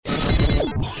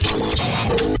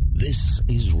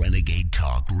is Renegade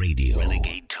Talk Radio.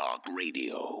 Renegade Talk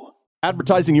Radio.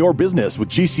 Advertising your business with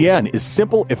GCN is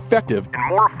simple, effective, and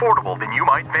more affordable than you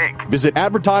might think. Visit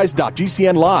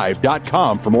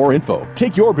advertise.gcnlive.com for more info.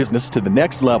 Take your business to the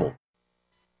next level.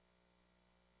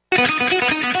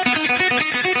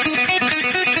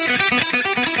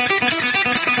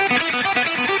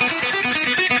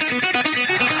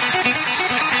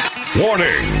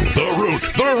 Warning!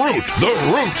 The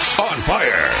root's on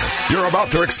fire. You're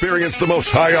about to experience the most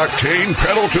high-octane,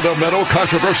 pedal-to-the-metal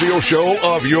controversial show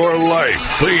of your life.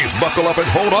 Please buckle up and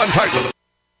hold on tightly.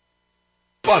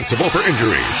 Responsible for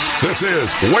injuries. This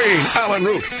is Wayne Allen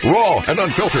Root, raw and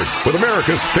unfiltered, with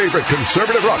America's favorite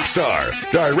conservative rock star,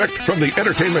 direct from the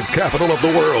entertainment capital of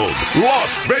the world,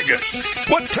 Las Vegas.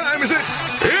 What time is it?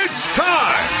 It's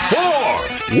time for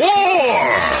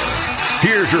war!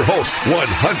 Here's your host,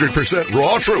 100%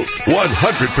 raw truth,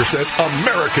 100%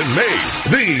 American made,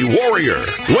 the warrior,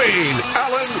 Wayne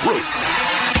Allen Root.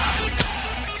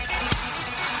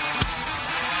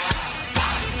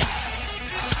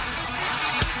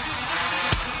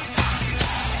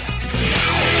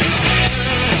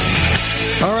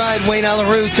 All right, Wayne Allen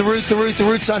Root, the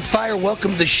root's on fire.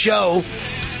 Welcome to the show.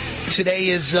 Today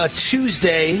is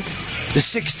Tuesday, the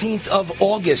 16th of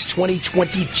August,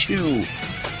 2022.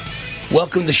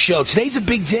 Welcome to the show. Today's a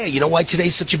big day. You know why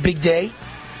today's such a big day?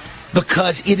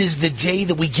 Because it is the day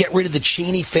that we get rid of the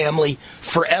Cheney family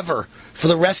forever, for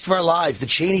the rest of our lives. The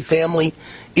Cheney family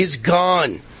is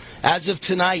gone. As of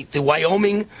tonight, the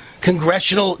Wyoming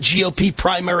congressional GOP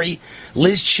primary,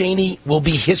 Liz Cheney will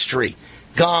be history.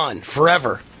 Gone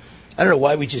forever. I don't know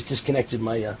why we just disconnected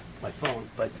my phone,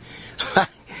 but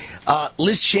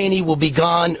Liz Cheney will be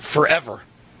gone forever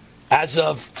as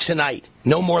of tonight.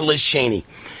 No more Liz Cheney.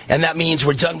 And that means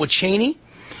we're done with Cheney.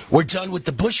 We're done with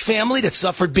the Bush family that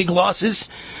suffered big losses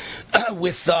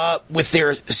with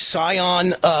their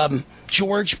scion,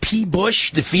 George P.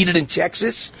 Bush, defeated in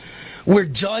Texas. We're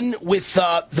done with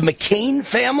the McCain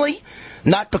family,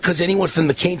 not because anyone from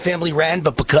the McCain family ran,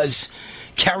 but because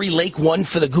Carrie Lake won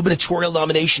for the gubernatorial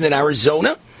nomination in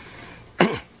Arizona.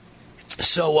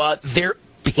 So their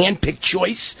handpicked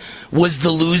choice was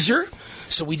the loser.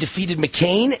 So we defeated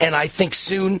McCain, and I think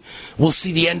soon we'll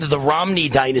see the end of the Romney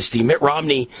dynasty. Mitt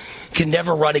Romney can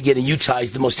never run again in Utah.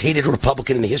 He's the most hated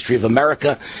Republican in the history of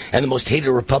America and the most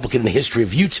hated Republican in the history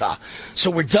of Utah.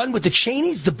 So we're done with the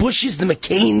Cheneys, the Bushes, the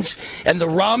McCains, and the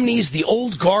Romneys. The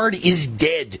old guard is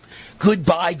dead.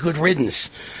 Goodbye, good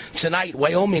riddance. Tonight,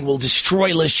 Wyoming will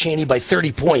destroy Liz Cheney by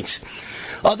 30 points.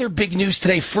 Other big news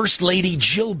today, First Lady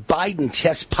Jill Biden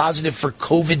tests positive for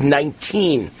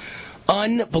COVID-19.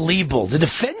 Unbelievable. The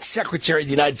Defense Secretary of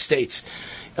the United States,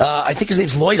 I think his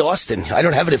name's Lloyd Austin. I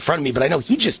don't have it in front of me, but I know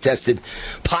he just tested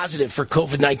positive for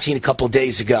COVID-19 a couple of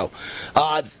days ago.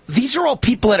 These are all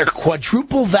people that are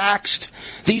quadruple vaxxed.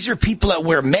 These are people that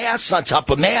wear masks on top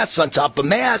of masks on top of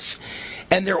masks.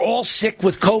 And they're all sick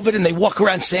with COVID, and they walk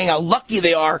around saying how lucky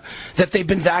they are that they've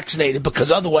been vaccinated,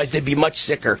 because otherwise they'd be much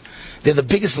sicker. They're the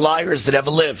biggest liars that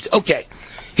ever lived. Okay,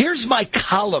 here's my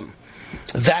column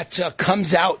that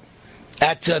comes out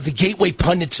at the Gateway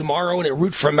Pundit tomorrow and at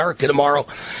Root for America tomorrow.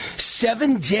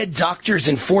 7 dead doctors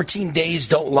in 14 days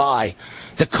don't lie.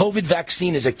 The COVID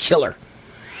vaccine is a killer.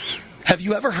 Have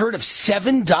you ever heard of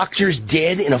 7 doctors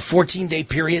dead in a 14-day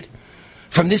period?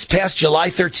 From this past July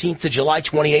 13th to July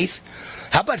 28th?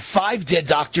 How about 5 dead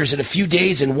doctors in a few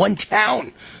days in one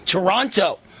town,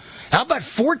 Toronto? How about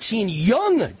 14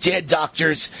 young dead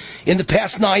doctors in the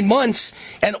past 9 months?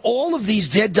 And all of these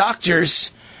dead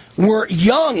doctors were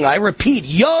young. I repeat,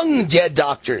 young dead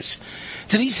doctors.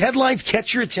 Do these headlines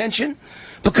catch your attention?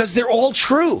 Because they're all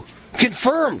true.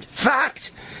 Confirmed.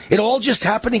 Fact. It all just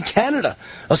happened in Canada,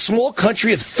 a small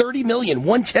country of 30 million,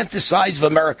 1/10 the size of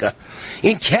America.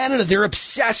 In Canada, they're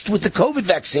obsessed with the COVID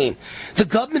vaccine. The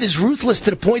government is ruthless to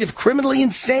the point of criminally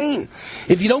insane.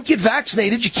 If you don't get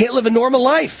vaccinated, you can't live a normal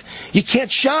life. You can't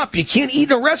shop. You can't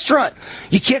eat in a restaurant.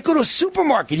 You can't go to a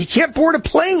supermarket. You can't board a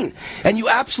plane. And you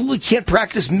absolutely can't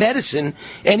practice medicine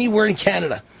anywhere in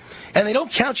Canada. And they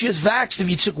don't count you as vaxxed if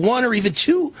you took 1 or even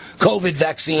 2 COVID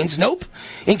vaccines. Nope.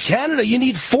 In Canada, you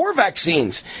need 4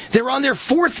 vaccines. They're on their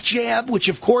 4th jab, which,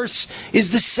 of course,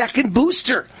 is the second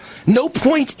booster. No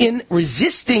point in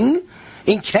resisting.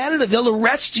 In Canada, they'll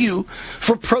arrest you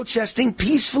for protesting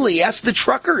peacefully. Ask the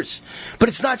truckers. But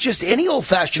it's not just any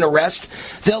old-fashioned arrest.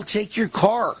 They'll take your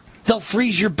car. They'll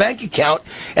freeze your bank account.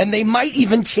 And they might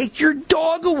even take your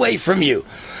dog away from you.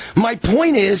 My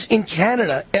point is, in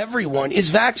Canada, everyone is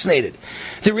vaccinated.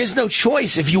 There is no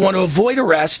choice if you want to avoid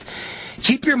arrest.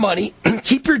 Keep your money,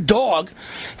 keep your dog,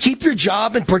 keep your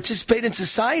job, and participate in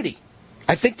society.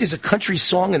 I think there's a country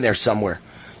song in there somewhere.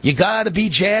 You got to be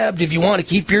jabbed if you want to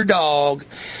keep your dog.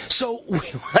 So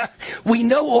we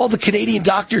know all the Canadian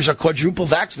doctors are quadruple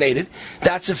vaccinated.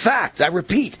 That's a fact. I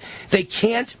repeat, they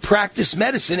can't practice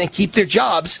medicine and keep their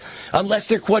jobs unless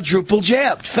they're quadruple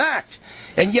jabbed. Fact.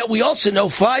 And yet we also know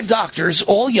 5 doctors,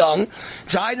 all young,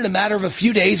 died in a matter of a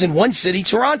few days in one city,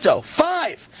 Toronto.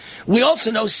 5. We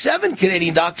also know 7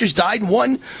 Canadian doctors died in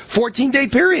one 14-day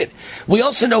period. We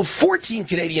also know 14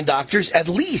 Canadian doctors, at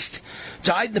least,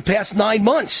 died in the past 9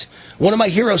 months. One of my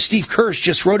heroes, Steve Kirsch,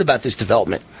 just wrote about this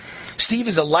development. Steve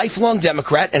is a lifelong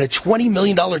Democrat and a $20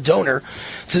 million donor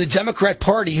to the Democrat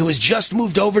Party who has just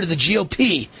moved over to the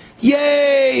GOP.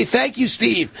 Yay! Thank you,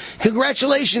 Steve.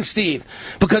 Congratulations, Steve.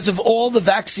 Because of all the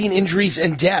vaccine injuries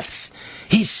and deaths,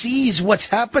 he sees what's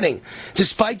happening.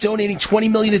 Despite donating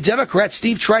 $20 million to Democrats,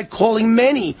 Steve tried calling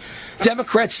many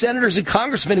Democrat senators and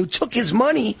congressmen who took his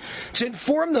money to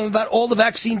inform them about all the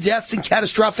vaccine deaths and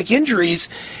catastrophic injuries,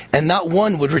 and not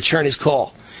one would return his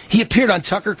call. He appeared on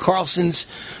Tucker Carlson's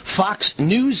Fox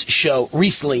News show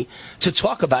recently to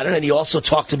talk about it, and he also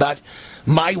talked about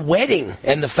my wedding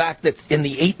and the fact that in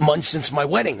the 8 months since my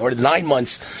wedding, or the 9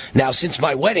 months now since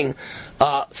my wedding,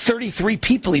 33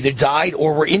 people either died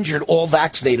or were injured, all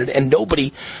vaccinated, and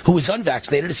nobody who was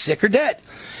unvaccinated is sick or dead.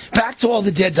 Back to all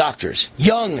the dead doctors,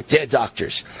 young dead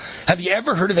doctors. Have you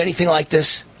ever heard of anything like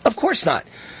this? Of course not.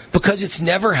 Because it's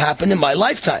never happened in my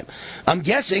lifetime. I'm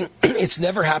guessing it's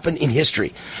never happened in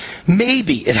history.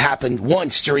 Maybe it happened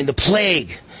once during the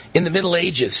plague in the Middle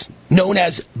Ages, known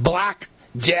as Black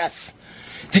Death.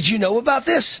 Did you know about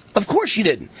this? Of course you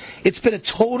didn't. It's been a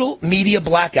total media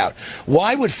blackout.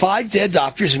 Why would 5 dead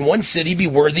doctors in one city be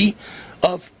worthy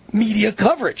of media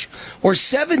coverage? Or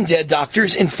 7 dead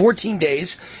doctors in 14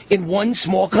 days in one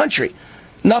small country?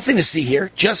 Nothing to see here.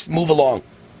 Just move along.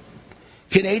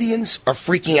 Canadians are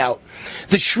freaking out.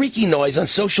 The shrieking noise on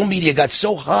social media got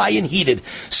so high and heated,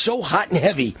 so hot and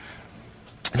heavy,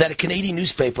 that a Canadian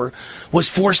newspaper was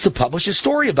forced to publish a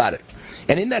story about it.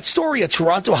 And in that story, a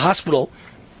Toronto hospital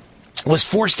was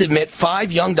forced to admit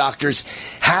 5 young doctors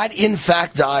had in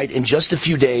fact died in just a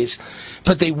few days,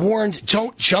 but they warned,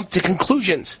 don't jump to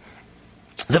conclusions.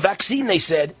 The vaccine, they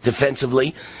said,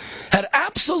 defensively, had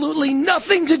absolutely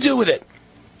nothing to do with it.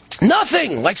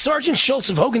 Nothing, like Sergeant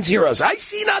Schultz of Hogan's Heroes. I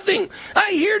see nothing.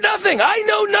 I hear nothing. I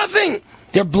know nothing.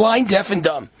 They're blind, deaf, and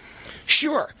dumb.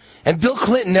 Sure. And Bill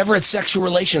Clinton never had sexual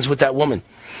relations with that woman.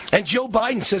 And Joe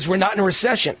Biden says we're not in a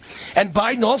recession. And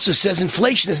Biden also says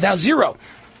inflation is now 0.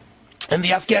 And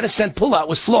the Afghanistan pullout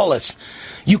was flawless.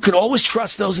 You can always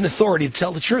trust those in authority to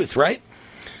tell the truth, right?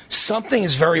 Something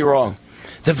is very wrong.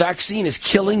 The vaccine is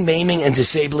killing, maiming, and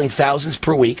disabling thousands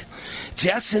per week.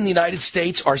 Deaths in the United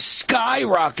States are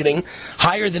skyrocketing,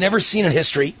 higher than ever seen in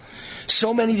history.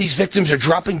 So many of these victims are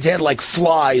dropping dead like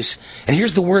flies. And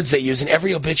here's the words they use in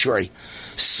every obituary.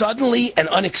 Suddenly and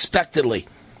unexpectedly.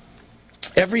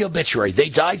 Every obituary. They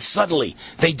died suddenly.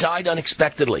 They died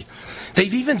unexpectedly.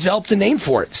 They've even developed a name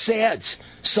for it. SADS.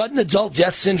 Sudden Adult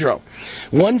Death Syndrome.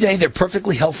 One day they're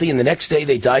perfectly healthy, and the next day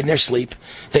they died in their sleep.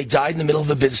 They died in the middle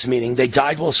of a business meeting. They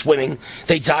died while swimming.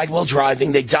 They died while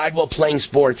driving. They died while playing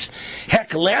sports.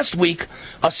 Heck, last week,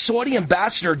 a Saudi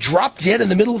ambassador dropped dead in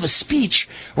the middle of a speech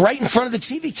right in front of the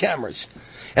TV cameras.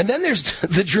 And then there's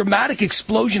the dramatic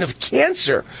explosion of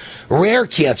cancer, rare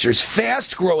cancers,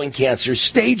 fast-growing cancers,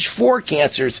 stage 4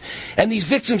 cancers, and these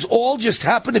victims all just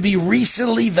happen to be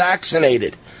recently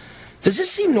vaccinated. Does this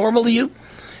seem normal to you?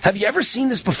 Have you ever seen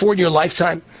this before in your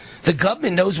lifetime? The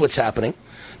government knows what's happening.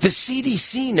 The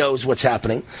CDC knows what's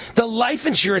happening. The life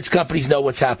insurance companies know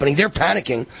what's happening. They're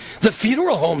panicking. The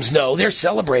funeral homes know. They're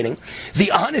celebrating. The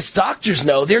honest doctors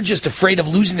know. They're just afraid of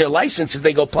losing their license if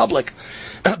they go public.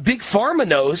 Big Pharma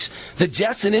knows the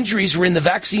deaths and injuries were in the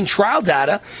vaccine trial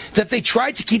data that they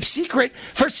tried to keep secret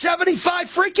for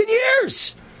 75 freaking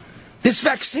years. This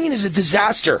vaccine is a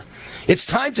disaster. It's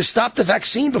time to stop the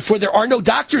vaccine before there are no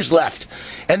doctors left.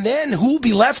 And then who will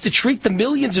be left to treat the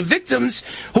millions of victims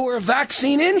who are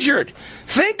vaccine injured?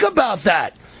 Think about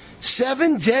that.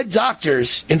 7 dead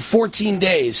doctors in 14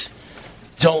 days.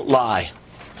 Don't lie.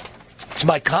 It's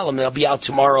my column, and I'll be out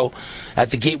tomorrow at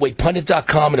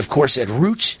thegatewaypundit.com and, of course, at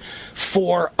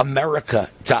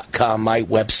roots4america.com, my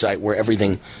website where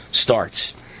everything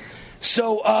starts.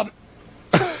 So,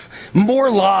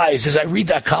 more lies. As I read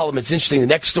that column, it's interesting. The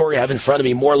next story I have in front of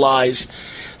me, more lies.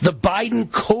 The Biden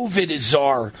COVID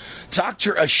czar,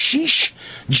 Dr. Ashish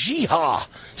Jha.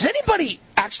 Does anybody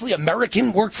actually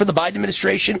American work for the Biden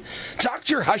administration?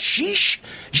 Dr. Ashish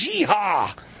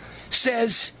Jha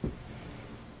says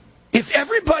if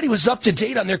everybody was up to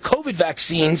date on their COVID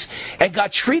vaccines and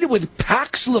got treated with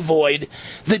Paxlovid,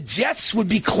 the deaths would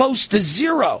be close to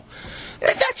 0.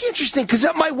 That's interesting, because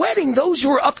at my wedding, those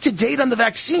who are up to date on the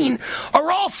vaccine are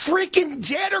all freaking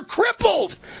dead or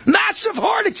crippled. Massive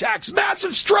heart attacks,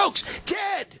 massive strokes,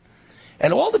 dead.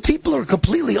 And all the people who are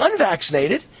completely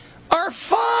unvaccinated are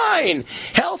fine,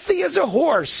 healthy as a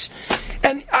horse.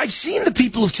 And I've seen the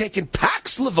people who've taken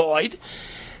Paxlovid,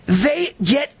 they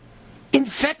get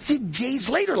infected days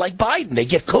later, like Biden. They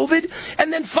get COVID,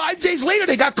 and then 5 days later,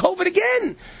 they got COVID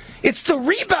again. It's the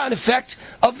rebound effect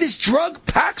of this drug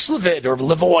Paxlovid or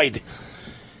Levoid.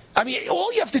 I mean,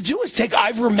 all you have to do is take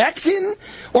ivermectin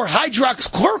or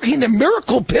hydroxychloroquine. They're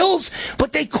miracle pills,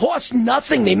 but they cost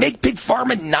nothing. They make Big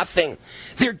Pharma nothing.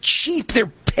 They're cheap. They're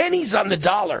pennies on the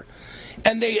dollar.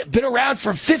 And they've been around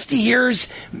for 50 years.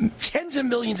 Tens of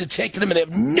millions have taken them, and they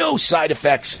have no side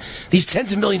effects. These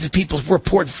tens of millions of people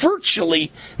report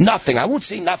virtually nothing. I won't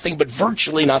say nothing, but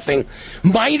virtually nothing.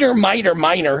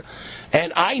 Minor.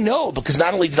 And I know, because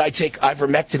not only did I take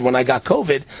ivermectin when I got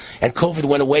COVID, and COVID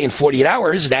went away in 48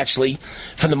 hours, and actually,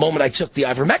 from the moment I took the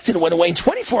ivermectin, it went away in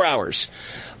 24 hours.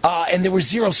 And there were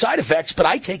zero side effects, but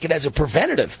I take it as a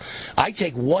preventative. I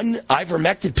take one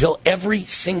ivermectin pill every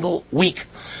single week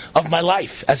of my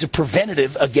life as a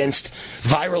preventative against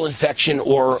viral infection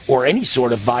or any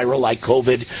sort of viral like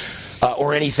COVID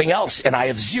or anything else, and I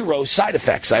have zero side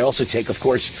effects. I also take, of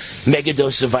course, mega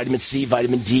doses of vitamin C,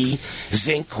 vitamin D,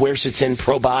 zinc, quercetin,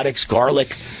 probiotics,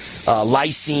 garlic,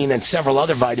 lysine, and several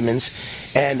other vitamins,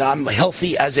 and I'm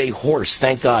healthy as a horse,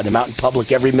 thank God. I'm out in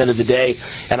public every minute of the day,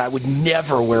 and I would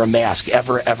never wear a mask,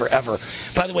 ever.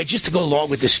 By the way, just to go along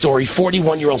with this story,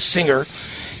 41-year-old singer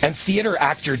and theater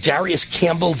actor Darius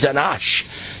Campbell Danash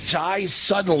dies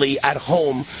suddenly at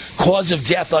home, cause of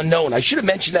death unknown. I should have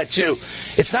mentioned that too.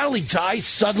 It's not only dies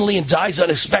suddenly and dies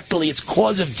unexpectedly, it's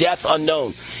cause of death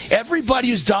unknown. Everybody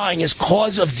who's dying is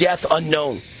cause of death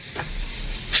unknown.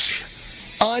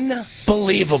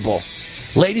 Unbelievable.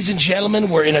 Ladies and gentlemen,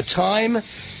 we're in a time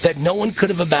that no one could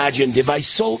have imagined. If I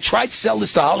tried to sell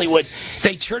this to Hollywood,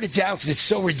 they turn it down because it's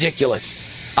so ridiculous.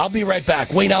 I'll be right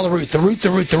back. Wayne Allyn Root. The Root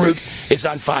is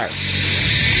on fire.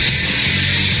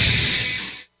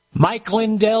 Mike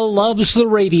Lindell loves the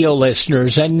radio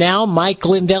listeners, and now Mike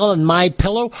Lindell and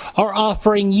MyPillow are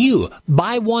offering you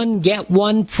buy one, get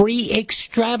one free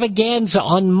extravaganza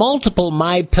on multiple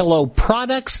MyPillow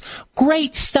products.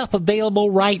 Great stuff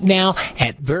available right now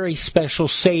at very special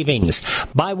savings.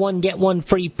 Buy one, get one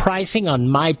free pricing on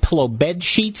MyPillow bed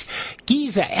sheets,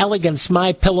 Giza Elegance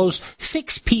MyPillows,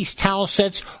 6-piece towel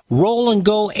sets, roll and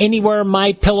go anywhere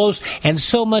MyPillows, and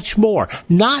so much more.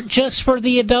 Not just for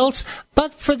the adults,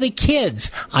 but for the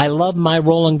kids. I love my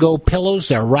roll and go pillows.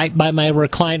 They're right by my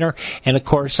recliner. And of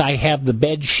course, I have the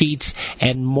bed sheets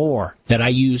and more that I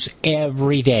use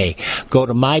every day. Go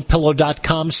to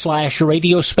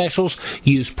mypillow.com/radio specials.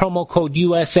 Use promo code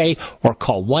USA or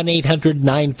call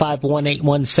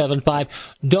 1-800-951-8175.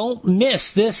 Don't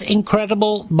miss this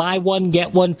incredible buy one,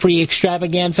 get one free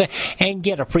extravaganza and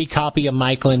get a free copy of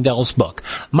Mike Lindell's book.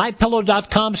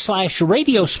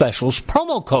 mypillow.com/radio specials,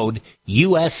 promo code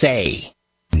USA.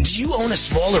 Do you own a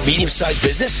small or medium-sized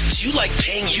business? Do you like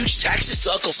paying huge taxes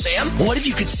to Uncle Sam? What if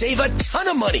you could save a ton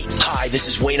of money? Hi, this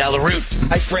is Wayne Allyn Root.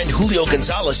 My friend Julio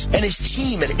Gonzalez and his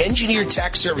team at Engineered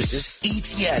Tax Services,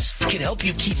 ETS, can help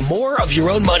you keep more of your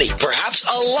own money, perhaps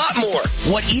a lot more.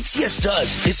 What ETS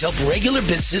does is help regular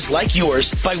businesses like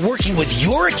yours by working with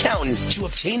your accountant to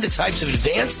obtain the types of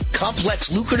advanced,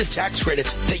 complex, lucrative tax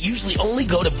credits that usually only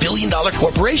go to billion-dollar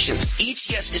corporations.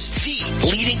 ETS is the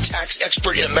leading tax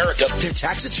expert in America. Their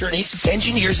tax attorneys,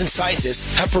 engineers, and scientists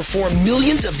have performed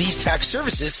millions of these tax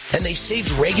services, and they've saved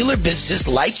regular businesses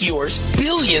like yours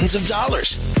billions of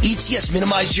dollars. ETS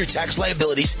minimizes your tax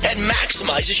liabilities and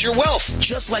maximizes your wealth,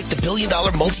 just like the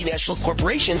billion-dollar multinational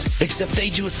corporations, except they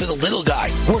do it for the little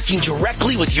guy, working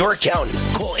directly with your accountant.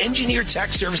 Call Engineered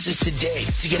Tax Services today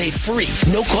to get a free,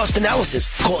 no-cost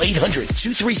analysis. Call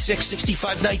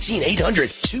 800-236-6519,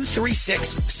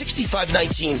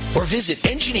 800-236-6519, or visit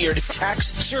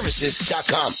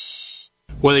engineeredtaxservices.com.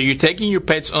 Whether you're taking your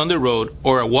pets on the road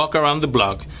or a walk around the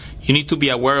block, you need to be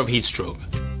aware of heat stroke.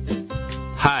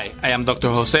 Hi, I am Dr.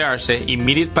 Jose Arce,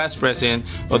 immediate past president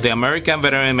of the American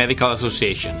Veterinary Medical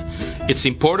Association. It's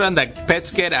important that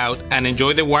pets get out and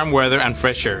enjoy the warm weather and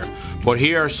fresh air, but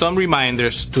here are some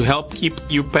reminders to help keep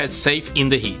your pets safe in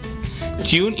the heat.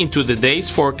 Tune into the day's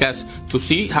forecast to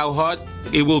see how hot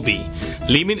it will be.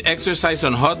 Limit exercise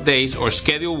on hot days or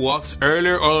schedule walks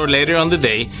earlier or later on the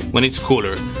day when it's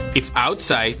cooler. If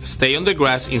outside, stay on the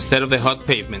grass instead of the hot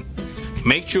pavement.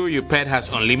 Make sure your pet has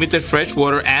unlimited fresh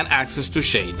water and access to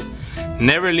shade.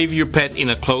 Never leave your pet in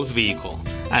a closed vehicle,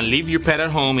 and leave your pet at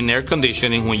home in air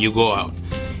conditioning when you go out.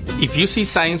 If you see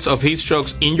signs of heat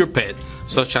strokes in your pet,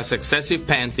 such as excessive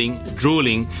panting,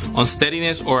 drooling,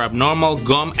 unsteadiness, or abnormal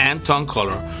gum and tongue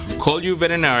color, call your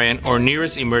veterinarian or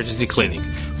nearest emergency clinic.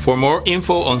 For more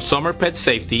info on summer pet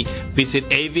safety, visit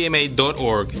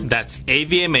avma.org. That's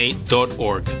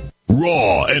avma.org.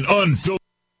 Raw and unfiltered.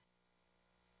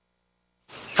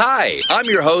 Hi, I'm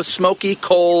your host, Smokey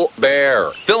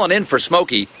Colbert, filling in for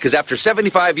Smokey because after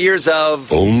 75 years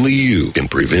of... Only you can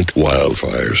prevent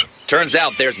wildfires. Turns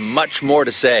out there's much more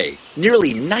to say.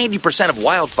 Nearly 90% of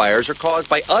wildfires are caused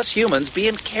by us humans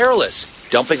being careless,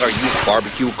 dumping our used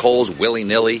barbecue coals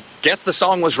willy-nilly. Guess the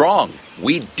song was wrong.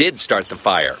 We did start the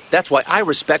fire. That's why I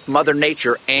respect Mother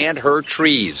Nature and her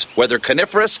trees, whether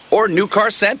coniferous or new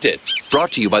car scented.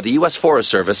 Brought to you by the U.S. Forest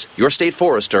Service, your state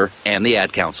forester, and the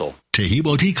Ad Council.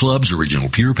 Tahibo Tea Club's original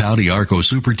Pure Pouty Arco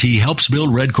Super Tea helps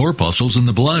build red corpuscles in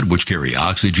the blood, which carry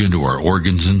oxygen to our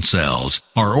organs and cells.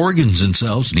 Our organs and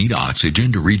cells need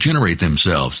oxygen to regenerate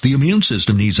themselves. The immune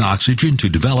system needs oxygen to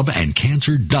develop, and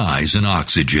cancer dies in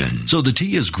oxygen. So the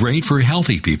tea is great for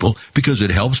healthy people because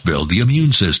it helps build the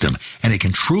immune system, and it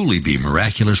can truly be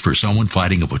miraculous for someone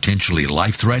fighting a potentially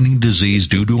life-threatening disease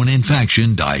due to an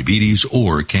infection, diabetes,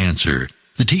 or cancer.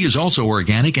 The tea is also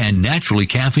organic and naturally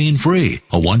caffeine-free.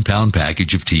 A 1-pound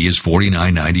package of tea is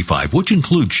 $49.95, which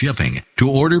includes shipping. To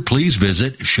order, please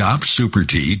visit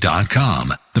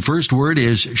shopsupertea.com. The first word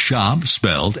is shop,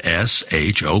 spelled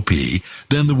S-H-O-P,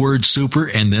 then the word super,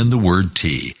 and then the word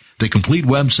tea. The complete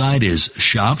website is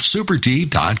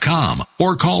shopsupertea.com,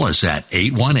 or call us at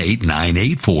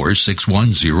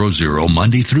 818-984-6100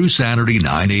 Monday through Saturday,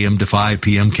 9 a.m. to 5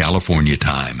 p.m. California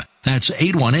time. That's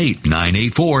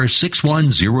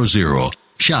 818-984-6100.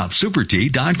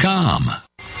 shopsupertea.com.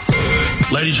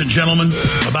 Ladies and gentlemen,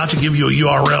 about to give you a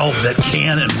URL that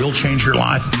can and will change your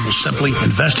life. We'll simply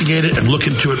investigate it and look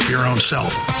into it for your own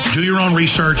self. Do your own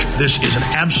research. This is an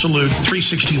absolute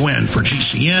 360 win for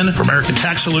GCN, for American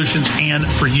Tax Solutions, and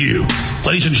for you.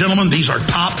 Ladies and gentlemen, these are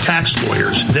top tax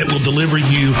lawyers that will deliver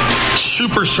you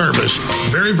super service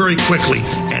very, very quickly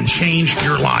and change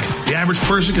your life. The average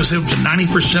person can save up to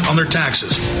 90% on their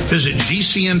taxes. Visit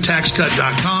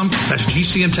GCNTaxCut.com. That's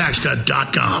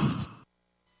GCNTaxCut.com.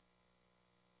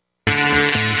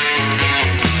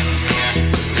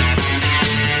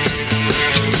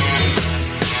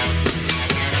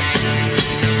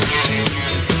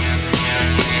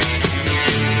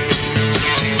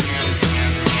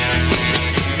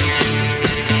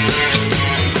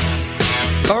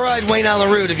 Wayne Allen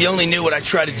Root, if you only knew what I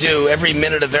try to do every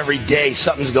minute of every day,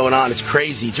 something's going on. It's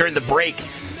crazy. During the break,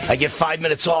 I get 5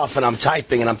 minutes off, and I'm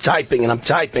typing, and I'm typing, and I'm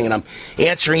typing, and I'm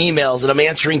answering emails, and I'm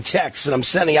answering texts, and I'm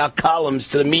sending out columns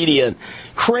to the media. And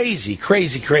crazy,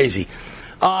 crazy, crazy.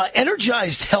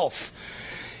 Energized Health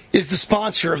is the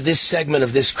sponsor of this segment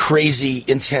of this crazy,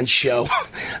 intense show.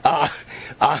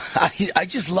 I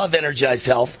just love Energized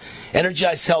Health.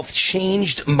 Energized Health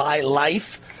changed my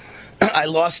life. I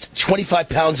lost 25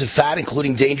 pounds of fat,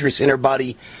 including dangerous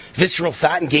interbody visceral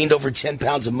fat, and gained over 10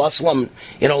 pounds of muscle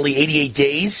in only 88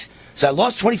 days. So I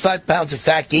lost 25 pounds of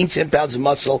fat, gained 10 pounds of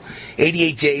muscle,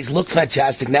 88 days, look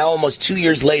fantastic. Now, almost 2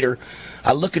 years later,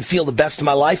 I look and feel the best of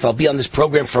my life. I'll be on this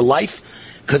program for life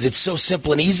because it's so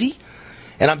simple and easy.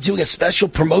 And I'm doing a special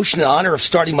promotion in honor of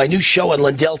starting my new show on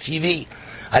Lindell TV.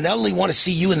 I not only want to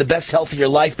see you in the best health of your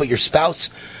life, but your spouse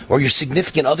or your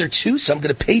significant other too. So I'm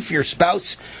going to pay for your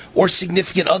spouse or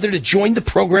significant other to join the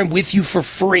program with you for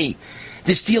free.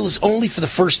 This deal is only for the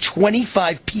first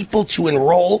 25 people to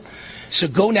enroll. So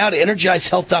go now to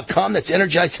EnergizeHealth.com. That's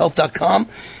EnergizeHealth.com.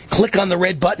 Click on the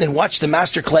red button and watch the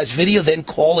masterclass video. Then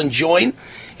call and join.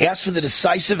 Ask for the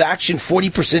Decisive Action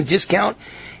 40% discount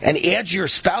and add your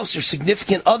spouse or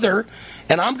significant other,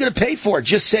 and I'm going to pay for it.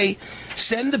 Just say,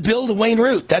 send the bill to Wayne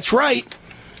Root. That's right.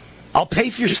 I'll pay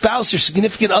for your spouse or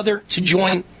significant other to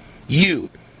join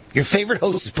you. Your favorite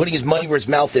host is putting his money where his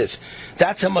mouth is.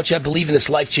 That's how much I believe in this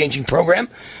life-changing program.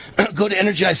 Go to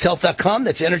EnergizeHealth.com.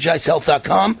 That's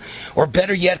EnergizeHealth.com. Or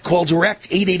better yet, call direct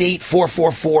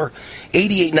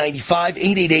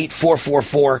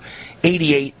 888-444-8895,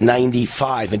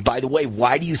 888-444-8895. And by the way,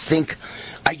 why do you think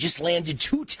I just landed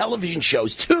 2 television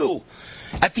shows? 2!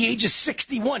 At the age of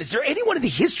 61. Is there anyone in the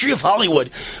history of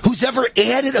Hollywood who's ever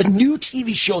added a new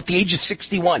TV show at the age of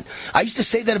 61? I used to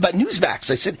say that about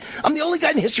Newsmax. I said, I'm the only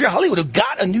guy in the history of Hollywood who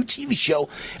got a new TV show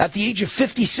at the age of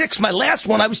 56. My last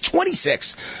one, I was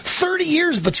 26. 30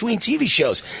 years between TV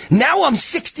shows. Now I'm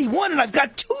 61 and I've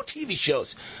got 2 TV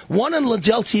shows. One on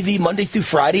Lindell TV Monday through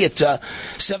Friday at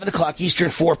 7 o'clock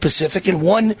Eastern, 4 Pacific, and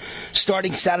one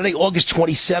starting Saturday, August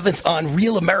 27th on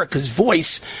Real America's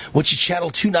Voice, which is channel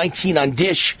 219 on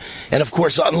Dish, and of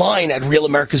course online at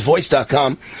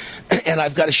RealAmericasVoice.com. And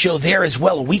I've got a show there as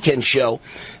well, a weekend show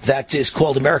that is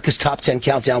called America's Top 10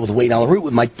 Countdown with Wayne Allen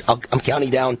Root. I'm counting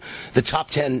down the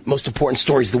top 10 most important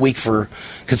stories of the week for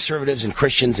conservatives and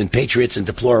Christians and patriots and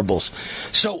deplorables.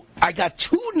 So I got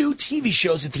 2 new TV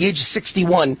shows at the age of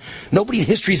 61. Nobody in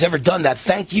history has ever done that.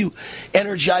 Thank you,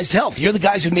 Energized Health. You're the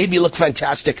guys who made me look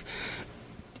fantastic.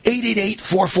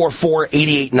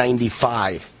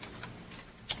 888-444-8895.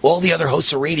 All the other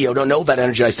hosts of radio don't know about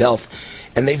Energized Health,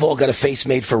 and they've all got a face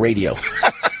made for radio.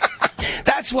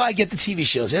 That's why I get the TV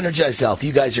shows. Energized Health.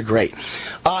 You guys are great.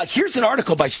 Here's an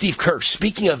article by Steve Kirsch.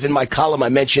 Speaking of, in my column, I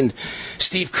mentioned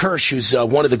Steve Kirsch, who's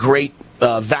one of the great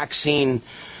vaccine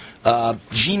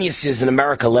geniuses in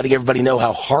America, letting everybody know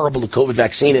how horrible the COVID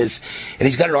vaccine is. And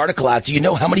he's got an article out. Do you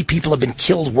know how many people have been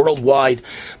killed worldwide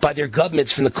by their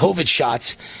governments from the COVID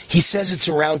shots? He says it's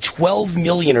around 12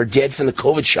 million are dead from the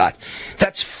COVID shot.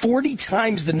 That's 40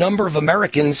 times the number of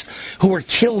Americans who were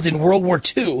killed in World War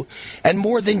II, and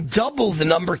more than double the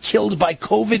number killed by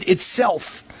COVID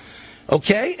itself.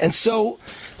 Okay? And so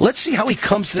let's see how he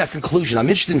comes to that conclusion. I'm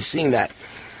interested in seeing that.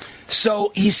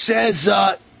 So he says,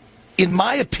 in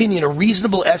my opinion, a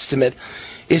reasonable estimate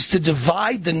is to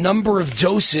divide the number of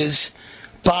doses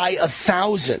by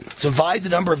 1,000. Divide the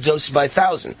number of doses by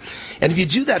 1,000. And if you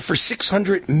do that for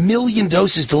 600 million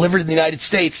doses delivered in the United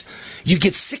States, you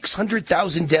get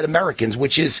 600,000 dead Americans,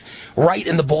 which is right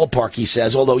in the ballpark, he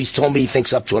says, although he's told me he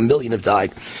thinks up to 1 million have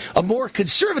died. A more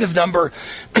conservative number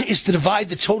is to divide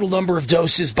the total number of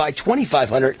doses by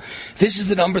 2,500. This is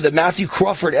the number that Matthew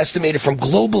Crawford estimated from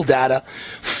global data,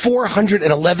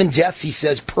 411 deaths, he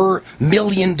says, per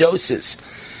million doses.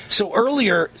 So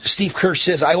earlier, Steve Kirsch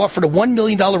says, I offered a $1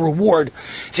 million reward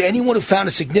to anyone who found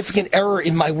a significant error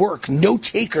in my work. No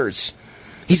takers.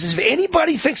 He says, if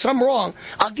anybody thinks I'm wrong,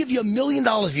 I'll give you $1 million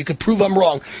if you could prove I'm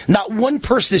wrong. Not one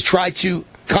person has tried to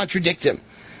contradict him.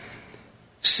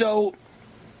 So,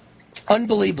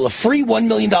 unbelievable. A free $1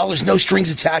 million, no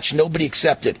strings attached, nobody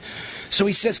accepted. So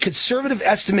he says conservative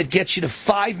estimate gets you to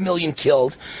 5 million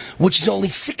killed, which is only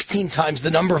 16 times the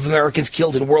number of Americans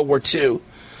killed in World War II.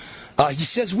 He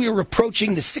says we are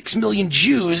approaching the 6 million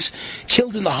Jews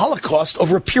killed in the Holocaust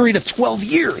over a period of 12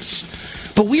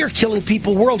 years. But we are killing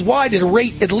people worldwide at a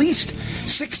rate at least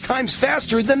 6 times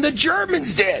faster than the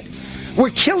Germans did.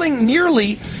 We're killing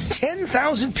nearly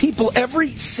 10,000 people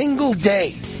every single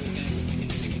day,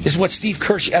 is what Steve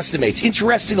Kirsch estimates.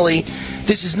 Interestingly,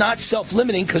 this is not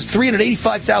self-limiting because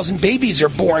 385,000 babies are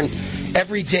born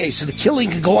every day. So the killing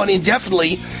can go on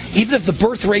indefinitely, even if the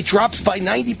birth rate drops by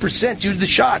 90% due to the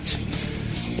shots.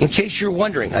 In case you're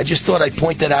wondering, I just thought I'd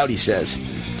point that out, he says.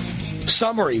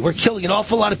 Summary, we're killing an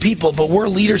awful lot of people, but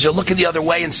world leaders are looking the other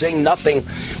way and saying nothing.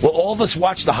 Well, all of us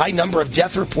watch the high number of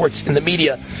death reports in the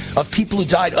media of people who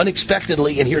died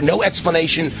unexpectedly and hear no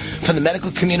explanation from the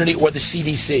medical community or the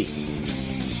CDC.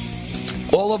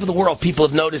 All over the world, people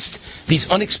have noticed these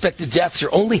unexpected deaths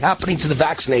are only happening to the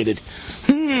vaccinated.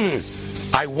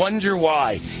 I wonder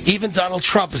why. Even Donald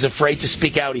Trump is afraid to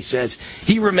speak out, he says.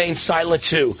 He remains silent,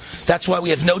 too. That's why we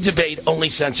have no debate, only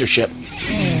censorship.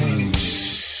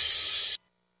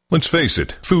 Let's face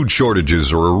it, food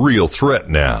shortages are a real threat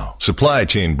now. Supply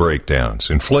chain breakdowns,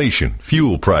 inflation,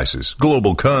 fuel prices,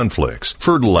 global conflicts,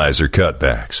 fertilizer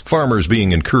cutbacks, farmers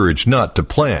being encouraged not to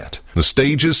plant. The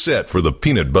stage is set for the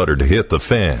peanut butter to hit the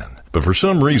fan. But for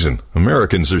some reason,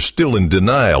 Americans are still in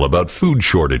denial about food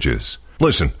shortages.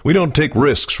 Listen, we don't take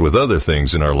risks with other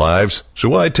things in our lives, so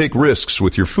why take risks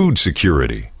with your food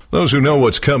security? Those who know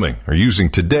what's coming are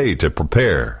using today to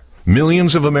prepare.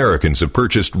 Millions of Americans have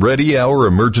purchased Ready Hour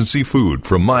emergency food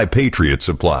from My Patriot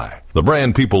Supply, the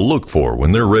brand people look for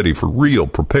when they're ready for real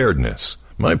preparedness.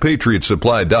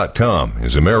 MyPatriotSupply.com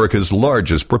is America's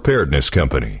largest preparedness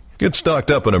company. Get stocked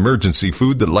up on emergency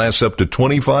food that lasts up to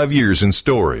 25 years in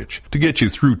storage to get you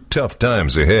through tough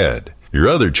times ahead. Your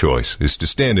other choice is to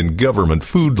stand in government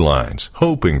food lines,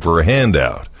 hoping for a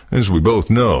handout. As we both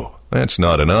know, that's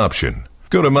not an option.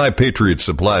 Go to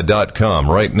MyPatriotSupply.com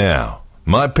right now.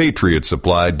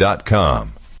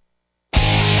 MyPatriotSupply.com.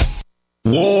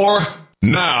 War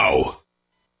now.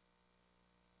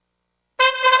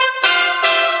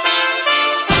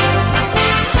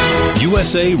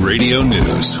 USA Radio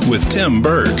News with Tim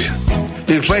Berg.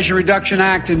 The Inflation Reduction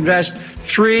Act invests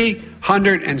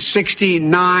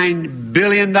 $369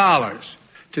 billion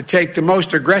to take the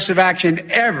most aggressive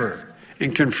action ever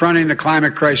in confronting the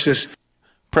climate crisis.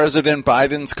 President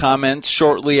Biden's comments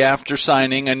shortly after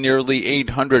signing a nearly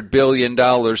 $800 billion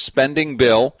spending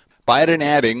bill. Biden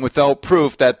adding without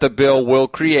proof that the bill will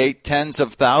create tens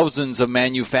of thousands of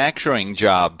manufacturing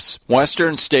jobs.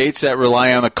 Western states that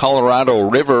rely on the Colorado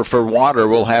River for water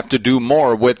will have to do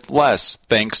more with less,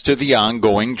 thanks to the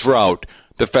ongoing drought.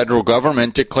 The federal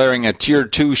government declaring a Tier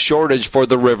 2 shortage for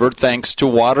the river thanks to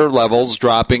water levels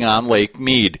dropping on Lake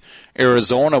Mead.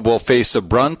 Arizona will face a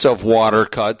brunt of water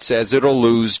cuts as it'll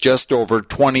lose just over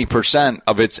 20%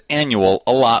 of its annual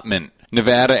allotment.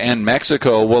 Nevada and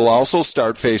Mexico will also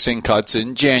start facing cuts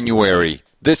in January.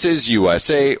 This is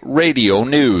USA Radio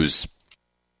News.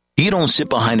 You don't sit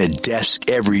behind a desk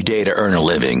every day to earn a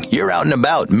living. You're out and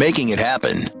about making it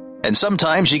happen. And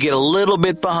sometimes you get a little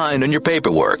bit behind on your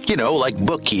paperwork, like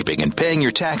bookkeeping and paying your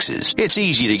taxes. It's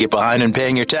easy to get behind on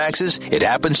paying your taxes. It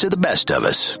happens to the best of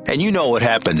us. And you know what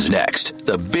happens next.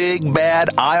 The big bad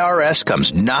IRS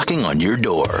comes knocking on your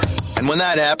door. And when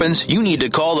that happens, you need to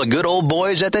call the good old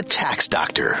boys at the Tax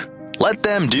Doctor. Let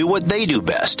them do what they do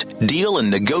best. Deal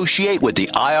and negotiate with the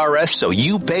IRS so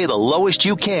you pay the lowest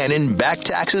you can in back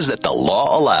taxes that the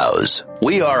law allows.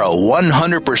 We are a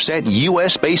 100%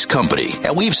 U.S.-based company,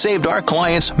 and we've saved our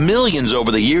clients millions over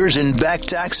the years in back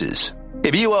taxes.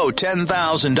 If you owe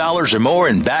 $10,000 or more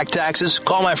in back taxes,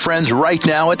 call my friends right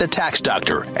now at the Tax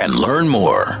Doctor and learn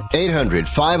more.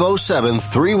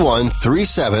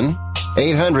 800-507-3137.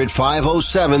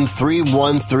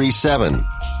 800-507-3137.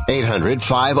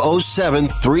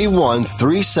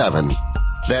 800-507-3137.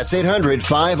 That's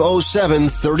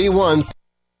 800-507-3137.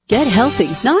 Get healthy,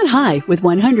 not high, with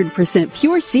 100%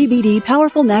 pure CBD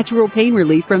powerful natural pain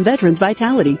relief from Veterans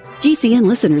Vitality. GCN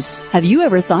listeners, have you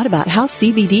ever thought about how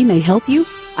CBD may help you?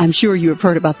 I'm sure you have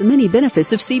heard about the many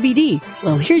benefits of CBD.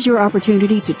 Well, here's your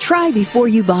opportunity to try before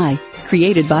you buy.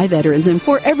 Created by veterans and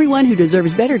for everyone who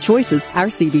deserves better choices, our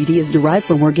CBD is derived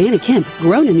from organic hemp,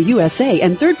 grown in the USA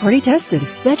and third-party tested.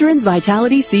 Veterans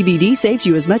Vitality CBD saves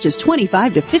you as much as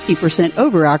 25 to 50%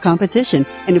 over our competition,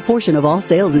 and a portion of all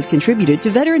sales is contributed to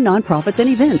veteran nonprofits and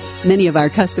events. Many of our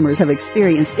customers have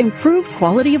experienced improved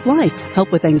quality of life,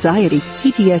 help with anxiety,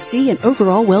 PTSD, and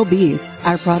overall well-being.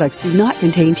 Our products do not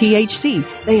contain THC.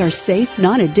 They are safe,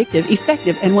 non-addictive,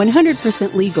 effective, and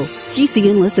 100% legal.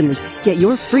 GCN listeners, get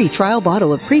your free trial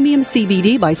bottle of premium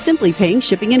CBD by simply paying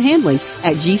shipping and handling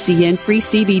at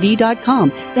GCNFreeCBD.com.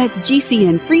 That's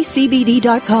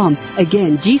GCNFreeCBD.com.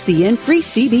 Again,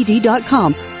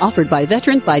 GCNFreeCBD.com. Offered by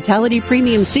Veterans Vitality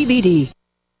Premium CBD.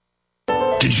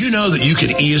 Did you know that you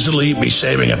could easily be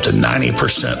saving up to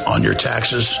 90% on your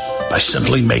taxes by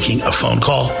simply making a phone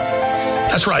call?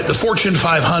 That's right. The Fortune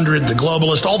 500, the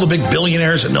globalists, all the big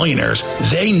billionaires and millionaires,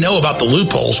 they know about the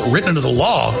loopholes written into the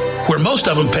law where most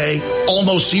of them pay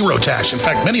almost zero tax. In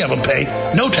fact, many of them pay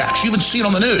no tax. You even see it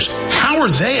on the news. How are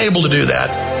they able to do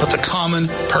that, but the common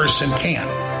person can't?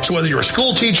 So whether you're a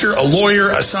school teacher, a lawyer,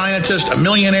 a scientist, a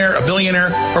millionaire, a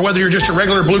billionaire, or whether you're just a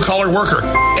regular blue-collar worker,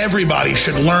 everybody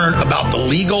should learn about the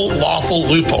legal, lawful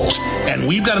loopholes. And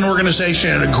we've got an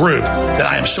organization and a group that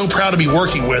I am so proud to be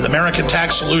working with, American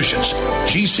Tax Solutions.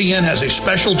 GCN has a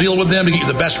special deal with them to get you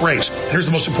the best rates. And here's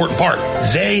the most important part.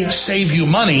 They save you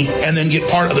money and then get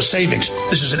part of the savings.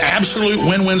 This is an absolute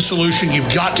win-win solution.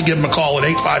 You've got to give them a call at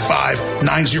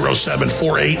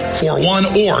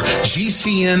 855-907-4841 or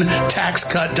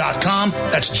GCNTaxCut.com.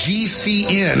 That's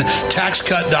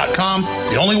GCNTaxCut.com.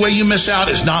 The only way you miss out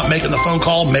is not making the phone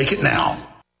call. Make it now.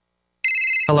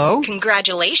 Hello?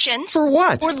 Congratulations. For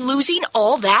what? For losing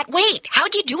all that weight.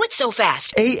 How'd you do it so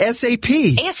fast?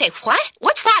 ASAP. ASAP what?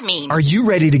 What's that mean? Are you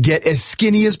ready to get as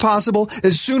skinny as possible,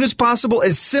 as soon as possible,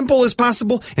 as simple as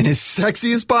possible, and as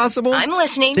sexy as possible? I'm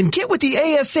listening. Then get with the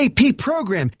ASAP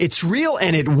program. It's real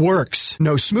and it works.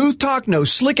 No smooth talk, no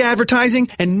slick advertising,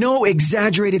 and no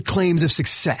exaggerated claims of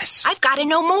success. I've got to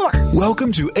know more.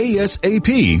 Welcome to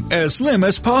ASAP, as slim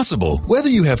as possible. Whether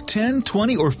you have 10,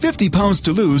 20, or 50 pounds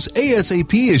to lose,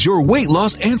 ASAP is your weight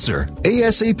loss answer.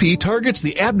 ASAP targets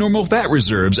the abnormal fat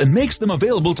reserves and makes them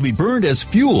available to be burned as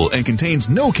fuel and contains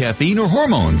no caffeine or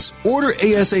hormones. Order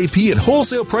ASAP at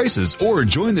wholesale prices or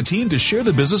join the team to share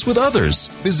the business with others.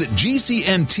 Visit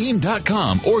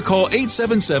GCNteam.com or call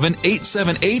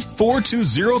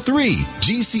 877-878-4203.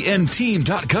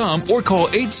 GCNteam.com or call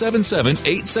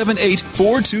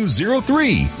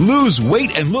 877-878-4203. Lose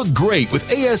weight and look great with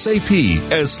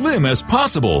ASAP, as slim as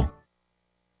possible.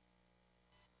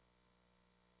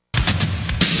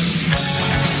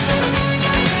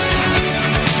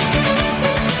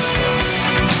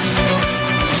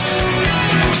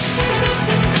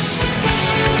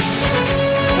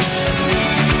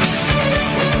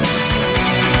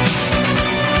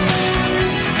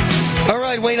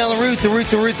 Wayne Allyn Root, the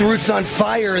Root's on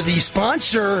fire. The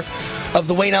sponsor of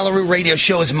the Wayne Allyn Root radio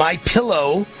show is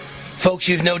MyPillow. Folks,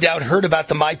 you've no doubt heard about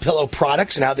the MyPillow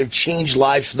products and how they've changed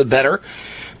lives for the better.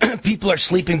 People are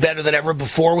sleeping better than ever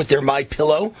before with their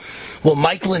MyPillow. Well,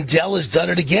 Mike Lindell has done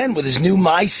it again with his new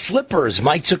My Slippers.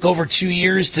 Mike took over 2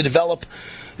 years to develop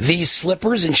these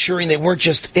slippers, ensuring they weren't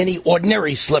just any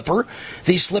ordinary slipper.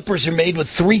 These slippers are made with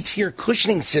 3-tier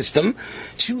cushioning system,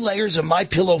 2 layers of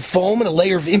MyPillow foam, and a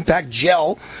layer of impact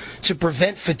gel to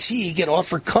prevent fatigue and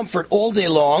offer comfort all day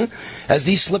long, as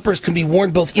these slippers can be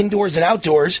worn both indoors and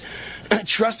outdoors.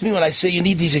 Trust me when I say you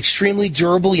need these extremely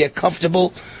durable yet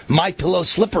comfortable MyPillow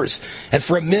slippers. And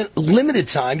for a limited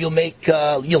time,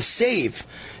 you'll save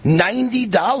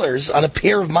 $90 on a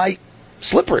pair of My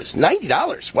Slippers.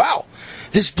 $90. Wow.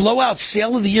 This blowout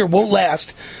sale of the year won't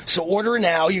last, so order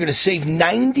now. You're going to save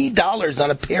 $90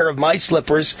 on a pair of My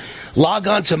Slippers. Log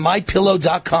on to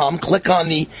MyPillow.com. Click on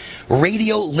the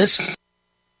radio list.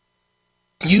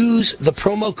 Use the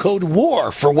promo code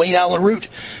WAR for Wayne Allen Root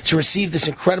to receive this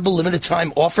incredible limited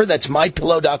time offer. That's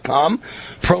MyPillow.com,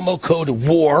 promo code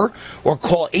WAR, or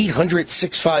call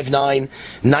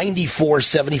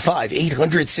 800-659-9475,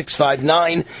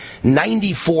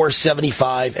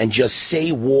 800-659-9475, and just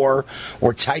say WAR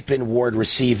or type in WAR to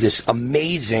receive this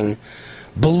amazing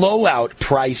blowout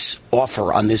price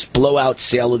offer on this blowout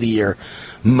sale of the year.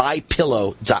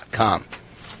 MyPillow.com.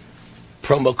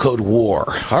 Promo code WAR.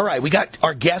 All right, we got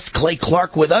our guest, Clay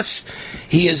Clark, with us.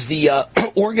 He is the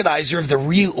organizer of the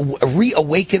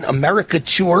Reawaken America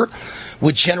Tour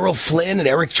with General Flynn and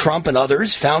Eric Trump and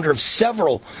others, founder of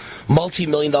several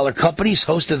multi-million-dollar companies,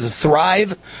 host of the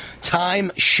Thrive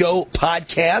Time Show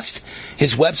podcast.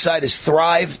 His website is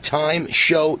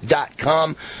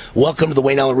thrivetimeshow.com. Welcome to the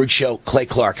Wayne Allen Root Show. Clay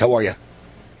Clark, how are you?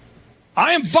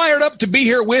 I am fired up to be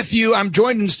here with you. I'm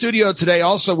joined in studio today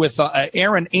also with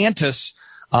Aaron Antis.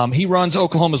 He runs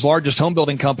Oklahoma's largest home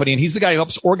building company, and he's the guy who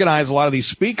helps organize a lot of these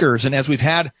speakers. And as we've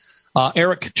had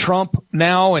Eric Trump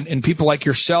now and people like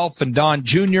yourself and Don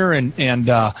Jr. and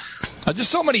just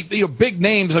so many big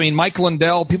names. I mean, Mike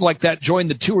Lindell, people like that join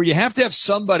the tour. You have to have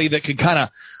somebody that can kind of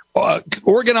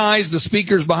organize the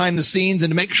speakers behind the scenes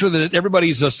and to make sure that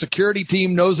everybody's a security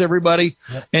team, knows everybody.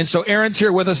 Yep. And so Aaron's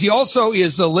here with us. He also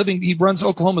is he runs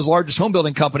Oklahoma's largest home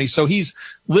building company. So he's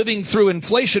living through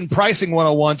inflation pricing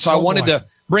 101. So I wanted to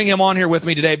bring him on here with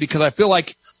me today because I feel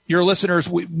like your listeners,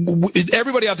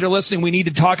 everybody out there listening, we need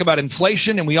to talk about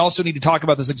inflation, and we also need to talk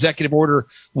about this executive order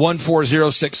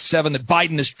 14067 that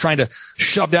Biden is trying to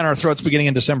shove down our throats beginning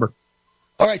in December.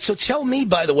 All right, so tell me,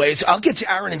 by the way, I'll get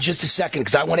to Aaron in just a second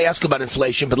because I want to ask about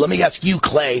inflation, but let me ask you,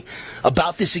 Clay,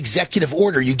 about this executive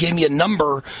order. You gave me a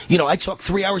number. I talk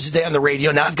 3 hours a day on the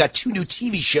radio. Now I've got 2 new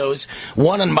TV shows,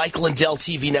 one on Mike Lindell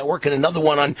TV Network and another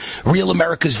one on Real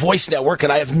America's Voice Network,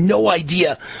 and I have no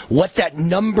idea what that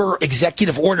number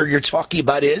executive order you're talking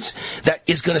about is that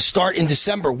is going to start in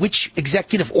December. Which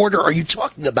executive order are you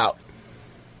talking about?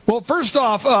 Well, first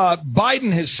off,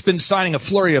 Biden has been signing a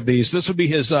flurry of these. This would be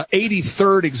his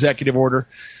 83rd executive order.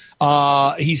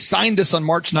 He signed this on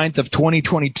March 9th of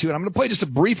 2022. And I'm going to play just a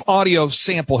brief audio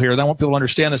sample here. I want people to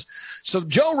understand this. So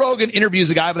Joe Rogan interviews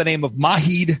a guy by the name of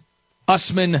Mahid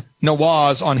Usman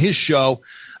Nawaz on his show.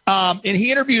 And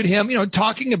he interviewed him,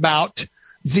 talking about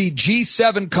the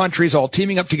G7 countries all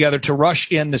teaming up together to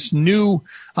rush in this new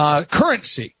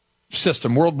currency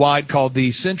system worldwide called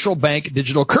the Central Bank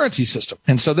Digital Currency System.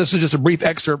 And so this is just a brief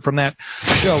excerpt from that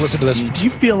show. Listen to this. Do you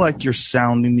feel like you're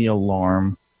sounding the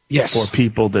alarm for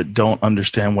people that don't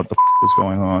understand what the is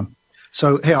going on?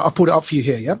 So here, I'll put it up for you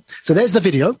here, yeah? So there's the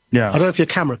video. Yeah. I don't know if your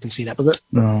camera can see that, but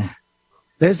no.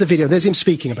 There's the video. There's him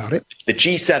speaking about it. The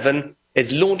G7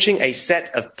 is launching a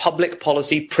set of public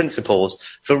policy principles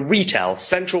for retail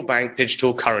central bank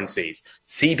digital currencies,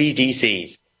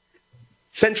 CBDCs.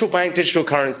 Central bank digital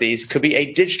currencies could be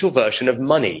a digital version of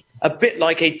money, a bit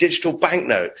like a digital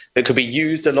banknote that could be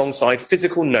used alongside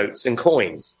physical notes and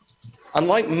coins.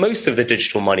 Unlike most of the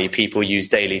digital money people use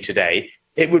daily today,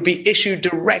 it would be issued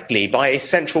directly by a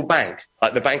central bank,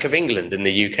 like the Bank of England in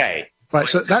the UK. Right,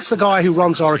 so that's the guy who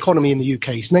runs our economy in the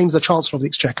UK. His name's the Chancellor of the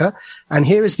Exchequer. And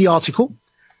here is the article.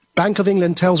 Bank of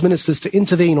England tells ministers to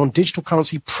intervene on digital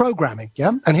currency programming.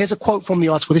 Yeah. And here's a quote from the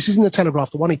article. This is in the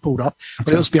Telegraph, the one he pulled up,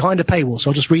 but it was behind a paywall. So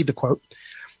I'll just read the quote.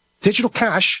 Digital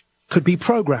cash could be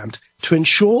programmed to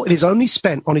ensure it is only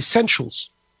spent on essentials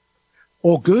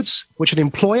or goods which an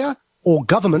employer or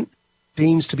government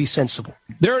deems to be sensible.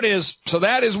 There it is. So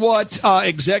that is what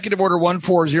Executive Order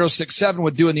 14067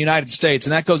 would do in the United States.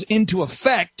 And that goes into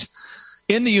effect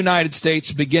in the United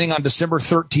States beginning on December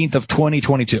 13th of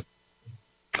 2022.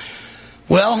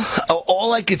 Well,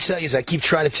 all I could tell you is I keep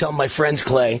trying to tell my friends,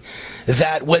 Clay,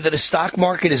 that whether the stock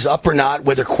market is up or not,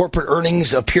 whether corporate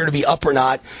earnings appear to be up or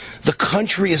not, the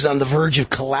country is on the verge of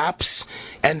collapse,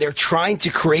 and they're trying to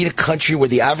create a country where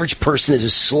the average person is a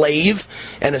slave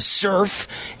and a serf,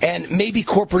 and maybe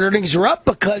corporate earnings are up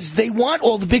because they want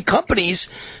all the big companies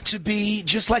to be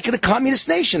just like in a communist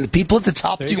nation. The people at the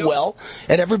top do well,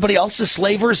 and everybody else is a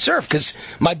slave or a serf. Because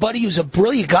my buddy, who's a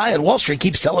brilliant guy on Wall Street,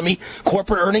 keeps telling me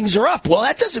corporate earnings are up. Well,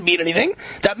 that doesn't mean anything.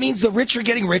 That means the rich are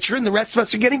getting richer and the rest of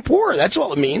us are getting poorer. That's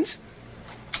all it means.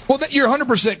 Well, you're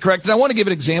 100% correct. And I want to give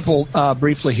an example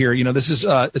briefly here. You know, this is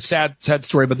a sad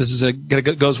story, but this is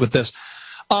goes with this.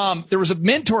 There was a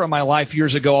mentor in my life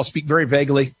years ago, I'll speak very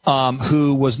vaguely,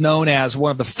 who was known as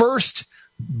one of the first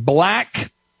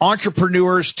black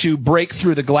entrepreneurs to break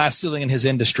through the glass ceiling in his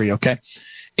industry, okay?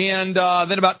 And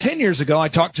then about 10 years ago, I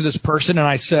talked to this person and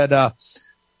I said,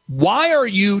 why are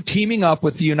you teaming up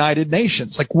with the United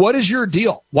Nations? Like, what is your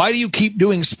deal? Why do you keep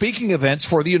doing speaking events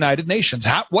for the United Nations?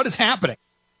 What is happening?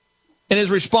 And his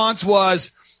response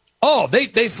was, oh, they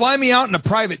fly me out in a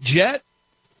private jet.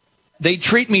 They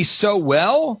treat me so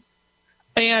well.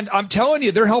 And I'm telling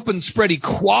you, they're helping spread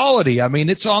equality. I mean,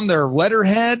 it's on their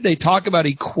letterhead. They talk about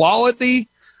equality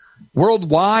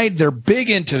worldwide. They're big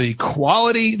into the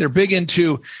equality. They're big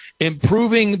into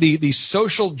improving the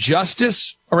social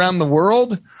justice around the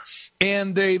world.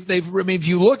 And I mean, if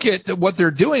you look at what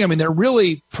they're doing, I mean, they're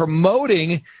really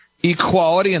promoting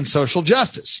equality and social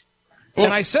justice.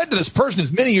 And I said to this person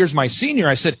who's many years my senior,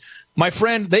 I said, my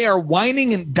friend, they are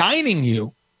wining and dining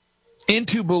you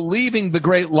into believing the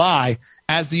great lie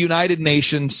as the United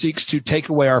Nations seeks to take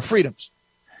away our freedoms.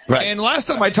 Right. And last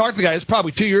time I talked to the guy, it's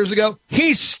probably 2 years ago,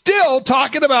 he's still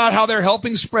talking about how they're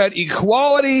helping spread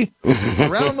equality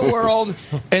around the world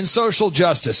and social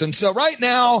justice. And so right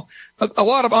now, a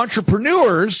lot of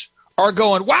entrepreneurs are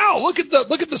going, wow, look at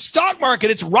the stock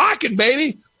market. It's rocking,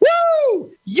 baby.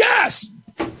 Woo! Yes.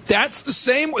 That's the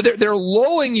same. They're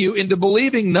lulling you into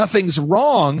believing nothing's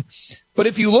wrong. But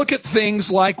if you look at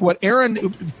things like what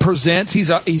Aaron presents, he's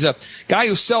a guy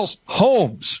who sells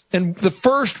homes. And the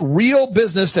first real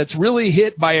business that's really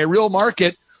hit by a real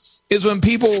market is when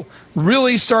people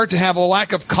really start to have a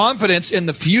lack of confidence in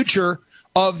the future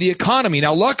of the economy.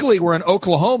 Now, luckily, we're in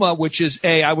Oklahoma, which is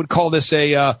I would call this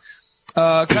a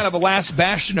kind of a last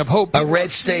bastion of hope. A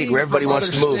red state where everybody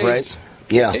wants to move, right?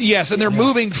 Yeah. Yes, and they're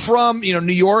moving from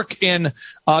New York and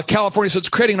California, so it's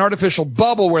creating an artificial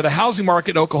bubble where the housing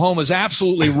market in Oklahoma is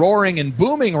absolutely roaring and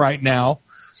booming right now.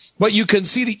 But you can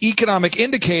see the economic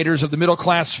indicators of the middle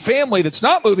class family that's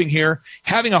not moving here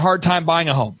having a hard time buying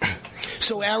a home.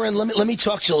 So, Aaron, let me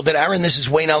talk to you a little bit. Aaron, this is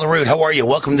Wayne on the Root. How are you?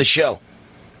 Welcome to the show.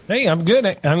 Hey, I'm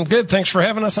good. I'm good. Thanks for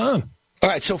having us on. All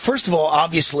right, so first of all,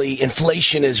 obviously,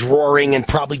 inflation is roaring and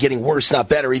probably getting worse, not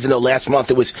better, even though last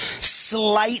month it was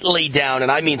slightly down,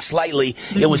 and I mean slightly.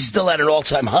 It was still at an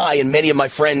all-time high, and many of my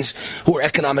friends who are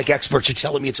economic experts are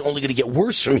telling me it's only going to get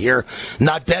worse from here,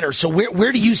 not better. So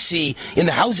where do you see, in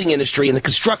the housing industry, in the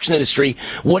construction industry,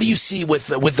 what do you see with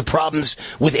the problems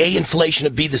with A, inflation,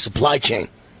 and B, the supply chain?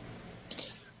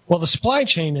 Well, the supply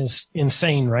chain is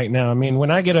insane right now. I mean, when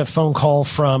I get a phone call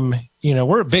from,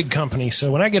 we're a big company.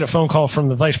 So when I get a phone call from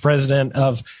the vice president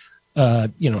of,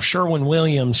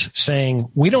 Sherwin-Williams saying,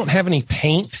 we don't have any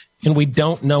paint and we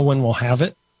don't know when we'll have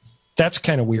it. That's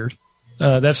kind of weird.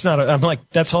 I'm like,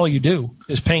 that's all you do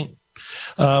is paint.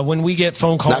 When we get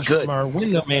phone calls from our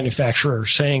window manufacturer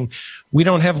saying we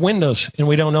don't have windows and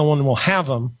we don't know when we'll have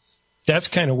them, that's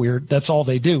kind of weird. That's all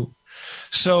they do.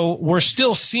 So we're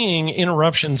still seeing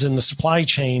interruptions in the supply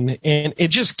chain, and it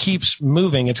just keeps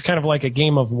moving. It's kind of like a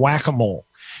game of whack-a-mole.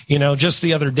 Just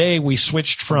the other day we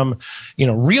switched from,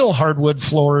 real hardwood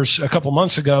floors a couple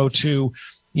months ago to,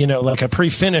 like a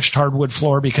pre-finished hardwood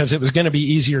floor because it was going to be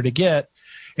easier to get.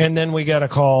 And then we got a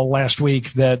call last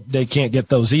week that they can't get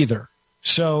those either.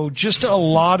 So just a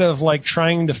lot of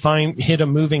trying to hit a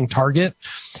moving target.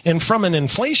 And from an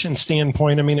inflation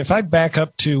standpoint, I mean, if I back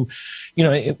up to,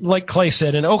 like Clay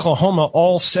said, in Oklahoma,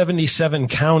 all 77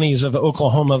 counties of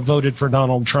Oklahoma voted for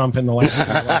Donald Trump in the last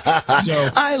election. So,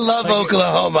 I love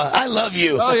Oklahoma. I love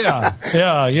you. Oh, yeah.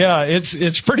 Yeah.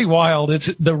 It's pretty wild. It's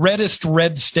the reddest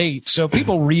red state. So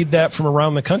people read that from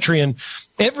around the country. And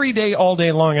every day, all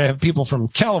day long, I have people from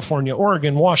California,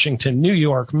 Oregon, Washington, New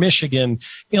York, Michigan,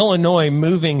 Illinois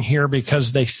moving here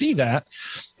because they see that.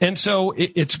 And so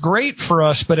it's great for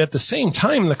us, but at the same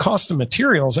time, the cost of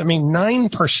materials,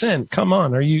 9%. Come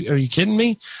on. Are you kidding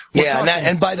me?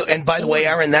 And by the way,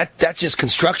 Aaron, that's just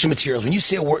construction materials. When you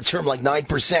say a term like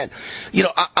 9%,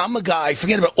 I'm a guy,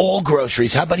 forget about all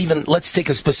groceries. How about let's take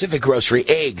a specific grocery,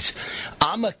 eggs.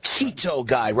 I'm a keto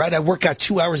guy, right? I work out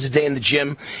 2 hours a day in the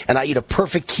gym and I eat a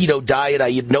perfect keto diet. I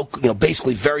eat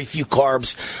basically very few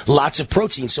carbs, lots of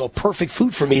protein. So a perfect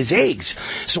food for me is eggs.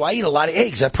 So I eat a lot of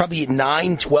eggs. I probably eat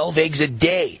 9-12 eggs a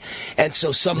day. And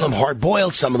so some of them hard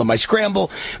boiled, some of them I scramble.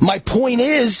 My point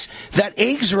is that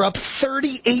eggs are up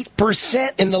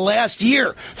 38% in the last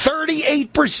year.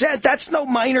 38%. That's no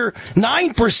minor.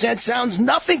 9% sounds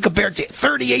nothing compared to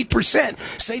 38%.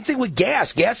 Same thing with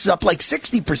gas. Gas is up like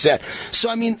 60%.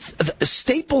 So, the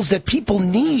staples that people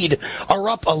need are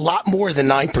up a lot more than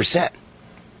 9%.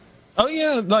 Oh,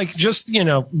 yeah. Like just,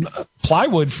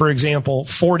 plywood, for example,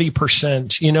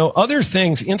 40%, other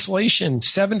things, insulation,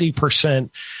 70%.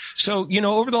 So,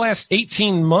 over the last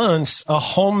 18 months, a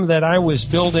home that I was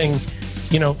building,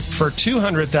 for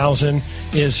 $200,000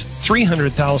 is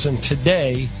 $300,000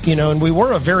 today, and we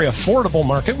were a very affordable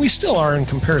market. We still are in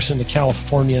comparison to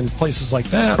California and places like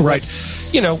that. Right. But,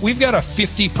 we've got a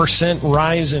 50%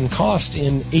 rise in cost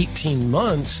in 18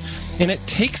 months, and it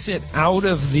takes it out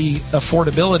of the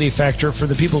affordability factor for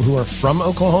the people who are from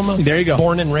Oklahoma. There you go.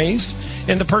 Born and raised.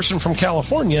 And the person from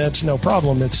California, it's no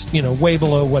problem. It's, way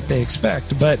below what they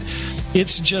expect. But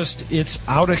it's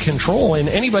out of control. And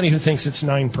anybody who thinks it's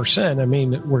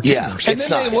 9%, we're kidding ourselves.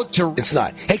 It's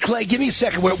not. Hey, Clay, give me a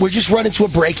second. We're just running to a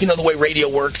break. You know the way radio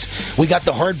works. We got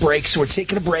the hard break, so we're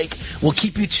taking a break. We'll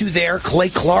keep you two there. Clay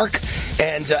Clark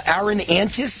and Aaron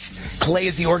Antis. Clay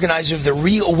is the organizer of the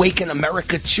Reawaken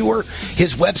America Tour.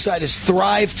 His website is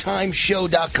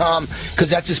thrivetimeshow.com because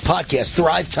that's his podcast,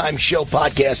 Thrive Time Show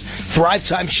Podcast,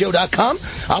 thrivetimeshow.com.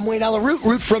 I'm Wayne Allyn Root,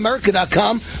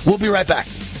 rootforamerica.com. We'll be right back.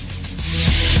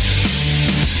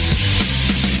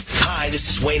 Hi, this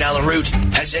is Wayne Allyn Root.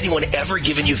 Has anyone ever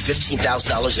given you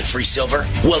 $15,000 in free silver?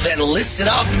 Well, then listen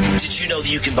up. Did you know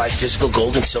that you can buy physical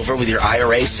gold and silver with your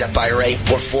IRA, SEP IRA,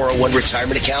 or 401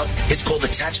 retirement account? It's called the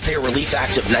Taxpayer Relief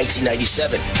Act of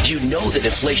 1997. You know that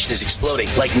inflation is exploding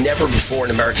like never before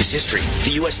in America's history.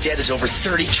 The U.S. debt is over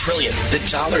 $30 trillion. The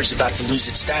dollar is about to lose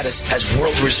its status as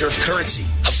world reserve currency.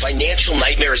 A financial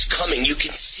nightmare is coming. You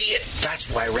can see it. That's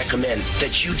why I recommend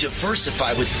that you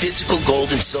diversify with physical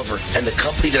gold and silver. And the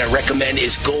company that I recommend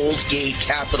is Gold Gate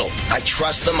Capital. I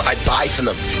trust them. I buy from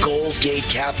them. Gold Gate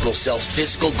Capital sells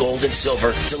physical gold and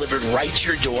silver delivered right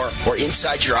to your door or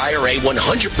inside your IRA,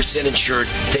 100% insured.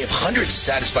 They have hundreds of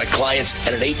satisfied clients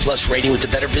and an A+ rating with the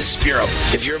Better Business Bureau.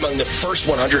 If you're among the first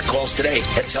 100 calls today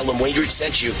and tell them Wayne Root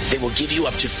sent you, they will give you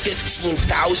up to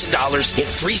 $15,000 in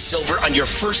free silver on your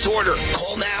first order.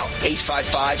 Call now.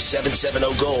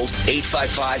 855-770-GOLD.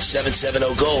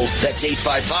 855-770-GOLD. That's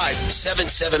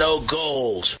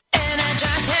 855-770-GOLD.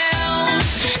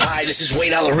 Hi, this is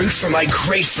Wayne Allyn Root from my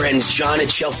great friends John and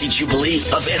Chelsea Jubilee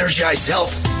of Energized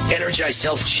Health. Energized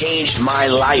Health changed my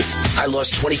life. I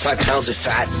lost 25 pounds of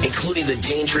fat, including the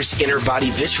dangerous inner body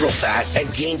visceral fat,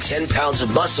 and gained 10 pounds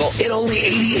of muscle in only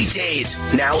 88 days.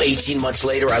 Now, 18 months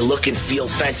later, I look and feel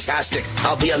fantastic.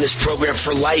 I'll be on this program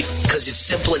for life because it's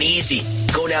simple and easy.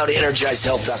 Go now to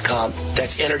EnergizedHealth.com.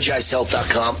 That's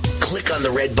EnergizedHealth.com. Click on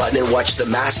the red button and watch the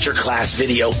masterclass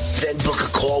video. Then book a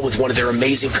call with one of their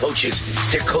amazing coaches.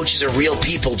 Their coaches are real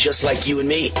people just like you and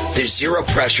me. There's zero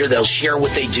pressure. They'll share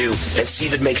what they do and see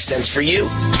if it makes sense for you.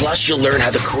 Plus, you'll learn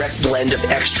how the correct blend of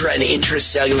extra and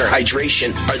intracellular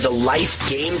hydration are the life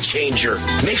game changer.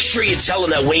 Make sure you tell them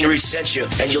that Wayne Root sent you,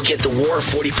 and you'll get the War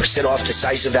 40% off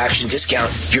decisive action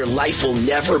discount. Your life will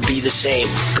never be the same.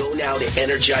 Go now to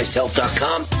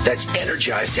EnergizedHealth.com. That's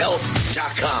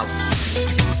EnergizedHealth.com.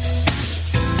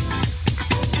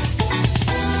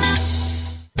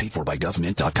 Paid for by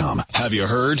GovMint.com. Have you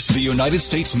heard? The United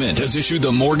States Mint has issued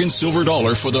the Morgan Silver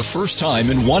Dollar for the first time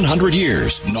in 100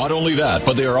 years. Not only that,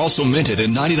 but they are also minted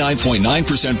in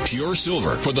 99.9% pure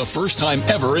silver for the first time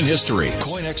ever in history.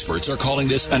 Coin experts are calling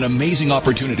this an amazing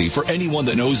opportunity for anyone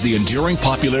that knows the enduring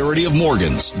popularity of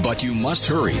Morgans. But you must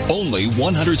hurry. Only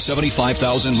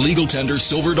 175,000 legal tender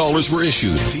silver dollars were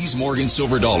issued. These Morgan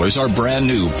Silver Dollars are brand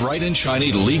new, bright and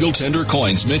shiny legal tender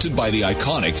coins minted by the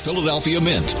iconic Philadelphia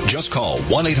Mint. Just call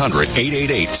 1-800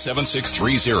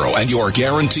 1-800-888-7630, and you are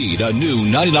guaranteed a new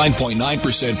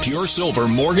 99.9% pure silver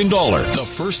Morgan dollar. The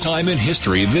first time in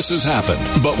history this has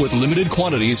happened. But with limited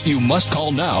quantities, you must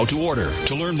call now to order.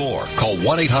 To learn more, call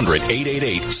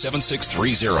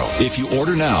 1-800-888-7630. If you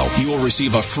order now, you will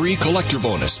receive a free collector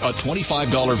bonus, a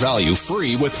 $25 value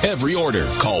free with every order.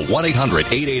 Call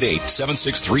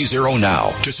 1-800-888-7630 now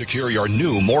to secure your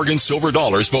new Morgan silver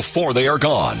dollars before they are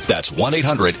gone. That's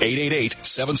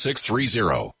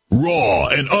 1-800-888-7630. Raw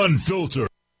and unfiltered.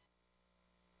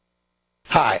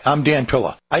 Hi, I'm Dan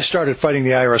Pilla. I started fighting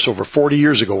the IRS over 40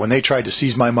 years ago when they tried to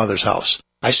seize my mother's house.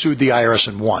 I sued the IRS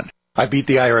and won. I beat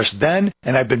the IRS then,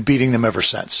 and I've been beating them ever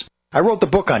since. I wrote the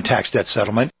book on tax debt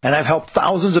settlement, and I've helped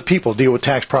thousands of people deal with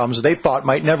tax problems they thought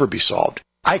might never be solved.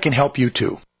 I can help you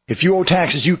too. If you owe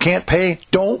taxes you can't pay,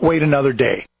 don't wait another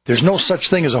day. There's no such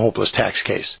thing as a hopeless tax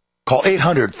case. Call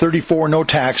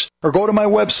 800-34-NO-TAX or go to my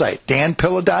website,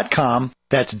 danpilla.com.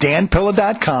 That's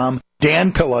danpilla.com,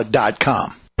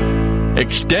 danpilla.com.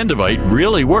 Extendivite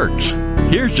really works.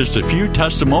 Here's just a few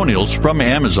testimonials from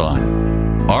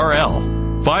Amazon.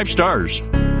 RL, 5 stars.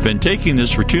 Been taking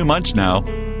this for 2 months now.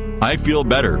 I feel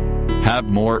better. Have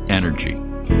more energy.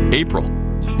 April,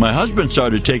 my husband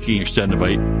started taking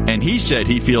Extendivite, and he said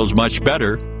he feels much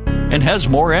better and has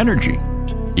more energy.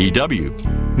 EW,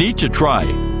 need to try.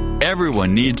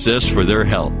 Everyone needs this for their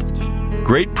health.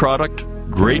 Great product,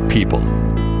 great people.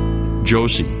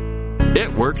 Josie,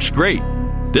 it works great.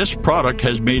 This product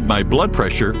has made my blood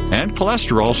pressure and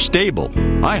cholesterol stable.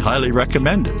 I highly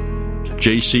recommend it.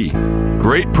 JC,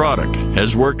 great product,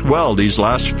 has worked well these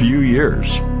last few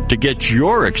years. To get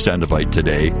your Extendivite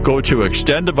today, go to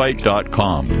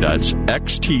extendivite.com. That's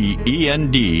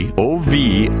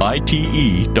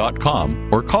XTENDOVITE.com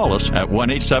or call us at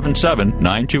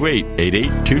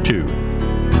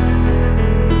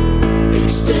 1-877-928-8822.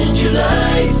 Extend your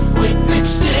life with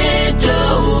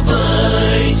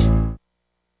Extendovite.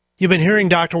 You've been hearing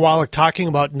Dr. Wallach talking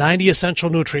about 90 essential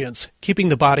nutrients, keeping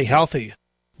the body healthy.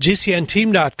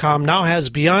 GCNteam.com now has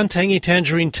Beyond Tangy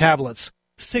Tangerine tablets.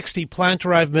 60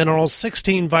 plant-derived minerals,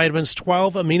 16 vitamins,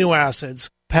 12 amino acids,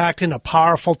 packed in a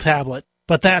powerful tablet.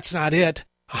 But that's not it.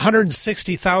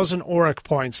 160,000 auric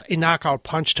points, a knockout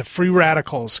punch to free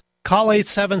radicals. Call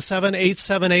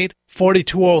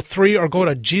 877-878-4203 or go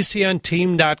to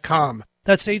GCNteam.com.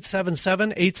 That's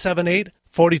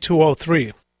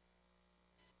 877-878-4203.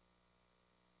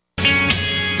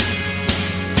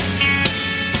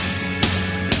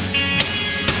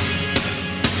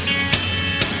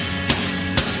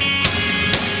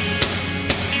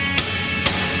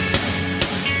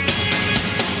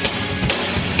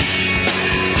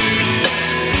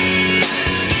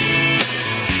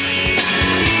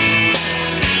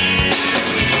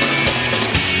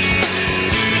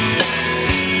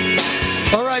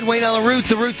 Wayne Allen Root,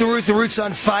 the Root's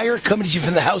on fire, coming to you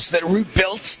from the house that Root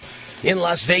built in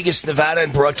Las Vegas, Nevada,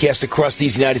 and broadcast across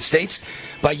these United States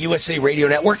by USA Radio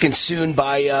Network, and soon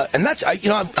by, and that's,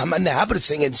 I'm in the habit of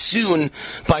saying, and soon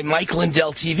by Mike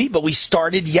Lindell TV, but we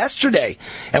started yesterday,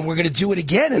 and we're going to do it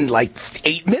again in like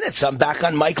 8 minutes. I'm back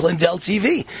on Mike Lindell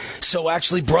TV. So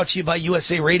actually brought to you by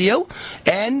USA Radio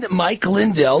and Mike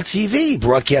Lindell TV,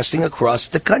 broadcasting across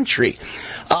the country.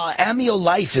 Amio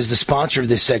Life is the sponsor of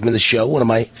this segment of the show, one of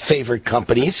my favorite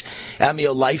companies.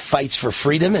 Amio Life fights for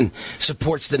freedom and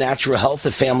supports the natural health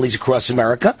of families across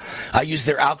America. I use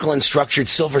their alkaline structured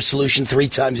silver solution 3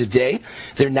 times a day,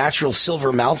 their natural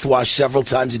silver mouthwash several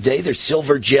times a day, their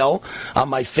silver gel on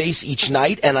my face each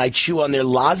night, and I chew on their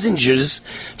lozenges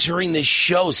during this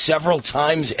show several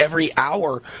times every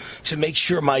hour to make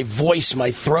sure my voice,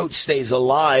 my throat stays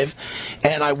alive.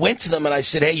 And I went to them and I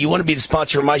said, hey, you want to be the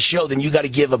sponsor of my show, then you got to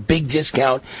give a big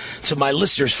discount to my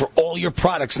listeners for all your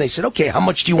products. And they said, okay, how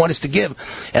much do you want us to give?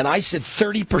 And I said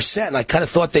 30%. And I kind of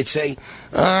thought they'd say,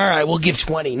 all right, we'll give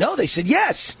 20. No, they said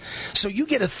yes. So you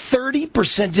get a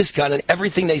 30% discount on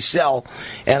everything they sell.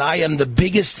 And I am the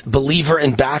biggest believer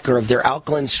and backer of their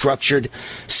alkaline structured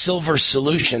silver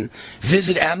solution.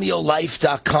 Visit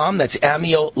AmioLife.com. That's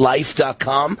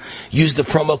AmioLife.com. Use the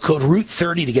promo code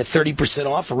ROOT30 to get 30%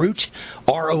 off. Root,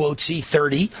 ROOT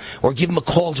 30. Or give them a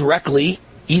call directly.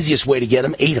 Easiest way to get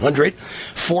them,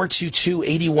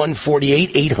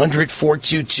 800-422-8148,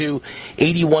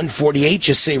 800-422-8148.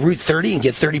 Just say Root 30 and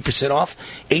get 30% off,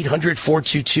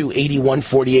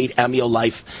 800-422-8148,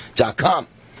 AmioLife.com.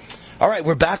 All right,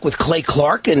 we're back with Clay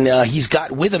Clark, and he's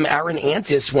got with him Aaron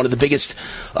Antis, one of the biggest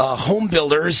home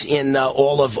builders in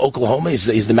all of Oklahoma.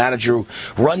 He's the manager who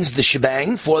runs the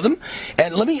shebang for them.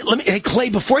 And let me, hey, Clay,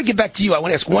 before I get back to you, I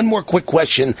want to ask one more quick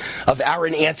question of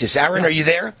Aaron Antis. Aaron, are you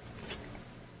there?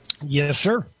 Yes,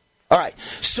 sir. All right.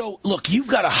 So, look, you've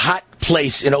got a hot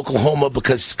place in Oklahoma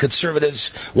because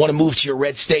conservatives want to move to your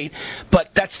red state.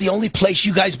 But that's the only place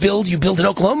you guys build? You build in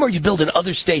Oklahoma, or you build in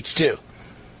other states too?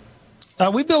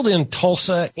 We build in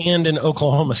Tulsa and in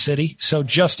Oklahoma City, so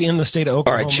just in the state of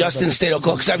Oklahoma. All right, just in the state of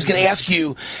Oklahoma. Because I was going to ask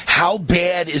you, how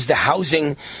bad is the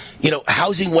housing?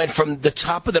 Housing went from the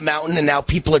top of the mountain, and now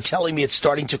people are telling me it's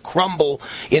starting to crumble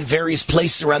in various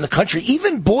places around the country.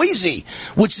 Even Boise,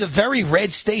 which is a very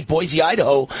red state, Boise,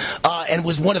 Idaho, and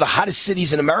was one of the hottest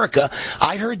cities in America.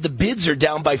 I heard the bids are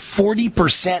down by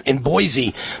 40% in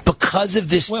Boise because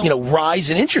of this, rise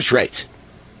in interest rates.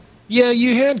 Yeah,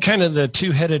 you had kind of the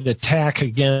two-headed attack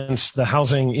against the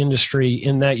housing industry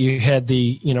in that you had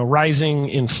the, rising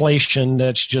inflation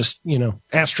that's just,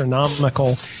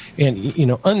 astronomical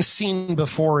and, unseen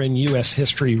before in U.S.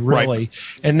 history, really. Right.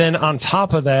 And then on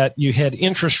top of that, you had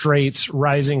interest rates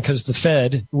rising because the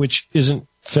Fed, which isn't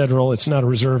federal, it's not a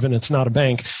reserve and it's not a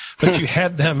bank, but you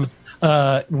had them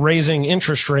raising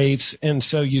interest rates. And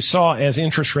so you saw as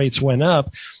interest rates went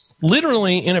up,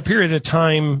 literally in a period of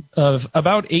time of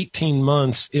about 18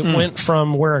 months, it went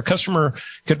from where a customer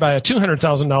could buy a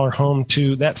 $200,000 home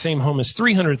to that same home is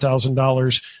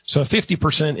 $300,000. So a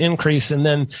 50% increase. And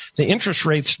then the interest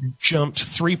rates jumped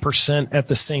 3% at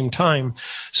the same time.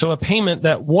 So a payment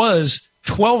that was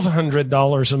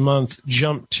 $1,200 a month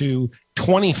jumped to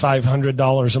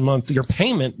 $2,500 a month. Your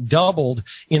payment doubled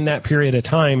in that period of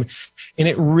time. And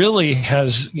it really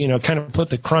has, kind of put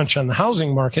the crunch on the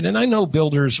housing market. And I know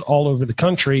builders all over the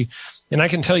country. And I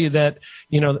can tell you that,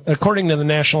 according to the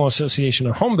National Association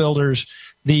of Home Builders,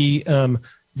 the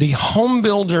home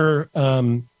builder,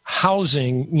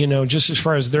 housing, just as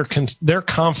far as their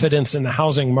confidence in the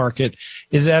housing market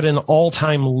is at an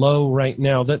all-time low right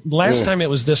now. The last time it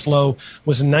was this low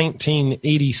was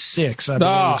 1986, I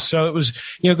believe. So it was,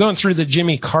 going through the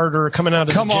Jimmy Carter, coming out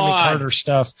of the Jimmy Carter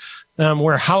stuff.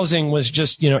 Where housing was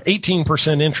just,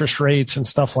 18% interest rates and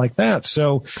stuff like that.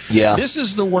 So this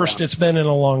is the worst it's been in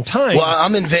a long time. Well,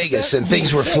 I'm in Vegas and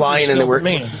things were flying and there were,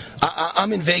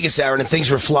 I'm in Vegas, Aaron, and things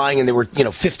were flying and there were,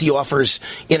 50 offers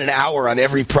in an hour on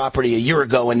every property a year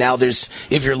ago. And now there's,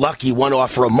 if you're lucky, one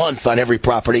offer a month on every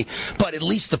property. But at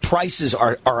least the prices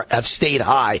have stayed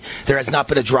high. There has not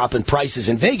been a drop in prices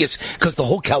in Vegas because the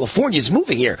whole California is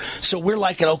moving here. So we're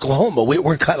like in Oklahoma.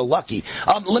 We're kind of lucky.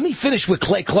 Let me finish with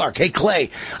Clay Clark. Hey, Clay,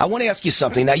 I want to ask you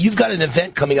something. Now, you've got an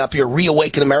event coming up, your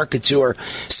Reawaken America Tour,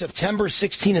 September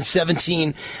 16 and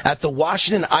 17 at the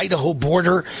Washington-Idaho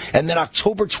border, and then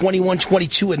October 21,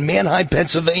 22 in Manheim,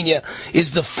 Pennsylvania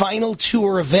is the final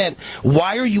tour event.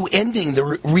 Why are you ending the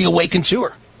Reawaken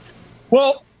Tour?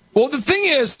 Well, the thing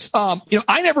is,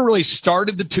 I never really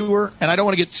started the tour, and I don't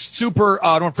want to get super,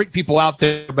 I don't want to freak people out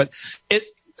there, but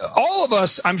all of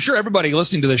us, I'm sure everybody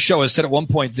listening to this show has said at one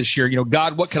point this year,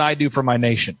 God, what can I do for my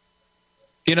nation?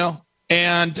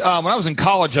 And when I was in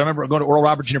college, I remember going to Oral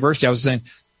Roberts University. I was saying,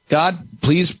 God,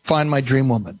 please find my dream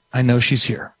woman. I know she's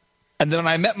here. And then when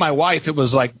I met my wife, it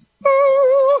was like,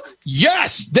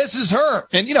 yes, this is her.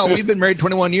 And, we've been married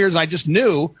 21 years. And I just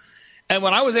knew. And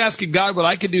when I was asking God what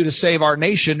I could do to save our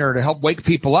nation or to help wake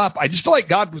people up, I just felt like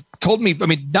God told me,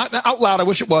 not out loud. I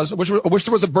wish it was. I wish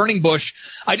there was a burning bush.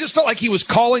 I just felt like he was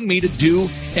calling me to do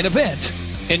an event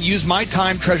and use my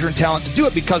time, treasure, and talent to do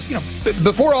it. Because,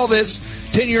 before all this,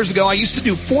 10 years ago, I used to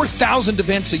do 4,000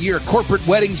 events a year, corporate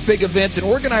weddings, big events, and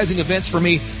organizing events for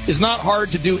me is not hard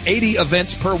to do 80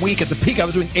 events per week. At the peak, I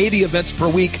was doing 80 events per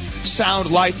week, sound,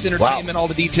 lights, entertainment, all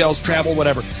the details, travel,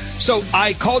 whatever. So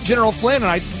I called General Flynn and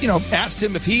I, asked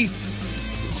him if I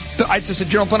just said,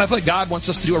 General Flynn, I feel like God wants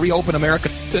us to do a Reopen America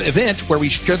event where we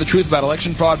share the truth about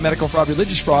election fraud, medical fraud,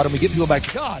 religious fraud, and we get people back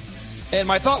to God. And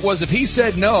my thought was, if he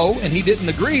said no and he didn't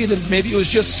agree, then maybe it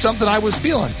was just something I was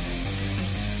feeling.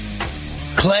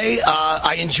 Clay,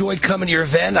 I enjoyed coming to your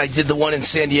event. I did the one in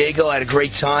San Diego. I had a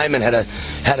great time and had a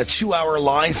 2-hour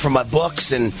line for my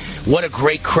books. And what a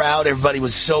great crowd. Everybody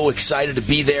was so excited to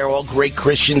be there. All great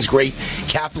Christians, great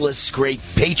capitalists, great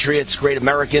patriots, great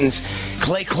Americans.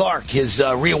 Clay Clark, his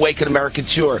Reawaken American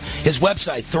Tour. His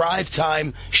website,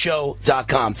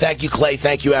 thrivetimeshow.com. Thank you, Clay.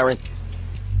 Thank you, Aaron.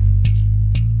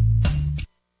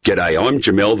 G'day, I'm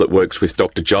Jamel that works with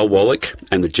Dr. Joel Wallach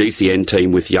and the GCN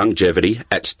team with Longevity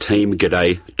at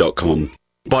teamg'day.com.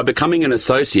 By becoming an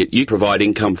associate, you provide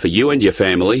income for you and your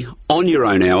family on your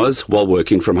own hours while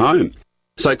working from home.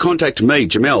 So contact me,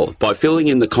 Jamel, by filling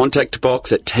in the contact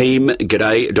box at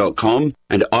teamg'day.com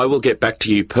and I will get back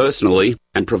to you personally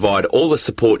and provide all the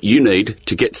support you need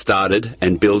to get started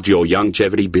and build your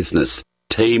longevity business.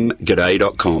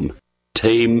 teamg'day.com.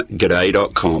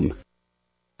 teamg'day.com.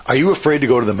 Are you afraid to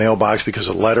go to the mailbox because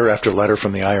of letter after letter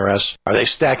from the IRS? Are they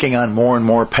stacking on more and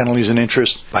more penalties and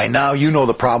interest? By now, you know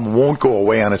the problem won't go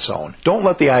away on its own. Don't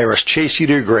let the IRS chase you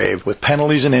to your grave with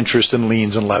penalties and interest and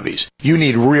liens and levies. You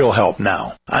need real help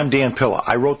now. I'm Dan Pilla.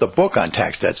 I wrote the book on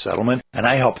tax debt settlement, and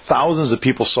I help thousands of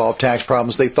people solve tax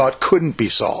problems they thought couldn't be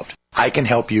solved. I can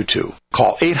help you too.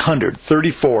 Call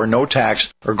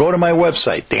 800-34-NO-TAX or go to my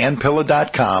website,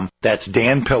 danpilla.com. That's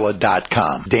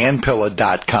danpilla.com.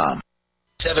 danpilla.com.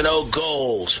 70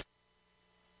 Gold.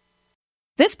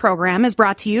 This program is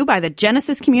brought to you by the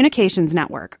Genesis Communications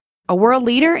Network, a world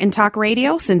leader in talk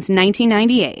radio since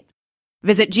 1998.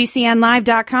 Visit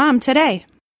GCNlive.com today.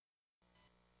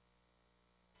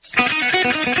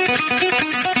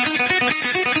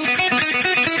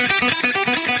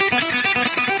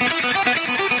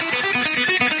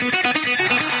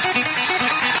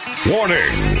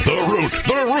 Warning!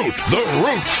 The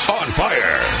Root's on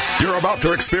fire! You're about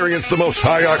to experience the most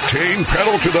high-octane,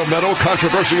 pedal-to-the-metal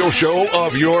controversial show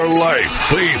of your life.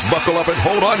 Please buckle up and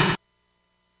hold on.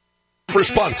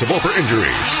 Responsible for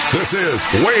injuries. This is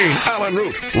Wayne Allen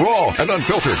Root, raw and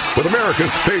unfiltered, with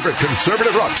America's favorite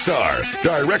conservative rock star.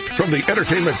 Direct from the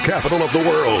entertainment capital of the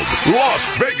world, Las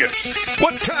Vegas.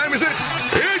 What time is it?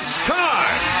 It's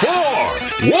time for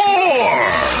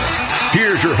War!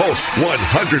 Here's your host,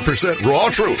 100% raw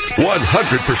truth,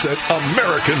 100%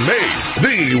 American made,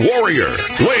 the warrior,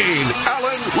 Wayne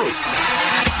Allen Root.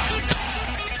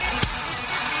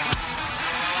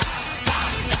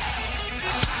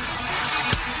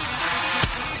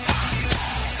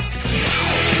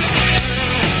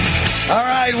 All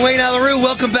right, Wayne Allen Root,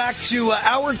 welcome back to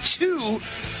Hour 2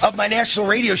 of my national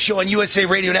radio show on USA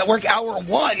Radio Network, Hour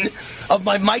 1 of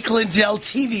my Mike Lindell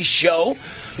TV show.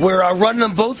 We're running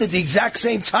them both at the exact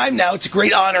same time now. It's a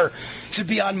great honor to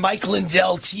be on Mike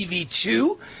Lindell TV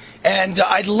 2. And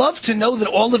I'd love to know that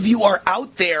all of you are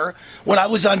out there. When I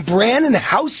was on Brandon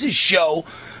House's show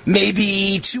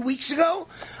maybe 2 weeks ago,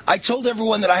 I told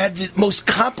everyone that I had the most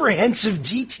comprehensive,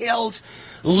 detailed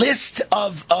list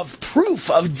of proof,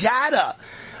 of data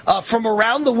from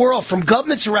around the world, from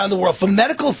governments around the world, from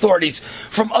medical authorities,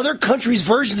 from other countries'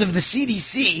 versions of the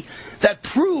CDC that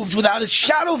proved without a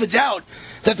shadow of a doubt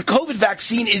that the COVID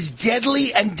vaccine is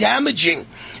deadly and damaging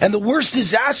and the worst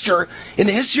disaster in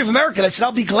the history of America. And I said,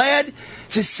 I'll be glad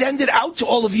to send it out to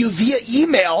all of you via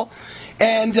email.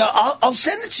 And I'll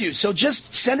send it to you. So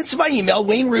just send it to my email,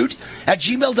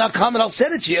 wayneroot@gmail.com, and I'll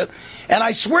send it to you. And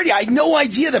I swear to you, I had no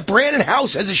idea that Brandon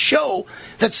House has a show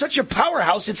that's such a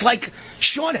powerhouse. It's like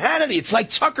Sean Hannity. It's like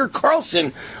Tucker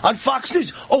Carlson on Fox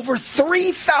News. Over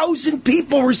 3,000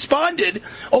 people responded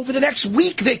over the next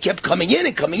week. They kept coming in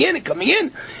and coming in and coming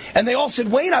in. And they all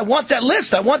said, Wayne, I want that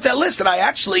list. I want that list. And I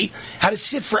actually had to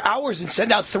sit for hours and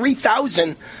send out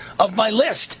 3,000 of my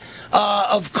list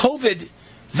of COVID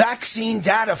vaccine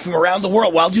data from around the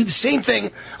world. Well, I'll do the same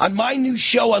thing on my new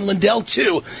show on Lindell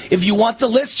 2. If you want the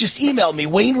list, just email me,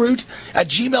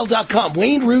 wayneroot@gmail.com.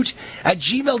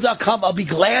 wayneroot@gmail.com. I'll be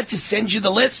glad to send you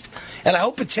the list, and I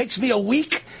hope it takes me a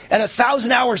week and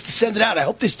 1,000 hours to send it out. I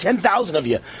hope there's 10,000 of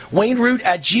you.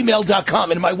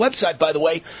 wayneroot@gmail.com. And my website, by the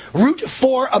way,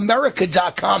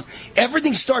 root4america.com.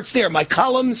 Everything starts there. My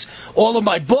columns, all of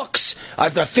my books.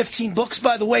 I've got 15 books,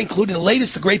 by the way, including the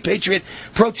latest, the Great Patriot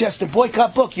Protest and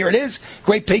Boycott book. Here it is,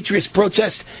 Great Patriots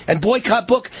Protest and Boycott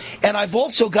book. And I've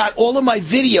also got all of my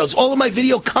videos, all of my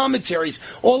video commentaries,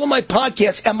 all of my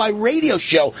podcasts, and my radio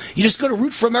show. You just go to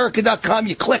rootforamerica.com,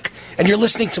 you click, and you're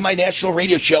listening to my national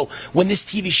radio show. When this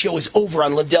TV show is over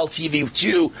on Lindell TV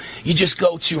 2, you just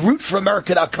go to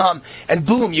rootforamerica.com, and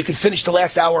boom, you can finish the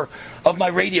last hour of my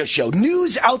radio show.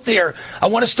 News out there. I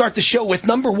want to start the show with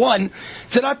number one.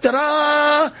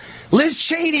 Ta-da-ta-da! Liz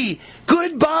Cheney,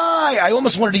 goodbye. I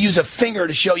almost wanted to use a finger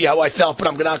to show you how I felt, but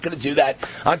I'm not going to do that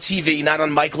on TV, not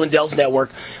on Mike Lindell's network.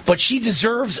 But she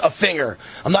deserves a finger.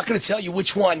 I'm not going to tell you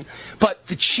which one. But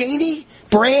the Cheney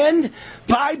brand,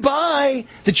 bye-bye.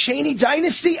 The Cheney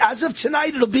dynasty, as of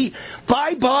tonight, it'll be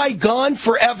bye-bye, gone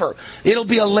forever. It'll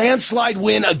be a landslide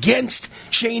win against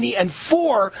Cheney and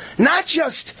for not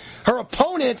just her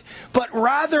opponent, but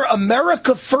rather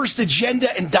America First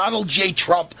agenda and Donald J.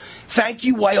 Trump. Thank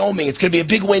you, Wyoming. It's going to be a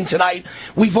big win tonight.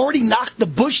 We've already knocked the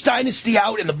Bush dynasty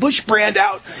out and the Bush brand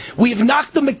out. We've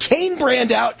knocked the McCain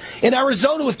brand out in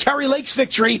Arizona with Kari Lake's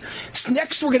victory.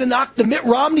 Next, we're going to knock the Mitt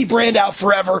Romney brand out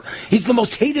forever. He's the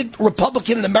most hated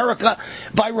Republican in America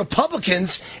by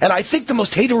Republicans, and I think the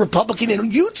most hated Republican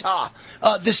in Utah,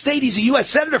 the state he's a U.S.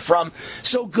 Senator from.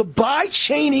 So goodbye,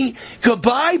 Cheney.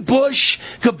 Goodbye, Bush.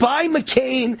 Goodbye, Goodbye,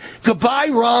 McCain. Goodbye,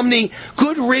 Romney.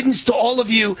 Good riddance to all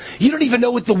of you. You don't even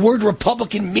know what the word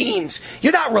Republican means.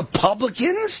 You're not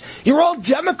Republicans. You're all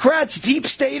Democrats, deep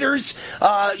staters.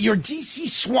 You're DC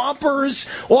swampers.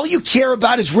 All you care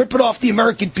about is ripping off the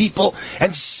American people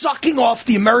and sucking off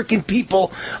the American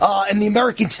people and the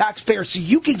American taxpayer so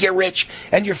you can get rich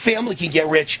and your family can get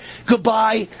rich.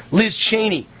 Goodbye, Liz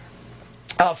Cheney.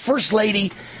 First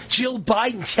Lady Jill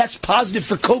Biden tests positive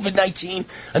for COVID-19.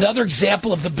 Another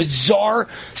example of the bizarre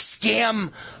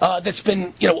scam that's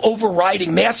been,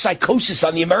 overriding mass psychosis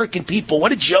on the American people.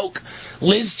 What a joke.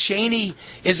 Liz Cheney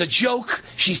is a joke.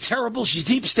 She's terrible. She's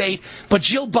deep state. But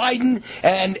Jill Biden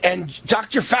and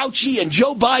Dr. Fauci and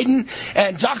Joe Biden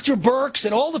and Dr. Birx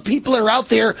and all the people that are out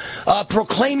there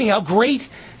proclaiming how great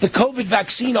the COVID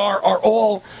vaccine are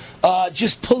all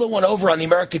just pulling one over on the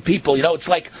American people. It's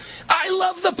like, I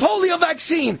love the polio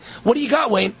vaccine. What do you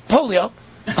got, Wayne? Polio.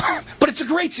 But it's a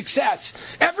great success.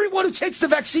 Everyone who takes the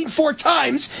vaccine 4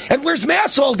 times and wears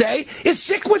masks all day is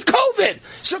sick with COVID.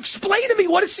 So explain to me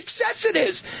what a success it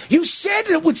is. You said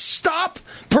it would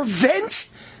prevent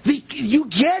you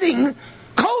getting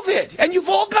COVID, and you've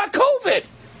all got COVID.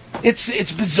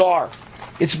 It's bizarre.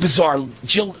 It's bizarre.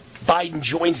 Jill Biden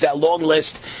joins that long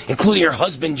list, including her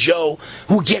husband, Joe,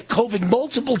 who get COVID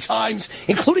multiple times,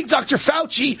 including Dr.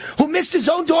 Fauci, who missed his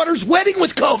own daughter's wedding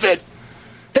with COVID.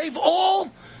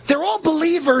 They're all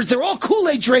believers. They're all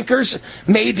Kool-Aid drinkers,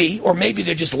 maybe, or maybe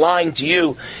they're just lying to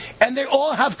you, and they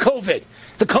all have COVID.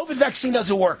 The COVID vaccine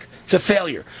doesn't work. It's a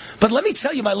failure. But let me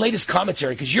tell you my latest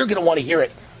commentary, because you're going to want to hear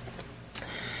it.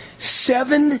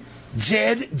 7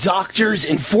 dead doctors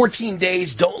in 14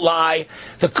 days. Don't lie.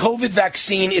 The COVID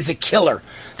vaccine is a killer.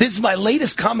 This is my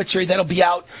latest commentary that'll be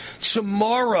out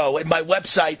tomorrow at my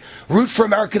website,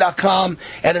 rootforamerica.com,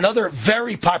 and another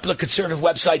very popular conservative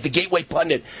website, the Gateway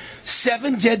Pundit.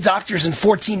 7 dead doctors in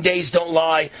 14 days. Don't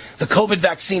lie. The COVID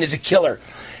vaccine is a killer.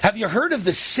 Have you heard of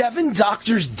the 7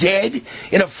 doctors dead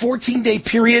in a 14-day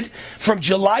period from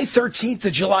July 13th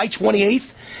to July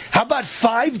 28th? How about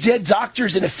 5 dead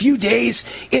doctors in a few days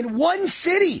in one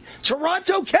city,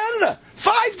 Toronto, Canada?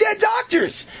 5 dead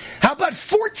doctors. How about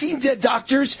 14 dead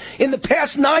doctors in the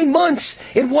past 9 months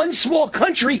in one small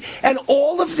country? And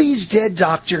all of these dead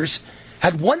doctors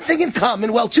had one thing in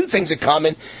common. Well, 2 things in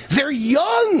common. They're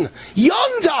young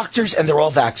doctors, and they're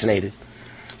all vaccinated.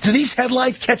 Do these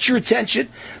headlines catch your attention?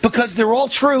 Because they're all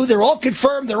true, they're all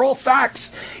confirmed, they're all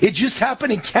facts. It just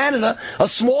happened in Canada, a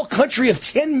small country of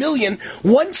 10 million,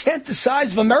 1/10 the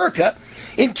size of America.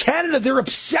 In Canada, they're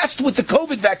obsessed with the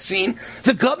COVID vaccine.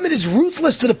 The government is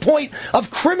ruthless to the point of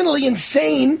criminally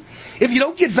insane. If you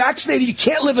don't get vaccinated, you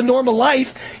can't live a normal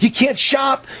life. You can't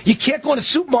shop. You can't go in a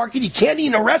supermarket. You can't eat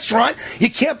in a restaurant. You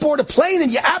can't board a plane.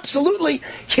 And you absolutely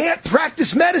can't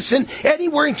practice medicine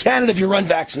anywhere in Canada if you're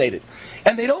unvaccinated.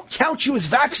 And they don't count you as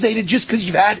vaccinated just because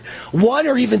you've had 1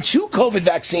 or even 2 COVID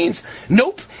vaccines.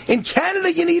 Nope. In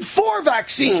Canada, you need 4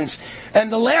 vaccines.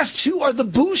 And the last 2 are the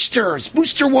boosters,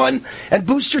 booster 1 and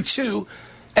booster 2.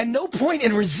 And no point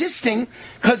in resisting,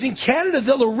 because in Canada,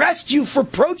 they'll arrest you for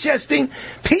protesting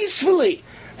peacefully.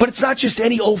 But it's not just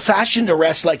any old-fashioned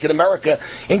arrest like in America.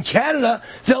 In Canada,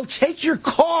 they'll take your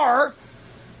car,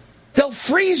 they'll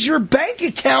freeze your bank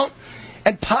account,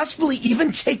 and possibly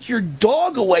even take your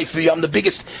dog away from you. I'm the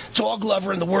biggest dog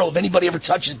lover in the world. If anybody ever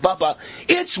touches Bubba,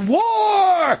 it's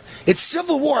war! It's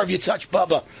civil war if you touch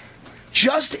Bubba.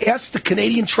 Just ask the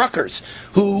Canadian truckers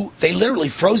who they literally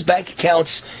froze bank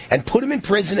accounts and put them in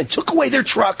prison and took away their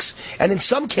trucks and in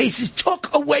some cases took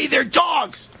away their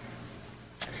dogs.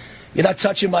 You're not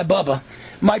touching my Bubba.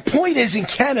 My point is, in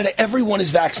Canada, everyone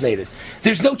is vaccinated.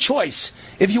 There's no choice.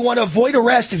 If you want to avoid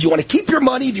arrest, if you want to keep your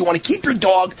money, if you want to keep your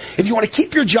dog, if you want to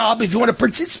keep your job, if you want to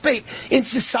participate in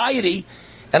society,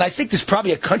 and I think there's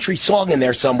probably a country song in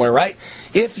there somewhere, right?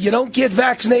 If you don't get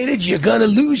vaccinated, you're going to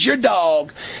lose your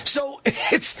dog. So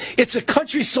it's a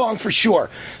country song for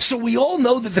sure. So we all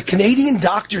know that the Canadian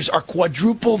doctors are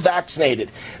quadruple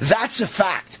vaccinated. That's a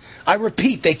fact. I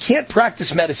repeat, they can't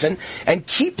practice medicine and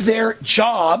keep their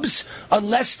jobs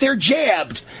unless they're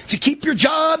jabbed. To keep your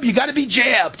job, you got to be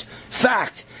jabbed.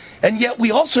 Fact. And yet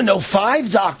we also know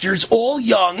 5 doctors, all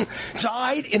young,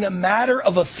 died in a matter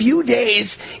of a few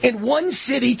days in one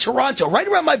city, Toronto, right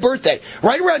around my birthday,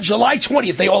 right around July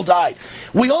 20th, they all died.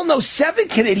 We all know 7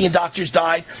 Canadian doctors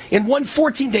died in one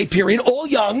 14-day period, all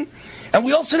young. And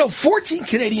we also know 14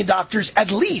 Canadian doctors,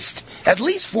 at least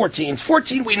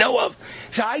 14 we know of,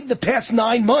 died in the past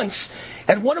 9 months.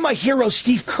 And one of my heroes,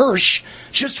 Steve Kirsch,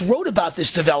 just wrote about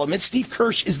this development. Steve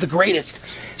Kirsch is the greatest.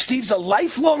 Steve's a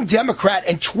lifelong Democrat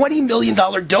and $20 million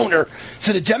donor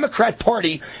to the Democrat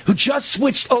Party who just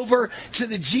switched over to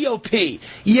the GOP.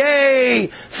 Yay!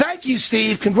 Thank you,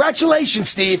 Steve. Congratulations,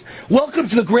 Steve. Welcome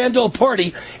to the grand old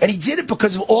party. And he did it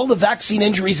because of all the vaccine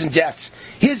injuries and deaths.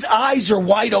 His eyes are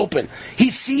wide open.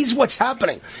 He sees what's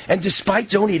happening. And despite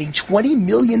donating $20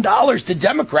 million to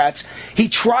Democrats, he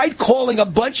tried calling a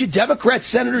bunch of Democrat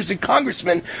senators and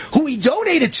congressmen who he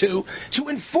donated to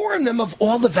inform them of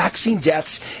all the vaccine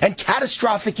deaths and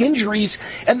catastrophic injuries,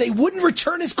 and they wouldn't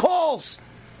return his calls.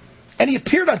 And he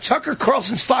appeared on Tucker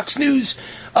Carlson's Fox News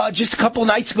just a couple of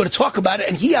nights ago to talk about it,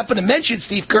 and he happened to mention,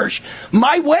 Steve Kirsch,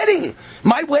 my wedding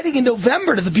in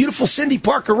November to the beautiful Cindy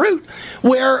Parker Root,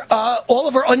 where all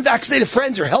of our unvaccinated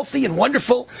friends are healthy and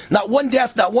wonderful, not one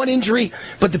death, not one injury,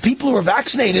 but the people who were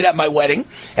vaccinated at my wedding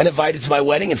and invited to my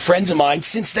wedding and friends of mine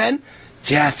since then,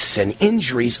 deaths and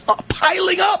injuries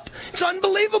piling up. It's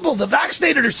unbelievable. The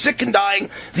vaccinated are sick and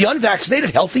dying. The unvaccinated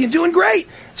healthy and doing great.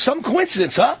 Some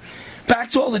coincidence, huh?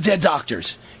 Back to all the dead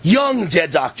doctors. Young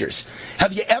dead doctors.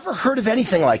 Have you ever heard of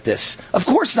anything like this? Of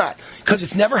course not, because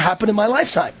it's never happened in my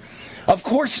lifetime. Of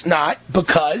course not,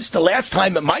 because the last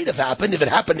time it might have happened, if it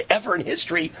happened ever in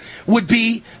history, would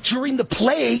be during the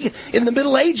plague in the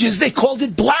Middle Ages. They called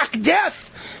it Black Death.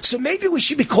 So maybe we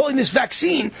should be calling this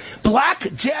vaccine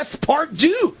Black Death Part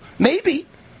 2. Maybe.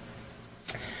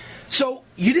 So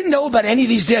you didn't know about any of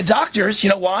these dead doctors.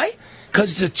 You know why?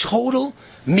 Because it's a total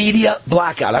media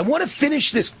blackout. I want to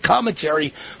finish this commentary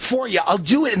for you. I'll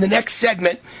do it in the next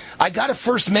segment. I got to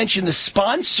first mention the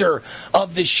sponsor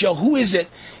of this show. Who is it?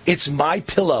 It's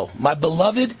MyPillow, my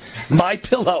beloved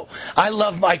MyPillow. I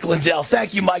love Mike Lindell.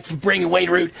 Thank you, Mike, for bringing Wayne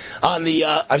Root on the,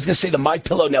 I was going to say the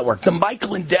MyPillow Network, the Mike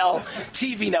Lindell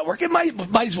TV network. It might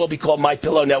as well be called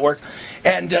MyPillow Network.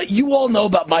 And you all know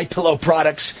about MyPillow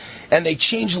products, and they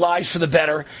change lives for the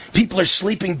better. People are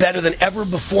sleeping better than ever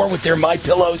before with their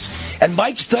MyPillows. And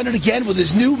Mike's done it again with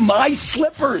his new My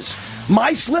Slippers.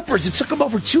 My Slippers. It took them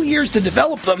over 2 years to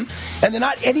develop them, and they're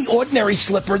not any ordinary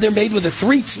slipper. They're made with a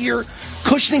 3-tier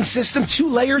cushioning system, 2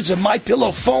 layers of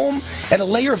MyPillow foam, and a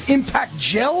layer of impact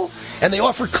gel, and they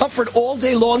offer comfort all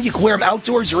day long. You can wear them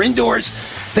outdoors or indoors.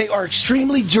 They are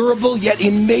extremely durable, yet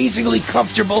amazingly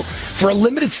comfortable. For a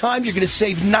limited time, you're going to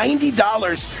save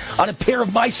 $90 on a pair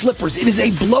of My Slippers. It is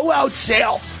a blowout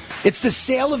sale. It's the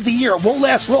sale of the year. It won't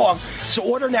last long, so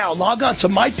order now. Log on to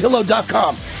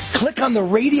MyPillow.com. Click on the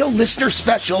radio listener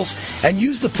specials and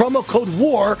use the promo code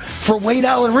WAR for Wayne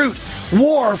Allen Root.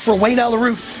 WAR for Wayne Allen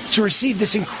Root to receive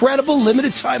this incredible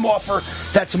limited time offer.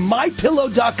 That's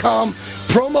MyPillow.com,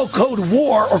 promo code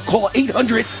WAR, or call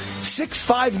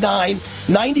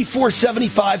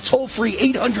 800-659-9475, toll free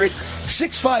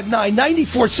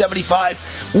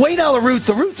 800-659-9475. Wayne Allen Root,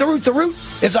 the Root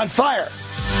is on fire.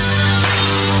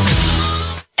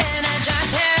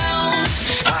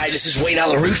 Hi, this is Wayne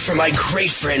Allen Root from my great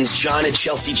friends John and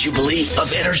Chelsea Jubilee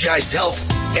of Energized Health.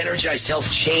 Energized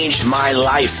Health changed my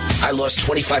life. I lost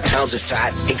 25 pounds of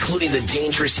fat, including the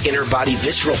dangerous inner body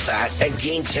visceral fat, and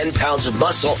gained 10 pounds of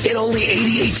muscle in only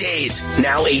 88 days.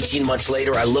 Now, 18 months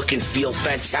later, I look and feel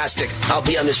fantastic. I'll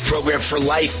be on this program for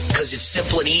life because it's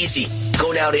simple and easy.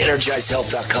 Go now to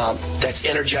EnergizedHealth.com. That's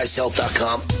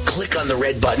EnergizedHealth.com. Click on the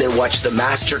red button and watch the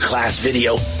masterclass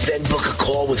video. Then book a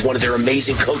call with one of their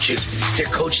amazing coaches. Their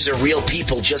coaches are real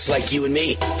people just like you and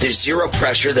me. There's zero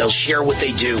pressure. They'll share what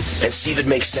they do and see if it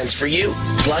makes sense for you.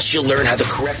 Plus, you'll learn how the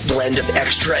correct blend of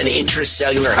extra and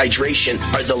intracellular hydration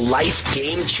are the life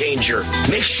game changer.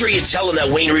 Make sure you tell them that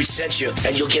Wayne Root sent you,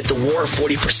 and you'll get the WAR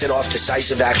 40% off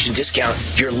decisive action discount.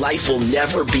 Your life will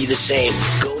never be the same.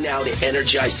 Go now to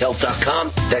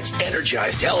EnergizedHealth.com. That's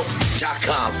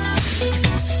EnergizedHealth.com.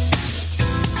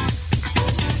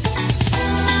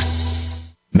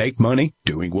 Make money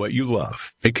doing what you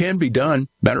love. It can be done.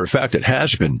 Matter of fact, it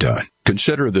has been done.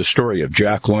 Consider the story of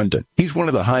Jack London. He's one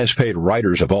of the highest paid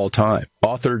writers of all time.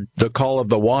 Authored The Call of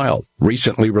the Wild,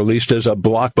 recently released as a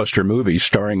blockbuster movie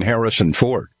starring Harrison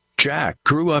Ford. Jack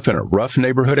grew up in a rough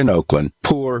neighborhood in Oakland,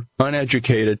 poor,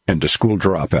 uneducated, and a school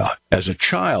dropout. As a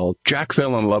child, Jack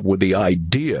fell in love with the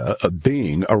idea of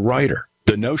being a writer.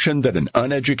 The notion that an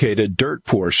uneducated,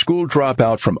 dirt-poor school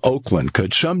dropout from Oakland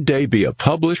could someday be a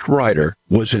published writer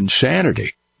was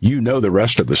insanity. You know the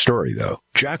rest of the story, though.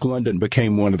 Jack London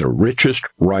became one of the richest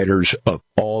writers of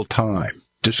all time.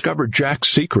 Discover Jack's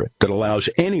secret that allows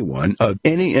anyone of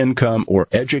any income or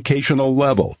educational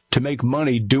level to make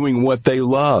money doing what they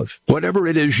love. Whatever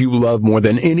it is you love more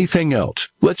than anything else,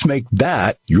 let's make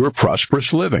that your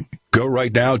prosperous living. Go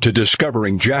right now to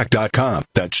discoveringjack.com.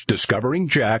 That's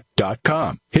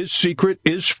discoveringjack.com. His secret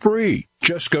is free.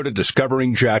 Just go to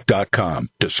discoveringjack.com.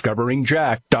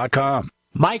 discoveringjack.com.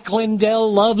 Mike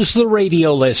Lindell loves the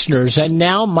radio listeners, and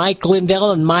now Mike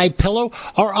Lindell and MyPillow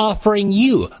are offering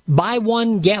you buy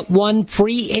one, get one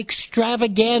free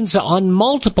extravaganza on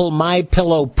multiple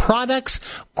MyPillow products.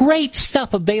 Great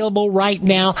stuff available right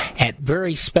now at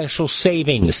very special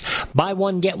savings. Buy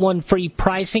one, get one free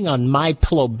pricing on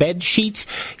MyPillow bed sheets,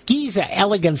 Giza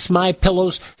Elegance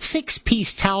MyPillows,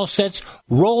 6-piece towel sets,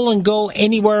 roll and go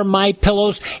anywhere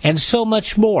MyPillows, and so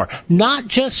much more. Not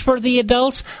just for the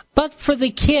adults, but for the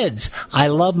kids. I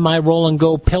love my roll and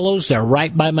go pillows. They're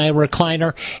right by my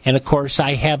recliner. And of course,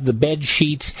 I have the bed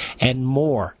sheets and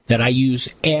more that I use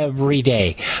every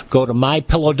day. Go to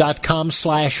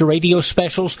mypillow.com/radio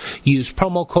specials. Use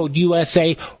promo code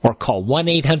USA or call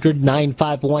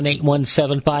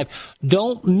 1-800-951-8175.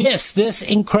 Don't miss this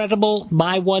incredible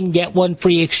buy one, get one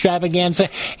free extravaganza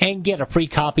and get a free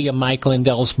copy of Mike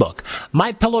Lindell's book.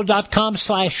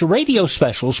 mypillow.com/radio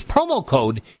specials, promo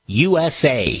code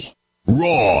USA.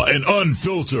 Raw and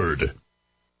unfiltered.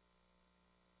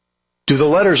 Do the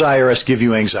letters IRS give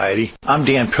you anxiety? I'm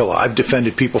Dan Pilla. I've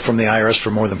defended people from the IRS for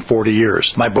more than 40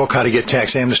 years. My book, How to Get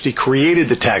Tax Amnesty, created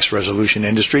the tax resolution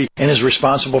industry and is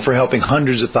responsible for helping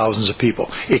hundreds of thousands of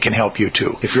people. It can help you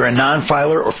too. If you're a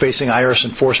non-filer or facing IRS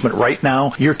enforcement right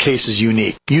now, your case is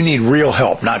unique. You need real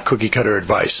help, not cookie-cutter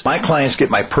advice. My clients get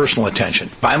my personal attention.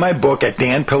 Buy my book at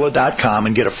danpilla.com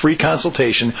and get a free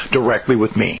consultation directly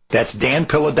with me. That's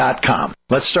danpilla.com.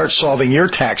 Let's start solving your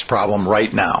tax problem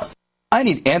right now. I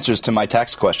need answers to my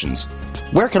tax questions.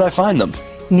 Where can I find them?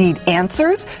 Need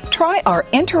answers? Try our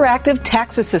interactive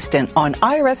tax assistant on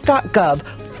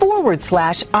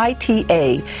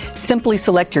irs.gov/ITA. Simply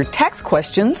select your tax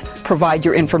questions, provide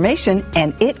your information,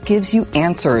 and it gives you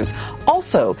answers.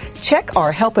 Also, check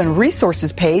our help and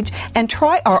resources page and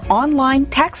try our online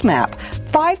tax map.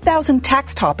 5,000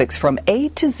 tax topics from A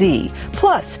to Z.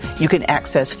 Plus, you can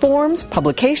access forms,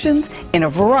 publications in a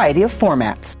variety of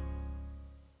formats.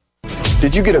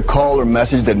 Did you get a call or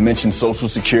message that mentioned Social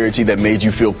Security that made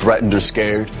you feel threatened or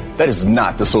scared? That is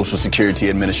not the Social Security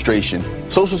Administration.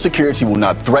 Social Security will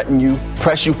not threaten you,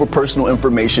 press you for personal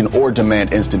information, or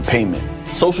demand instant payment.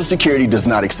 Social Security does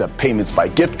not accept payments by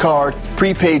gift card,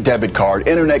 prepaid debit card,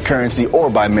 internet currency,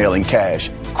 or by mailing cash.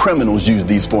 Criminals use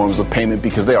these forms of payment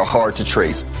because they are hard to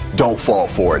trace. Don't fall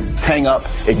for it. Hang up,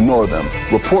 ignore them.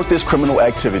 Report this criminal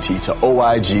activity to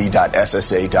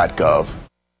oig.ssa.gov.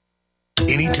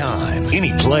 Anytime,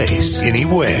 any place,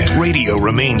 anywhere. Radio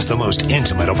remains the most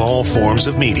intimate of all forms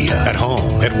of media. At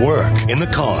home, at work, in the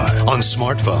car, on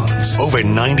smartphones. Over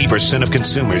 90% of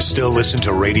consumers still listen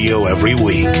to radio every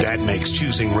week. That makes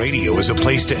choosing radio as a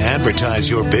place to advertise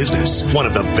your business one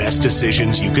of the best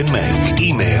decisions you can make.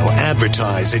 Email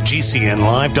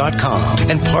advertise@gcnlive.com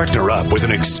and partner up with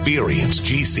an experienced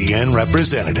GCN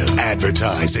representative.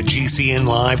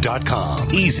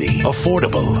 Advertise@gcnlive.com. Easy,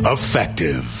 affordable,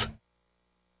 effective.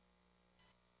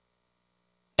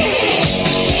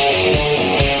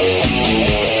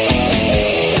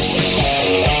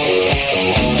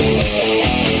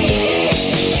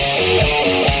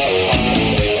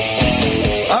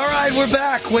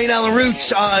 Wayne Allen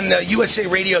Roots on USA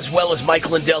Radio as well as Mike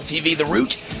Lindell TV. The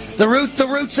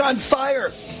Root's on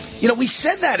fire. You know, we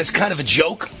said that as kind of a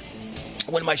joke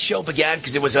when my show began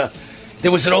because there was an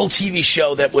old TV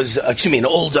show that was, an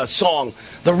old song.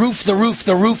 The roof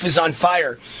is on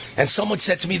fire. And someone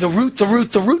said to me, the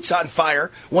root's on fire,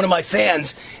 one of my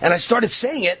fans. And I started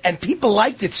saying it, and people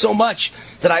liked it so much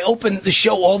that I opened the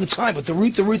show all the time with the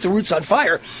root's on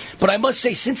fire. But I must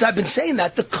say, since I've been saying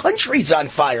that, the country's on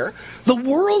fire, the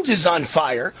world is on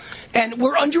fire, and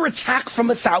we're under attack from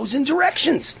 1,000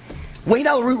 directions. Wayne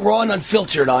Allen Root, Raw and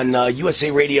Unfiltered on USA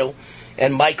Radio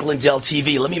and Mike Lindell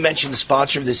TV. Let me mention the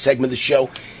sponsor of this segment of the show,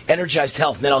 Energized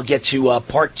Health, and then I'll get to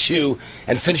part 2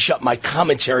 and finish up my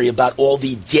commentary about all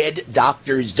the dead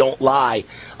doctors don't lie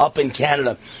up in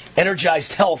Canada.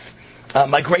 Energized Health,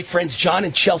 my great friends John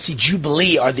and Chelsea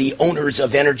Jubilee are the owners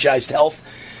of Energized Health,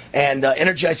 and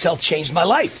Energized Health changed my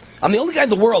life. I'm the only guy in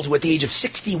the world who, at the age of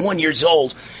 61 years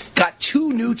old, got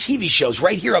 2 new TV shows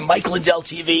right here on Mike Lindell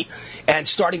TV, and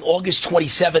starting August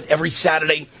 27th, every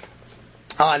Saturday,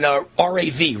 on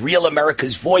RAV, Real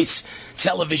America's Voice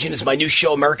Television, is my new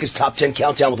show, America's Top 10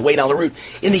 Countdown with Wayne Allyn Root.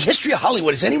 In the history of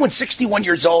Hollywood, has anyone 61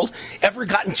 years old ever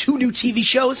gotten 2 new TV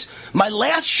shows? My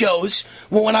last shows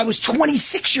were when I was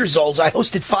 26 years old. I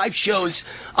hosted 5 shows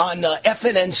on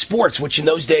FNN Sports, which in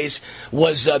those days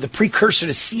was the precursor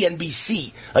to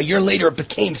CNBC. A year later, it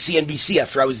became CNBC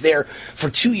after I was there for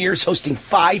 2 years hosting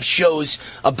 5 shows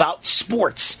about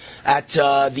sports at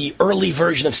the early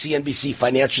version of CNBC,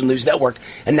 Financial News Network.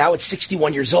 And now at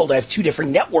 61 years old, I have 2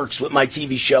 different networks with my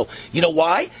TV show. You know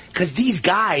why? Because these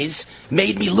guys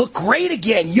made me look great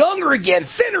again, younger again,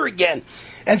 thinner again.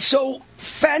 And so,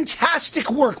 fantastic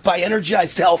work by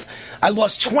Energized Health. I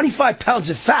lost 25 pounds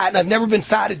of fat, and I've never been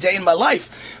fat a day in my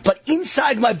life. But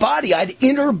inside my body, I had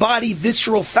inner body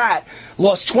visceral fat,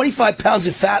 lost 25 pounds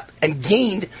of fat, and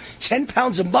gained 10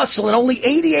 pounds of muscle in only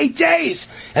 88 days.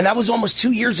 And that was almost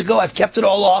 2 years ago. I've kept it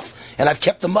all off, and I've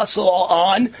kept the muscle all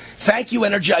on. Thank you,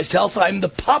 Energized Health. I'm the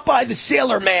Popeye the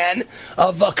Sailor Man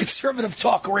of conservative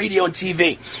talk radio and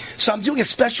TV. So I'm doing a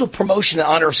special promotion in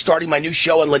honor of starting my new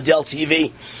show on Lindell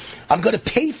TV. I'm going to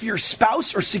pay for your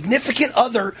spouse or significant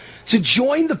other to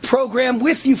join the program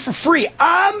with you for free.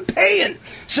 I'm paying,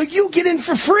 so you get in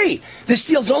for free. This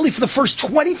deal's only for the first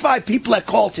 25 people that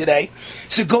call today.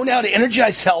 So go now to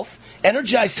Energized Health.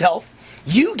 Energized Health.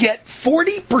 You get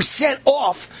 40%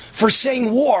 off for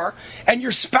saying war, and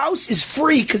your spouse is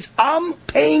free because I'm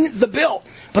paying the bill.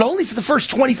 But only for the first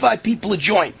 25 people to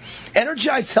join.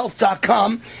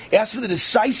 EnergizedHealth.com. Ask for the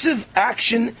Decisive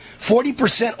Action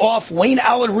 40% off Wayne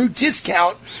Allyn Root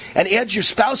discount and add your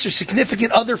spouse or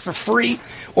significant other for free,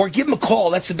 or give them a call.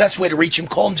 That's the best way to reach them.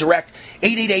 Call them direct,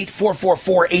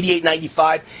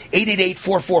 888-444-8895,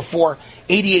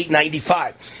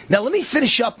 888-444-8895. Now let me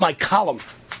finish up my column.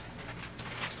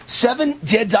 7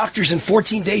 dead doctors in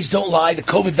 14 days don't lie. The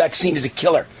COVID vaccine is a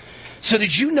killer. So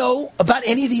did you know about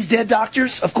any of these dead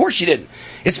doctors? Of course you didn't.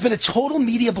 It's been a total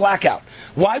media blackout.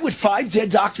 Why would 5 dead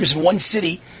doctors in one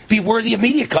city be worthy of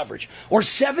media coverage? Or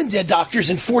 7 dead doctors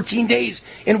in 14 days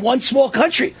in one small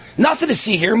country? Nothing to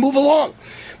see here. Move along.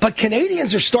 But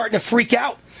Canadians are starting to freak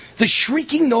out. The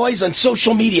shrieking noise on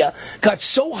social media got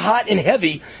so hot and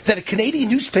heavy that a Canadian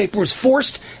newspaper was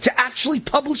forced to actually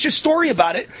publish a story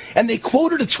about it, and they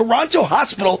quoted a Toronto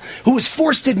hospital who was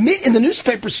forced to admit in the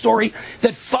newspaper story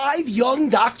that 5 young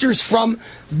doctors from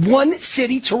one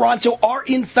city, Toronto, are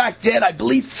in fact dead. I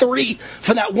believe 3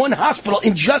 from that one hospital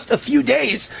in just a few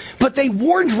days. But they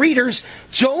warned readers,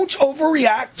 don't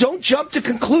overreact, don't jump to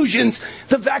conclusions.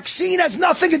 The vaccine has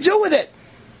nothing to do with it.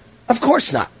 Of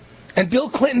course not. And Bill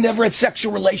Clinton never had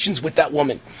sexual relations with that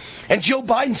woman. And Joe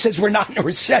Biden says we're not in a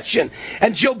recession.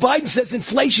 And Joe Biden says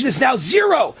inflation is now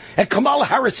 0. And Kamala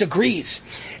Harris agrees.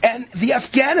 And the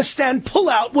Afghanistan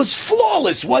pullout was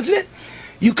flawless, wasn't it?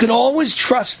 You can always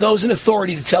trust those in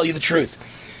authority to tell you the truth.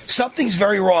 Something's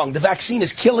very wrong. The vaccine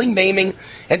is killing, maiming,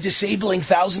 and disabling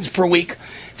thousands per week.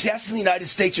 Deaths in the United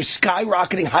States are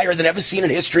skyrocketing higher than ever seen in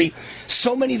history.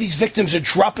 So many of these victims are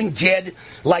dropping dead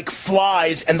like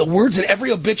flies, and the words in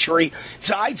every obituary,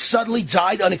 died suddenly,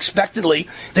 died unexpectedly.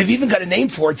 They've even got a name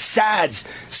for it, SADS,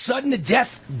 sudden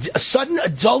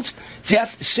adult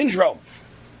death syndrome.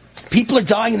 People are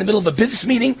dying in the middle of a business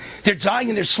meeting. They're dying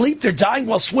in their sleep. They're dying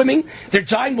while swimming. They're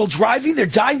dying while driving. They're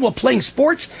dying while playing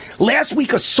sports. Last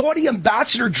week, a Saudi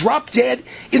ambassador dropped dead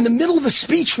in the middle of a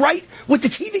speech, right with the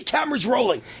TV cameras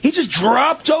rolling. He just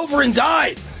dropped over and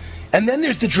died. And then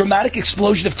there's the dramatic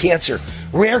explosion of cancer.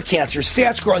 Rare cancers,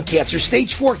 fast-growing cancers,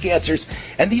 stage 4 cancers.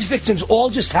 And these victims all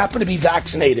just happen to be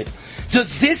vaccinated.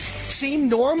 Does this seem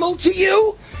normal to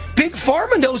you? Big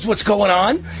Pharma knows what's going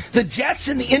on. The deaths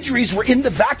and the injuries were in the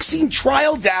vaccine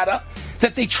trial data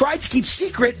that they tried to keep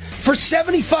secret for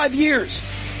 75 years.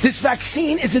 This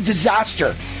vaccine is a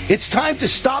disaster. It's time to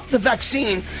stop the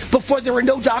vaccine before there are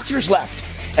no doctors left.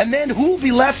 And then who will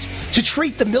be left to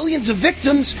treat the millions of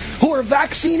victims who are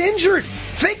vaccine injured?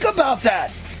 Think about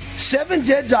that. 7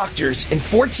 dead doctors in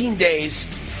 14 days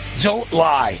don't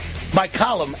lie. My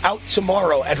column out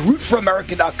tomorrow at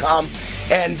rootforamerica.com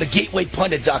and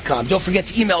thegatewaypundit.com. Don't forget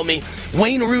to email me,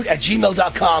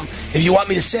 wayneroot@gmail.com, if you want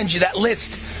me to send you that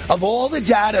list of all the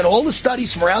data and all the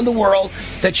studies from around the world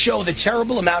that show the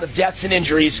terrible amount of deaths and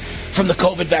injuries from the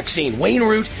COVID vaccine.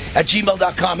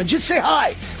 wayneroot@gmail.com. And just say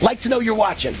hi. Like to know you're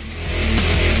watching.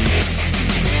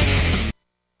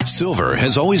 Silver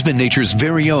has always been nature's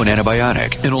very own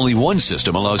antibiotic, and only one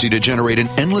system allows you to generate an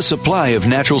endless supply of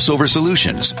natural silver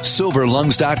solutions.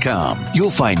 Silverlungs.com. You'll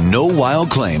find no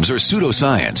wild claims or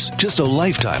pseudoscience, just a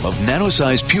lifetime of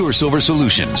nano-sized pure silver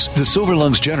solutions. The Silver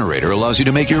Lungs generator allows you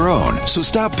to make your own, so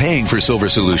stop paying for silver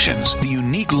solutions. The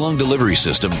unique lung delivery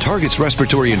system targets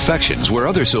respiratory infections where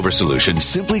other silver solutions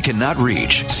simply cannot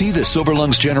reach. See the Silver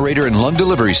Lungs generator and lung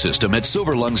delivery system at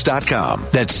silverlungs.com.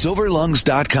 That's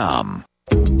silverlungs.com.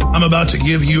 I'm about to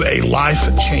give you a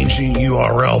life-changing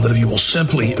URL that if you will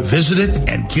simply visit it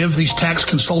and give these tax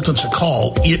consultants a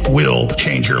call, it will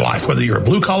change your life. Whether you're a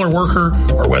blue-collar worker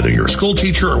or whether you're a school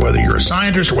teacher or whether you're a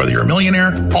scientist or whether you're a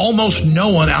millionaire, almost no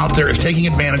one out there is taking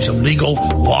advantage of legal,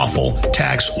 lawful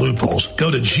tax loopholes.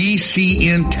 Go to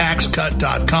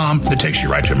GCNTaxCut.com. It takes you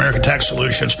right to American Tax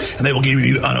Solutions, and they will give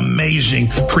you an amazing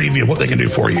preview of what they can do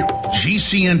for you.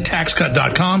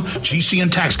 GCNTaxCut.com,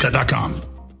 GCNTaxCut.com.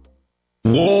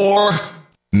 War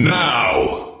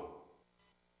now.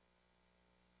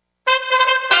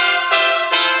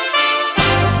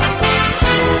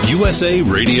 USA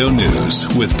Radio News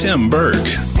with Tim Berg.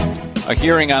 A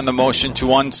hearing on the motion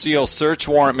to unseal search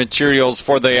warrant materials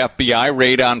for the FBI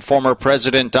raid on former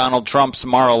President Donald Trump's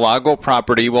Mar-a-Lago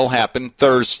property will happen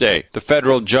Thursday. The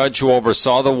federal judge who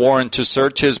oversaw the warrant to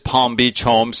search his Palm Beach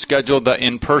home scheduled the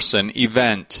in-person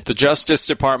event. The Justice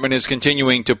Department is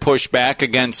continuing to push back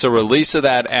against the release of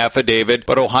that affidavit,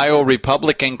 but Ohio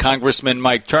Republican Congressman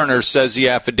Mike Turner says the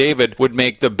affidavit would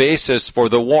make the basis for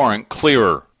the warrant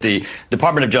clearer. The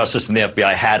Department of Justice and the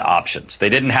FBI had options. They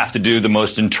didn't have to do the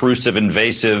most intrusive,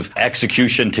 invasive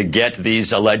execution to get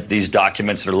these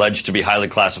documents that are alleged to be highly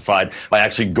classified by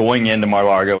actually going into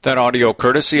Mar-a-Lago. That audio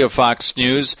courtesy of Fox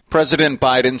News. President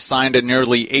Biden signed a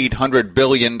nearly $800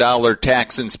 billion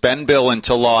tax and spend bill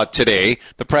into law today.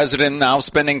 The president now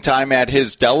spending time at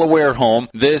his Delaware home,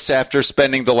 this after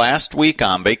spending the last week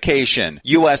on vacation.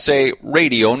 USA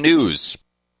Radio News.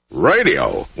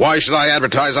 Radio? Why should I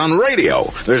advertise on radio?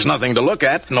 There's nothing to look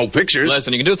at, no pictures.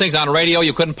 Listen, you can do things on radio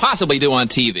you couldn't possibly do on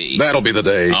TV. That'll be the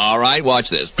day. All right, watch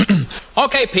this.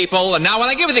 Okay, people, and now when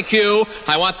I give you the cue,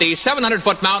 I want the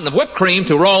 700-foot mountain of whipped cream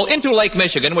to roll into Lake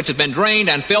Michigan, which has been drained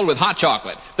and filled with hot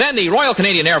chocolate. Then the Royal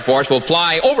Canadian Air Force will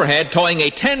fly overhead towing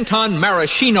a 10-ton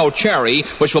maraschino cherry,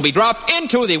 which will be dropped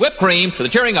into the whipped cream to the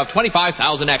cheering of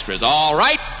 25,000 extras. All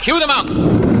right, cue the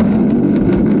mountain.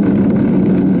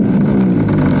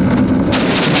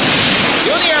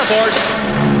 Force.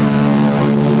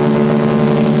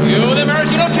 Cue the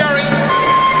maraschino cherry.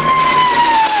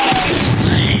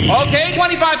 Okay,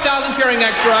 25,000 cheering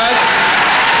extras.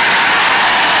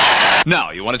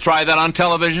 Now, you want to try that on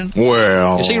television?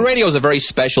 Well... You see, radio is a very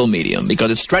special medium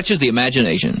because it stretches the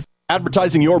imagination.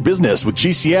 Advertising your business with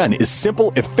GCN is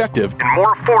simple, effective, and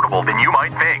more affordable than you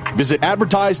might think. Visit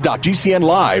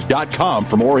advertise.gcnlive.com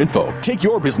for more info. Take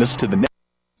your business to the next.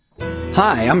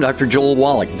 Hi, I'm Dr. Joel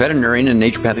Wallach, veterinarian and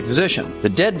naturopathic physician. The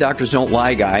Dead Doctors Don't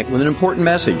Lie guy with an important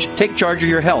message. Take charge of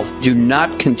your health. Do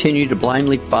not continue to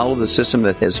blindly follow the system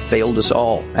that has failed us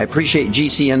all. I appreciate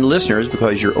GCN listeners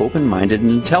because you're open-minded and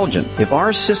intelligent. If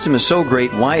our system is so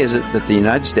great, why is it that the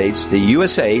United States, the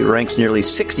USA, ranks nearly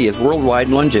 60th worldwide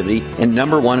in longevity and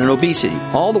number 1 in obesity?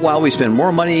 All the while we spend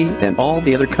more money than all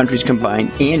the other countries combined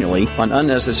annually on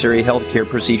unnecessary healthcare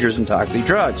procedures and toxic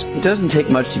drugs. It doesn't take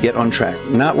much to get on track.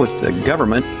 Not with the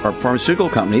government or pharmaceutical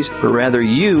companies, but rather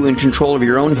you in control of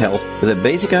your own health with a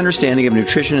basic understanding of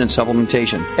nutrition and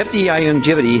supplementation. FDI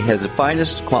Longevity has the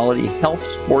finest quality health,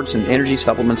 sports, and energy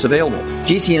supplements available.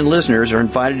 GCN listeners are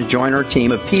invited to join our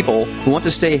team of people who want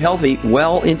to stay healthy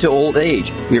well into old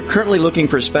age. We are currently looking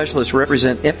for specialists to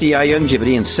represent FDI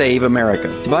Longevity and Save America.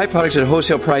 To buy products at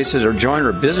wholesale prices or join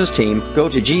our business team, go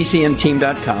to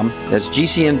GCNteam.com. That's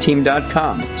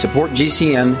GCNteam.com. Support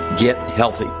GCN. Get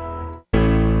healthy.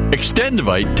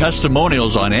 Extendivite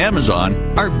testimonials on Amazon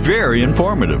are very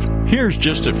informative. Here's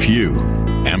just a few.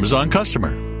 Amazon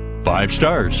customer. 5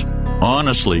 stars.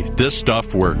 Honestly, this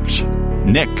stuff works.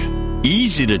 Nick.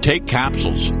 Easy to take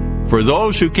capsules. For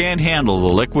those who can't handle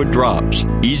the liquid drops,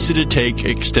 easy to take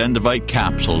Extendivite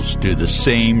capsules do the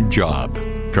same job.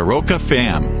 Karoka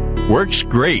Fam. Works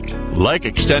great. Like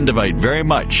Extendivite very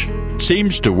much.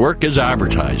 Seems to work as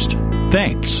advertised.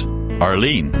 Thanks.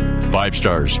 Arlene. 5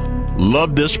 stars.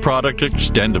 Love this product,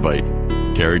 Extendivite.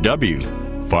 Terry W.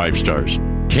 5 stars.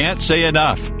 Can't say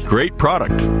enough. Great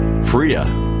product. Freya.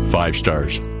 5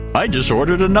 stars. I just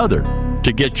ordered another.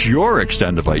 To get your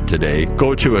Extendivite today,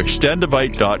 go to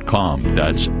extendivite.com.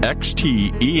 That's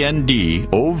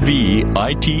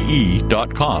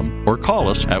XTENDOVITE.com or call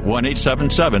us at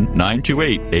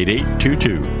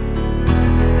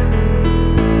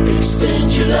 1-877-928-8822.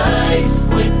 Extend your life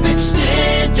with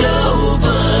Extendivite.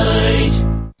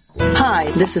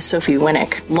 This is Sophie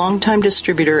Winnick, longtime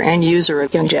distributor and user of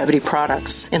Youngevity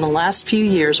products. In the last few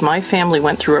years, my family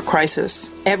went through a crisis.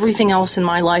 Everything else in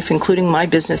my life, including my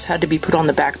business, had to be put on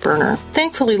the back burner.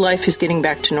 Thankfully, life is getting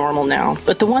back to normal now.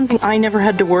 But the one thing I never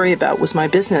had to worry about was my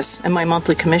business and my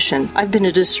monthly commission. I've been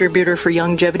a distributor for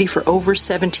Youngevity for over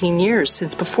 17 years,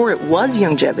 since before it was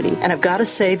Youngevity. And I've got to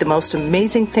say, the most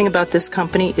amazing thing about this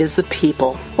company is the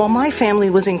people. While my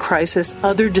family was in crisis,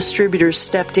 other distributors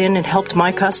stepped in and helped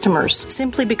my customers,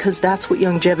 simply because that's what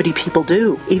Youngevity people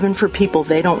do, even for people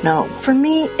they don't know. For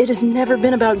me, it has never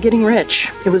been about getting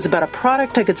rich. It was about a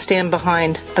product I could stand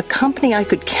behind, a company I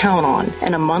could count on,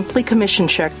 and a monthly commission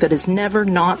check that has never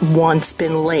not once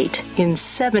been late in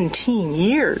 17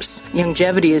 years.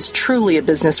 Youngevity is truly a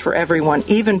business for everyone,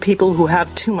 even people who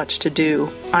have too much to do.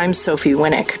 I'm Sophie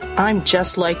Winnick. I'm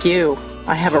just like you.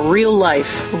 I have a real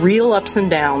life, real ups and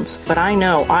downs, but I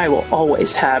know I will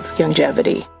always have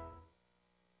Youngevity.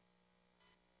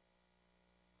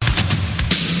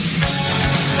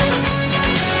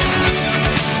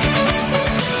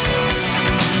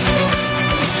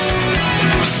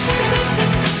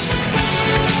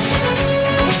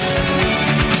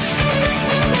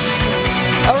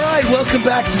 Welcome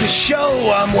back to the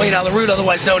show. I'm Wayne Allyn Root,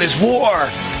 otherwise known as War.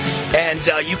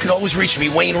 And you can always reach me,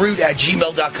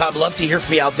 WayneRoot@gmail.com. Love to hear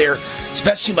from you out there,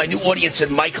 especially my new audience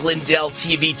at Mike Lindell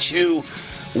TV 2.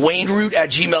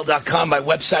 WayneRoot@gmail.com, my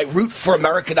website,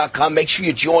 rootforamerica.com. Make sure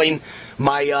you join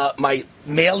my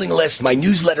mailing list, my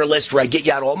newsletter list, where I get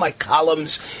you out all my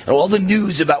columns and all the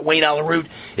news about Wayne Allyn Root.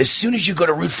 As soon as you go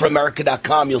to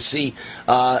rootforamerica.com, you'll see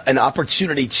an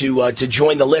opportunity to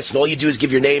join the list. And all you do is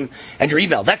give your name and your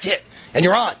email. That's it. And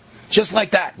you're on. Just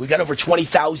like that. We've got over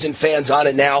 20,000 fans on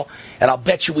it now. And I'll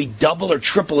bet you we double or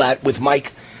triple that with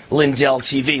Mike Lindell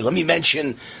TV. Let me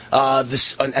mention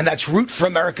this, and that's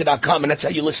rootforamerica.com, and that's how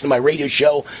you listen to my radio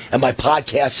show and my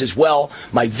podcast as well.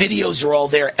 My videos are all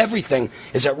there. Everything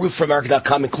is at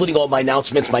rootforamerica.com, including all my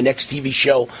announcements. My next TV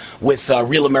show with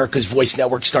Real America's Voice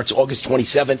Network starts August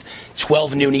 27th,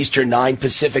 12 noon Eastern, 9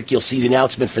 Pacific. You'll see the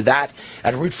announcement for that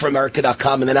at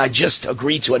rootforamerica.com. And then I just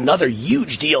agreed to another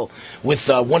huge deal with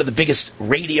one of the biggest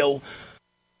radio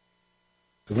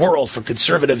world for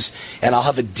conservatives, and I'll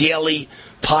have a daily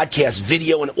podcast,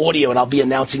 video, and audio, and I'll be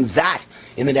announcing that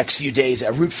in the next few days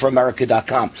at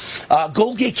rootforamerica.com.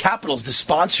 Goldgate Capital is the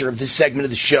sponsor of this segment of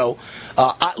the show.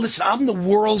 Listen, I'm the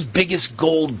world's biggest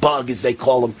gold bug, as they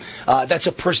call them. That's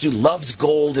a person who loves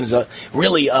gold and is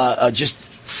really just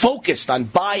focused on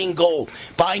buying gold.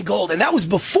 And that was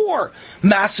before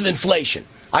massive inflation.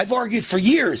 I've argued for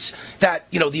years that,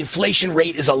 the inflation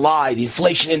rate is a lie. The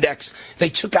inflation index, they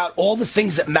took out all the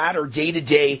things that matter day to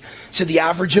day to the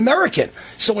average American.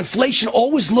 So inflation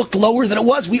always looked lower than it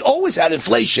was. We always had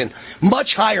inflation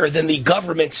much higher than the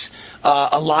government's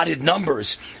allotted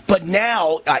numbers. But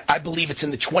now I believe it's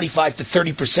in the 25 to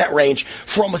 30% range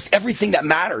for almost everything that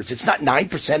matters. It's not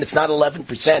 9%. It's not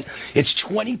 11%. It's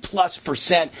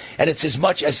 20+%. And it's as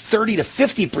much as 30 to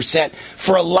 50%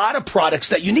 for a lot of products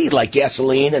that you need, like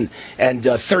gasoline. And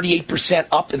 38%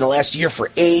 up in the last year for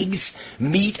eggs,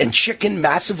 meat, and chicken,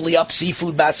 massively up,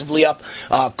 seafood massively up,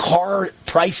 car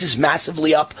prices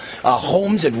massively up,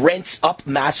 homes and rents up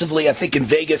massively. I think in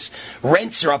Vegas,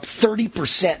 rents are up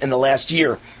 30% in the last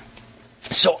year.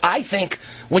 So I think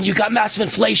when you got massive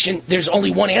inflation, there's only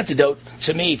one antidote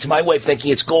to my way of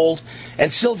thinking. It's gold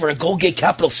and silver. And Goldgate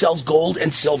Capital sells gold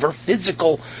and silver,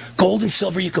 physical gold and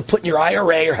silver you could put in your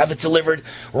IRA or have it delivered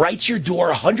right to your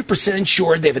door, 100%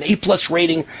 insured. They have an A+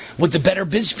 rating with the Better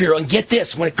Business Bureau. And get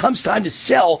this, when it comes time to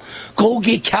sell,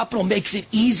 Goldgate Capital makes it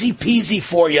easy peasy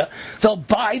for you. They'll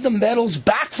buy the metals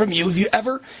back from you if you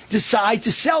ever decide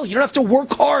to sell. You don't have to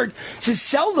work hard to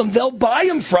sell them. They'll buy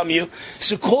them from you.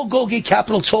 So call Goldgate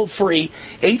Capital toll free,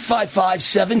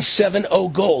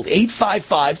 855-770-GOLD.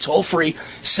 855 toll free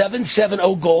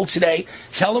 770-GOLD today.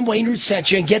 Tell them Wayne Root sent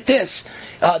you, and get this.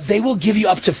 They will give you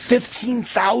up to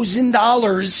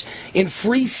 $15,000 in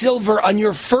free silver on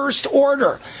your first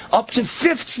order. Up to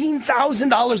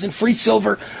 $15,000 in free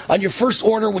silver on your first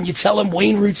order when you tell them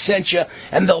Wayne Root sent you,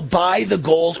 and they'll buy the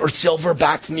gold or silver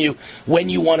back from you when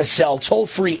you want to sell. Toll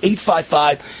free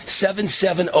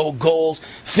 855-770-GOLD.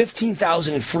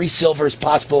 $15,000 in free silver is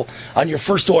possible on your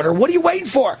first order. What are you waiting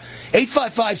for?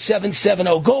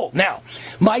 855-770-GOLD. Now,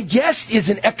 my guest is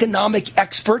an economic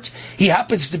expert. He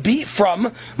happens to be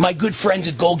from my good friends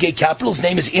at Goldgate Capital. His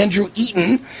name is Andrew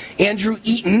Eaton. Andrew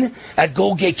Eaton at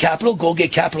Goldgate Capital,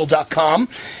 goldgatecapital.com.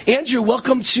 Andrew,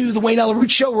 welcome to the Wayne Allyn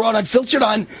Root Show. We're on Unfiltered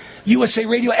on USA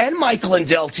Radio and Mike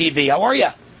Lindell TV. How are you?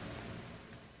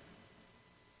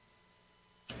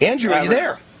 Andrew, are you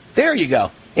there? There you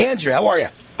go. Andrew, how are you?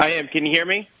 I am. Can you hear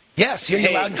me? Yes, hear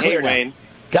you loud and clear. Hey, Wayne.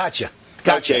 Gotcha.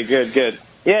 Okay, good.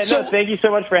 Yeah, so, thank you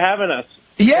so much for having us.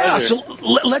 Yeah, Pleasure. so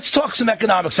let's talk some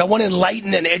economics. I want to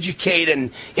enlighten and educate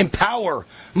and empower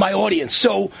my audience.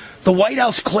 So the White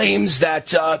House claims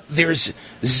that there's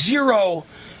zero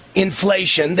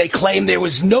inflation. They claim there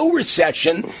was no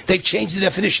recession. They've changed the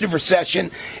definition of recession.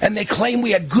 And they claim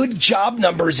we had good job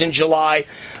numbers in July.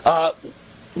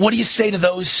 What do you say to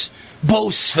those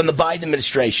boasts from the Biden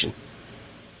administration?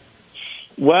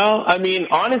 Well, I mean,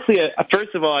 honestly,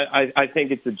 first of all, I think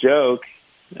it's a joke.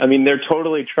 I mean, they're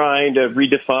totally trying to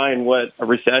redefine what a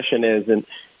recession is, and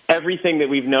everything that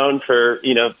we've known for,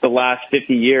 the last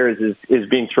 50 years is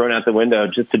being thrown out the window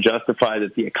just to justify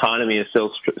that the economy is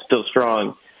still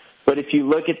strong. But if you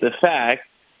look at the facts,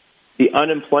 the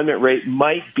unemployment rate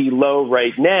might be low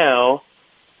right now,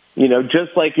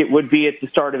 just like it would be at the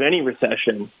start of any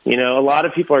recession. A lot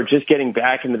of people are just getting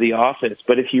back into the office.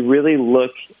 But if you really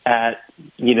look at,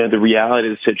 the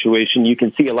reality of the situation, you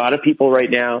can see a lot of people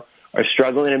right now are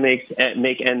struggling to make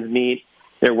ends meet.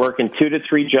 They're working 2 to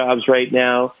 3 jobs right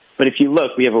now. But if you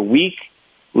look, we have a weak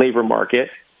labor market.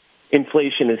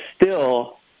 Inflation is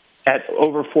still at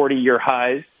over 40-year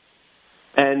highs.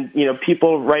 And,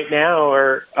 people right now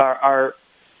are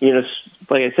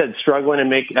like I said, struggling to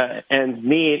make ends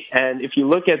meet. And if you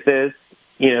look at this,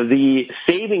 the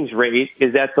savings rate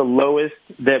is at the lowest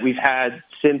that we've had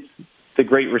since the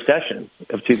Great Recession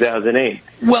of 2008.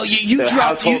 Well, you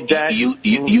dropped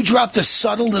a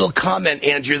subtle little comment,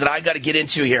 Andrew, that I got to get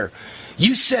into here.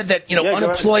 You said that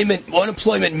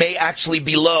unemployment may actually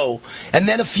be low, and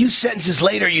then a few sentences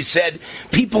later you said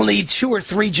people need 2 or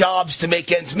 3 jobs to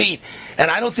make ends meet,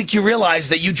 and I don't think you realize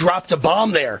that you dropped a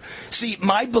bomb there. See,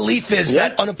 my belief is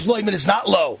that unemployment is not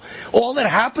low. All that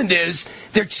happened is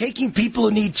they're taking people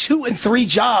who need 2 and 3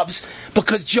 jobs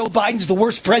because Joe Biden's the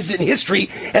worst president in history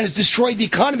and has destroyed the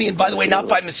economy, and by the way, not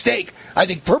by mistake, I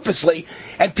think purposely,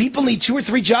 and people need 2 or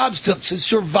 3 jobs to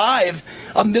survive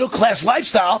a middle-class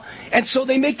lifestyle, and so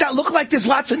they make that look like there's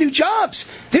lots of new jobs.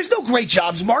 There's no great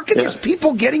jobs market. There's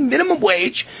people getting minimum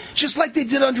wage, just like they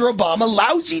did under Obama,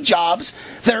 lousy jobs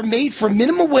that are made for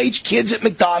minimum wage kids at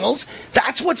McDonald's.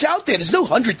 That's what's out there. There's no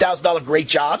 $100,000 great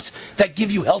jobs that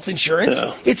give you health insurance.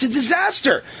 No. It's a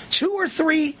disaster. 2 or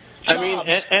 3 jobs. I mean,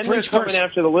 and they're coming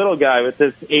after the little guy with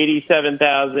this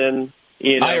 87,000,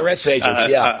 IRS agents,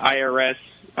 IRS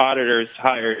auditors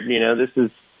hired.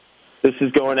 This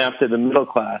is going after the middle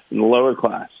class and the lower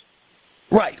class.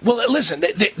 Right. Well, listen,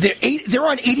 they're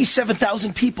on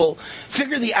 87,000 people.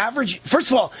 Figure the average. First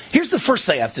of all, here's the first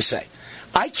thing I have to say.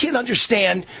 I can't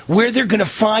understand where they're going to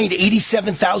find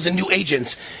 87,000 new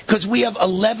agents because we have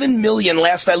 11 million,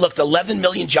 last I looked, 11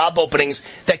 million job openings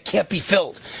that can't be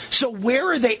filled. So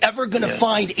where are they ever going to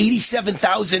find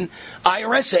 87,000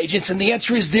 IRS agents? And the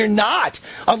answer is they're not,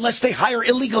 unless they hire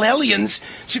illegal aliens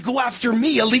to go after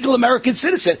me, a legal American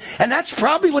citizen. And that's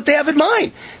probably what they have in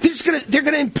mind. They're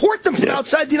going to import them from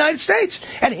outside the United States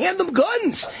and hand them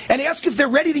guns and ask if they're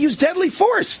ready to use deadly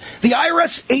force. The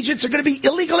IRS agents are going to be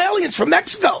illegal aliens from Mexico.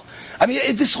 I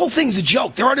mean, this whole thing's a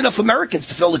joke. There aren't enough Americans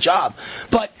to fill the job.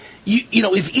 But,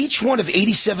 if each one of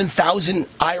 87,000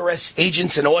 IRS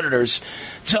agents and auditors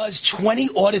does 20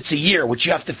 audits a year, which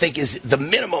you have to think is the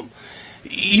minimum,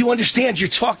 you understand you're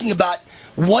talking about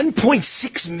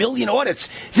 1.6 million audits.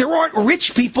 There aren't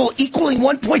rich people equaling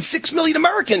 1.6 million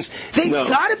Americans. They've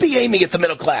got to be aiming at the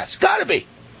middle class. Got to be.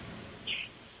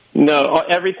 No,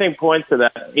 everything points to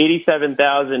that.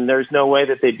 87,000. There's no way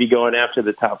that they'd be going after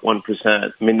the top 1%.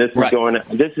 I mean, this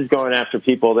is going after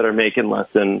people that are making less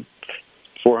than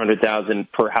 $400,000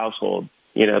 per household.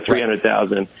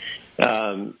 $300,000.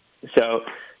 So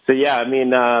yeah. I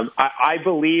mean, I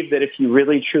believe that if you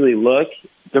really truly look,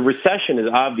 the recession is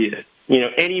obvious.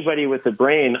 Anybody with a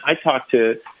brain. I talk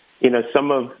to,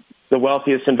 some of the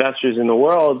wealthiest investors in the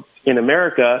world in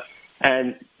America.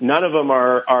 And none of them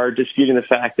are disputing the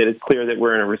fact that it's clear that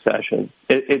we're in a recession.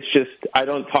 It's just, I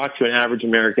don't talk to an average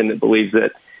American that believes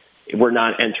that we're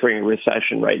not entering a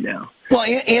recession right now. Well,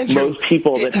 Andrew, most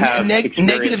people that have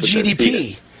negative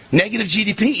GDP. Negative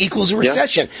GDP equals a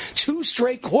recession. 2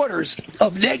 straight quarters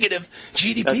of negative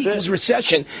GDP equals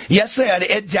recession. Yesterday I had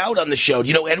Ed Dowd on the show. Do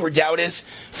you know who Edward Dowd is?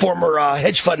 Former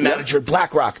hedge fund manager at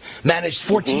BlackRock. Managed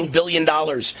 $14 billion.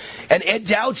 And Ed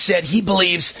Dowd said he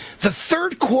believes the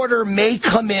third quarter may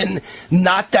come in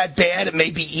not that bad. It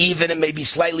may be even. It may be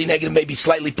slightly negative, maybe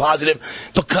slightly positive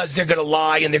because they're going to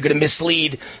lie and they're going to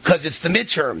mislead because it's the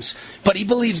midterms. But he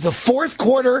believes the fourth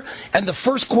quarter and the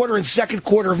first quarter and second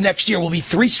quarter of next year will be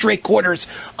 3 straight quarters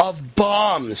of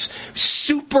bombs,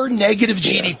 super negative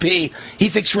GDP. He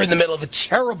thinks we're in the middle of a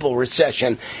terrible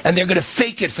recession, and they're going to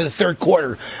fake it for the third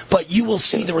quarter. But you will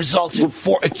see the results in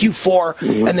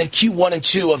Q4 and then Q1 and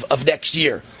 2 of next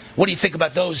year. What do you think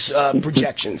about those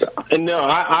projections? No,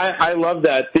 I love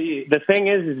that. The thing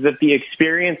is that the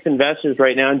experienced investors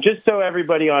right now, and just so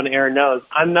everybody on air knows,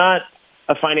 I'm not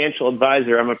a financial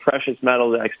advisor. I'm a precious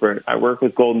metals expert. I work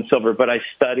with gold and silver, but I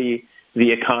study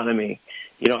the economy.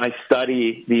 I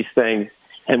study these things.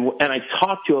 And I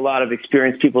talk to a lot of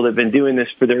experienced people that have been doing this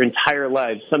for their entire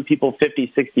lives. Some people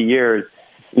 50, 60 years,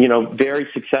 very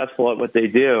successful at what they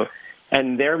do.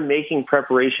 And they're making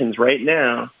preparations right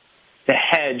now to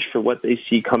hedge for what they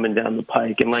see coming down the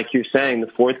pike. And like you're saying, the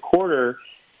fourth quarter,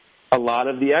 a lot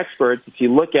of the experts, if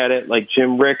you look at it, like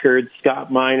Jim Rickard,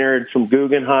 Scott Minerd from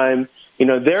Guggenheim,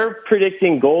 they're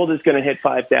predicting gold is going to hit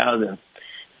 5,000.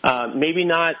 Maybe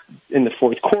not in the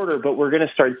fourth quarter, but we're going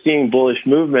to start seeing bullish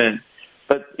movement.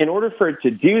 But in order for it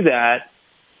to do that,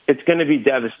 it's going to be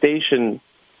devastation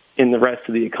in the rest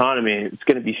of the economy. It's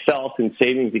going to be felt in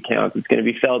savings accounts. It's going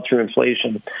to be felt through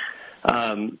inflation.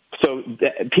 So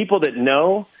people that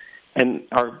know and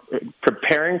are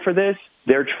preparing for this,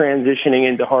 they're transitioning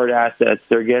into hard assets.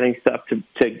 They're getting stuff to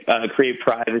create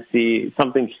privacy,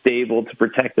 something stable to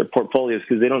protect their portfolios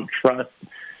because they don't trust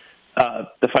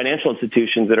the financial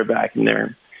institutions that are backing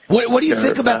there. What do you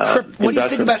think about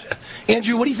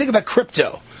Andrew? What do you think about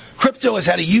crypto? Crypto has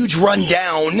had a huge run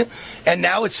down, and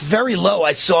now it's very low.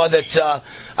 I saw that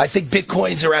I think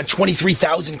Bitcoin's around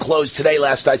 23,000 closed today,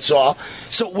 last I saw.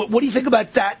 So what do you think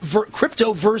about that,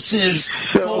 crypto versus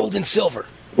gold and silver?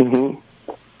 Mm-hmm.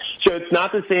 So it's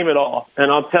not the same at all.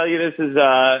 And I'll tell you, this is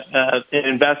an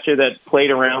investor that played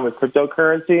around with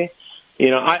cryptocurrency.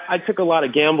 I took a lot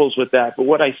of gambles with that, but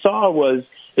what I saw was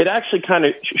it actually kind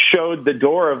of showed the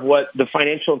door of what the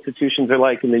financial institutions are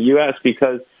like in the U.S.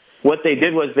 because what they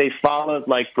did was they followed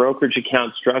like brokerage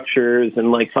account structures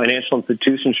and like financial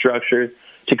institution structures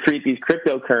to create these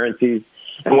cryptocurrencies.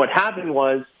 And what happened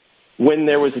was when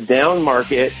there was a down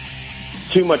market,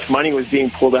 too much money was being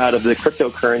pulled out of the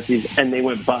cryptocurrencies and they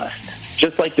went bust.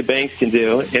 Just like the banks can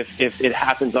do if it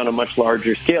happens on a much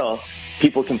larger scale.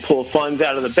 People can pull funds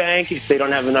out of the bank. If they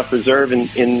don't have enough reserve in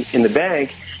the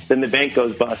bank, then the bank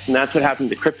goes bust. And that's what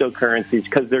happened to cryptocurrencies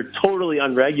because they're totally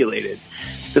unregulated.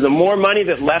 So the more money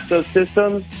that left those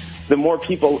systems, the more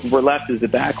people were left as the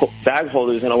bag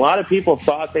holders. And a lot of people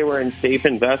thought they were in safe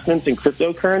investments in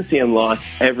cryptocurrency and lost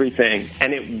everything.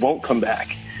 And it won't come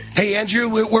back. Hey, Andrew,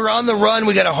 we're on the run.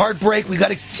 We got a hard break. We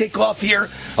got to take off here.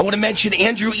 I want to mention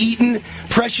Andrew Eaton,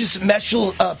 precious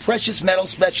metal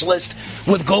specialist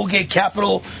with Goldgate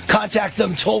Capital. Contact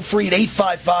them toll free at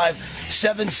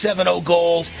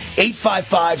 855-770-GOLD,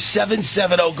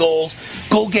 855-770-GOLD,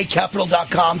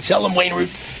 GoldgateCapital.com. Tell them Wayne Root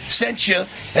sent you,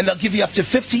 and they'll give you up to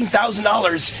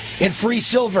 $15,000 in free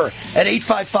silver at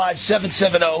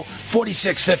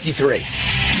 855-770-4653.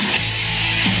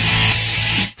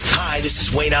 Hi, this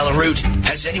is Wayne Allen Root.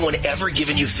 Has anyone ever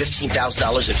given you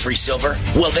 $15,000 in free silver?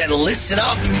 Well, then listen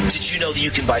up. Did you know that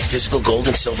you can buy physical gold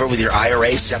and silver with your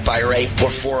IRA, SEP IRA, or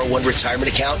 401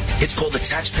 retirement account? It's called the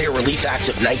Taxpayer Relief Act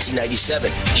of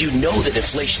 1997. You know that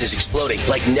inflation is exploding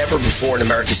like never before in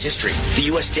America's history. The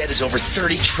U.S. debt is over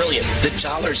 $30 trillion. The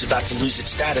dollar is about to lose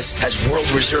its status as world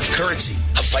reserve currency.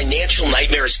 A financial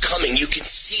nightmare is coming. You can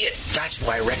see it. That's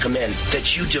why I recommend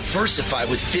that you diversify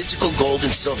with physical gold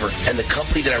and silver. And the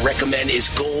company that I recommend is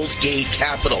Goldgate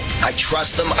Capital. I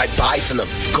trust them. I buy from them.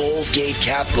 Goldgate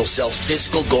Capital sells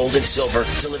physical gold and silver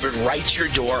delivered right to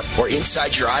your door or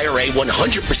inside your IRA,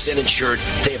 100% insured.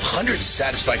 They have hundreds of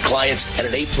satisfied clients and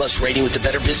an A+ rating with the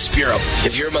Better Business Bureau.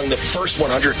 If you're among the first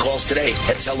 100 calls today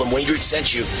and tell them Wayne Root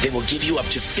sent you, they will give you up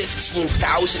to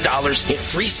 $15,000 in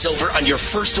free silver on your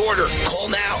first order. Call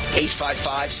now.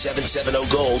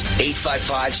 855-770-GOLD.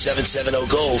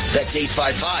 855-770-GOLD. That's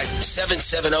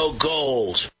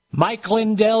 855-770-GOLD. Mike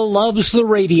Lindell loves the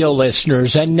radio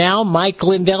listeners, and now Mike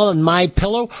Lindell and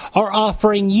MyPillow are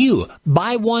offering you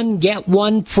buy one, get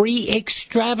one free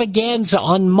extravaganza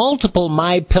on multiple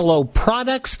MyPillow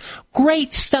products.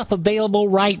 Great stuff available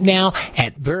right now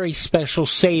at very special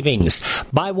savings.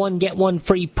 Buy one, get one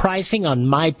free pricing on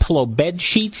MyPillow bed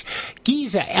sheets,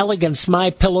 Giza Elegance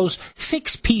MyPillows,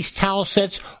 6-piece towel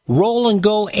sets, roll and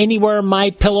go anywhere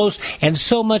MyPillows, and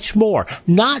so much more.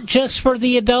 Not just for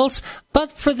the adults, but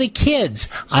for the kids.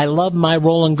 I love my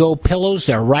roll and go pillows.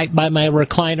 They're right by my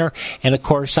recliner. And of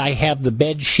course, I have the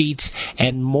bed sheets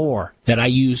and more. that I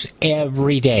use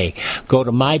every day. Go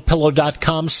to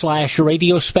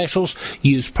mypillow.com/radio specials,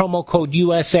 use promo code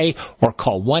USA, or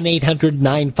call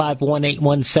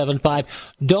 1-800-951-8175.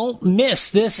 Don't miss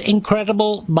this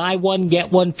incredible buy one,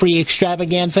 get one free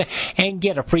extravaganza and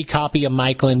get a free copy of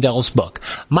Mike Lindell's book.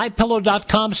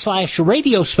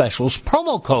 mypillow.com/radio specials,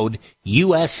 promo code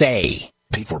USA.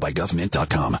 Paid for by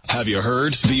government.com. Have you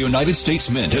heard? The United States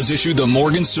Mint has issued the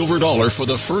Morgan Silver Dollar for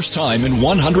the first time in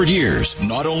 100 years.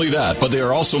 Not only that, but they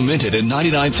are also minted in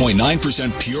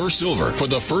 99.9% pure silver for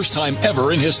the first time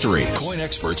ever in history. Coin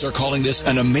experts are calling this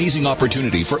an amazing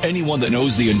opportunity for anyone that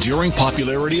knows the enduring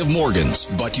popularity of Morgans.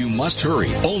 But you must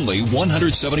hurry. Only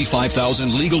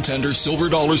 175,000 legal tender silver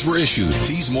dollars were issued.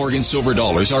 These Morgan Silver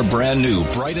Dollars are brand new,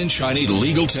 bright and shiny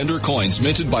legal tender coins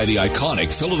minted by the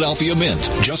iconic Philadelphia Mint.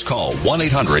 Just call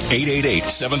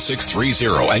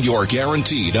 1-800-888-7630 and you're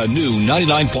guaranteed a new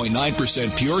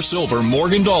 99.9% pure silver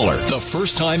Morgan dollar. The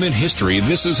first time in history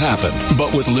this has happened.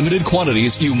 But with limited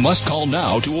quantities, you must call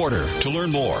now to order. To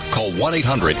learn more, call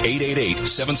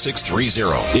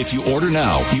 1-800-888-7630. If you order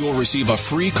now, you will receive a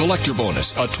free collector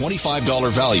bonus, a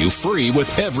 $25 value free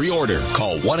with every order.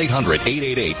 Call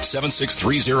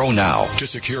 1-800-888-7630 now to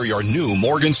secure your new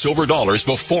Morgan Silver Dollars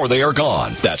before they are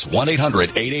gone. That's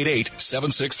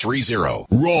 1-800-888-7630.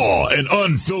 Raw and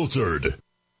unfiltered.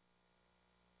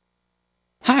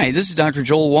 Hi, this is Dr.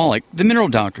 Joel Wallach, the Mineral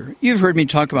Doctor. You've heard me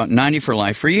talk about 90 for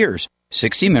Life for years.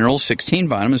 60 minerals, 16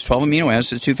 vitamins, 12 amino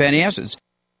acids, 2 fatty acids.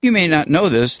 You may not know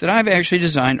this, that I've actually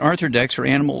designed Arthrodex for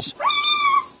animals.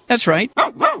 That's right.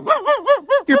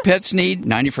 Your pets need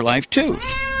 90 for Life too.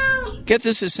 Get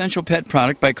this essential pet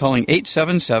product by calling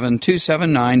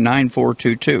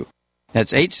 877-279-9422.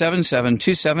 That's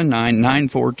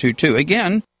 877-279-9422.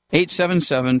 Again,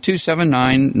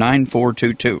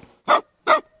 877-279-9422.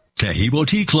 Tahibo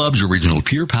Tea Club's original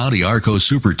Pure Pau d'Arco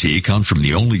Super Tea comes from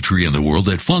the only tree in the world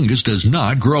that fungus does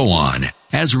not grow on.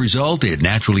 As a result, it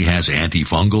naturally has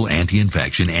antifungal,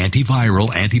 anti-infection, antiviral,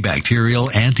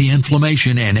 antibacterial,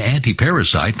 anti-inflammation, and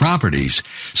anti-parasite properties.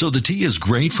 So the tea is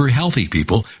great for healthy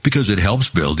people because it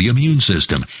helps build the immune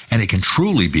system, and it can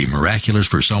truly be miraculous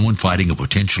for someone fighting a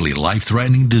potentially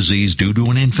life-threatening disease due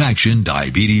to an infection,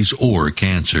 diabetes, or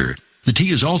cancer. The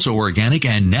tea is also organic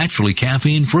and naturally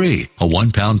caffeine-free. A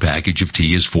 1-pound package of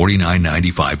tea is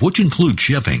 $49.95, which includes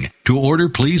shipping. To order,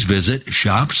 please visit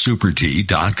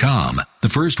shopsupertea.com. The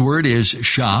first word is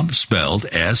shop, spelled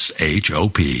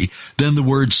S-H-O-P, then the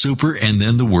word super, and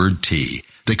then the word tea.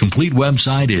 The complete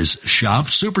website is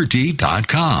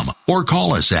shopsupertea.com, or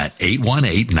call us at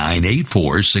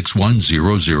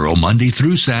 818-984-6100 Monday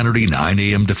through Saturday, 9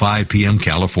 a.m. to 5 p.m.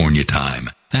 California time.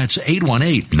 That's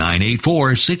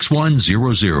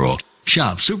 818-984-6100.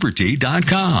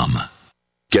 ShopSuperTea.com.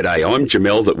 G'day, I'm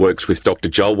Jamel that works with Dr.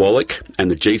 Joel Wallach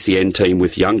and the GCN team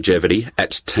with Longevity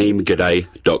at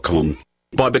teamg'day.com.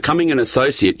 By becoming an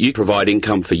associate, you provide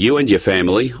income for you and your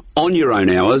family on your own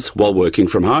hours while working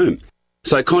from home.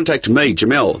 So contact me,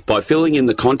 Jamel, by filling in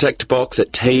the contact box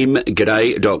at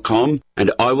teamg'day.com,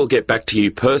 and I will get back to you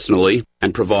personally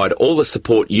and provide all the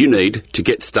support you need to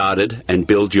get started and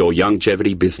build your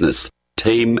longevity business.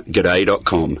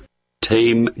 teamg'day.com.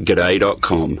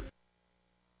 teamg'day.com.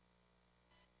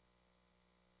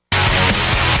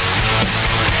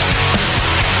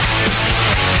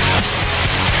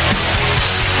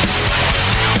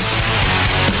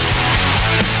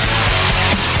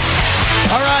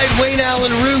 Wayne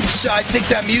Allen Roots, I think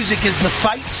that music is the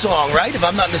fight song, right? If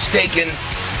I'm not mistaken,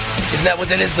 isn't that what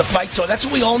that is, the fight song? That's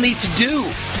what we all need to do.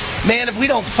 Man, if we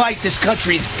don't fight, this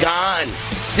country's gone.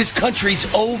 This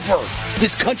country's over.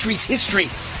 This country's history.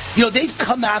 You know, they've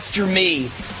come after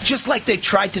me just like they've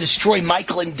tried to destroy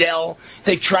Mike Lindell.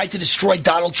 They've tried to destroy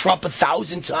Donald Trump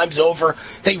 1,000 times over.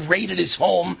 They raided his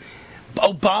home.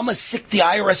 Obama sicked the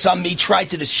IRS on me, tried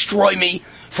to destroy me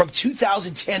from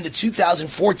 2010 to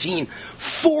 2014.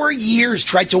 4 years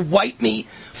tried to wipe me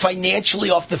financially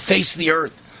off the face of the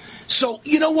earth. So,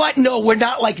 you know what? No, we're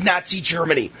not like Nazi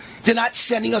Germany. They're not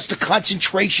sending us to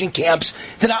concentration camps.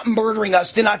 They're not murdering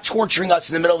us. They're not torturing us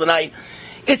in the middle of the night.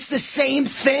 It's the same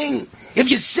thing.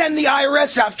 If you send the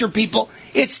IRS after people,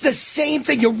 it's the same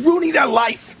thing. You're ruining their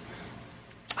life.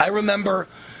 I remember,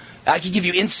 I could give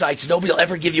you insights nobody will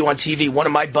ever give you on TV. One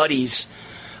of my buddies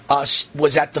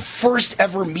was at the first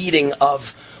ever meeting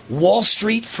of Wall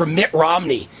Street for Mitt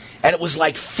Romney. And it was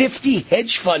like 50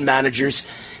 hedge fund managers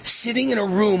sitting in a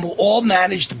room who all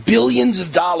managed billions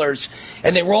of dollars.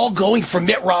 And they were all going for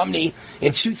Mitt Romney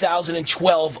in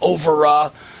 2012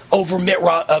 over Mitt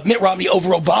Romney over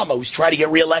Obama, who's trying to get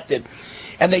reelected.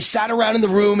 And they sat around in the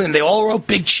room and they all wrote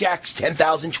big checks, $10,000,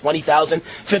 $20,000,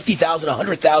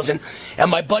 $50,000, $100,000.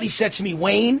 And my buddy said to me,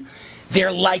 Wayne,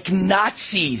 They're like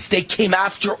Nazis. They came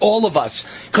after all of us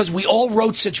because we all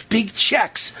wrote such big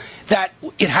checks that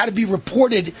it had to be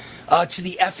reported to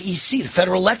the FEC, the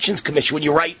Federal Elections Commission, when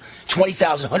you write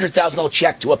 $20,000, $100,000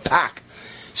 check to a PAC.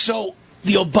 So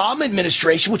the Obama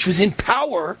administration, which was in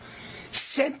power,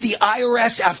 sent the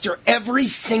IRS after every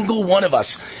single one of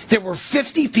us. There were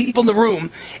 50 people in the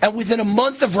room, and within a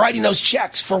month of writing those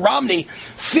checks for Romney,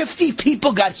 50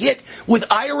 people got hit with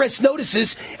IRS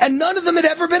notices, and none of them had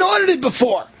ever been audited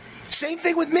before. Same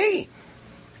thing with me.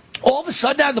 All of a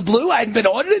sudden, out of the blue, I hadn't been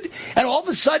audited, and all of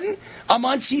a sudden, I'm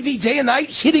on TV day and night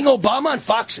hitting Obama on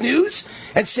Fox News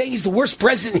and saying he's the worst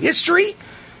president in history,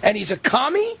 and he's a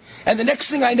commie. And the next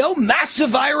thing I know,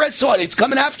 massive IRS audit. It's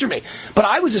coming after me. But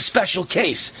I was a special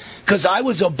case because I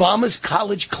was Obama's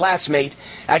college classmate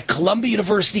at Columbia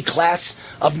University, class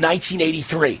of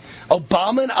 1983.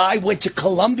 Obama and I went to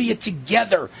Columbia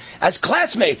together as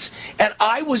classmates. And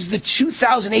I was the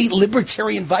 2008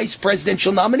 Libertarian vice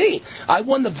presidential nominee. I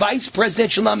won the vice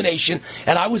presidential nomination,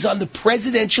 and I was on the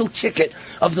presidential ticket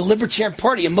of the Libertarian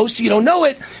Party. And most of you don't know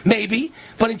it, maybe,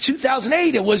 but in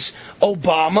 2008, it was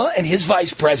Obama and his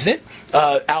vice president.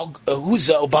 Who's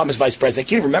Obama's vice president? I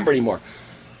can't even remember anymore.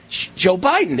 Joe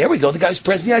Biden. There we go. The guy who's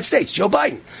president of the United States, Joe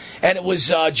Biden. And it was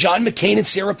John McCain and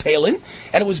Sarah Palin.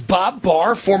 And it was Bob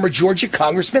Barr, former Georgia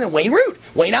congressman, and Wayne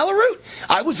Allyn Root.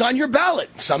 I was on your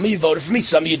ballot. Some of you voted for me,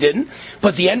 some of you didn't.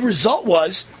 But the end result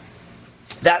was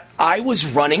that I was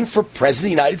running for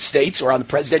president of the United States, or on the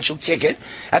presidential ticket,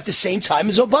 at the same time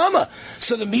as Obama.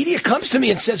 So the media comes to me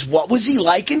and says, what was he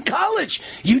like in college?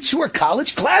 You two are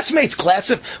college classmates,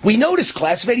 we noticed,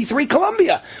 class of 83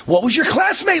 Columbia. What was your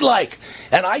classmate like?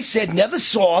 And I said, never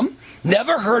saw him,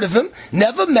 never heard of him,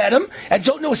 never met him, and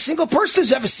don't know a single person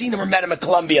who's ever seen him or met him at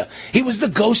Columbia. He was the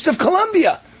ghost of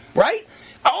Columbia, right?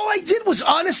 All I did was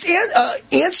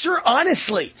answer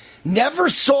honestly. Never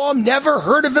saw him, never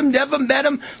heard of him, never met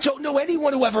him. Don't know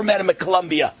anyone who ever met him at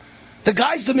Columbia. The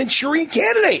guy's the Manchurian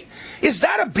Candidate. Is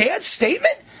that a bad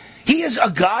statement? He is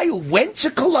a guy who went to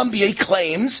Columbia, he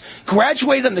claims,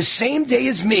 graduated on the same day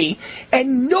as me,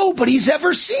 and nobody's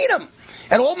ever seen him.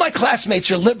 And all my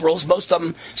classmates are liberals, most of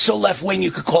them so left-wing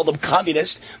you could call them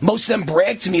communist. Most of them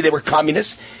bragged to me they were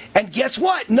communists. And guess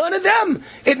what? None of them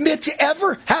admit to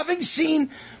ever having seen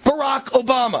Barack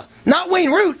Obama. Not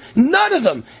Wayne Root. None of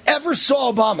them ever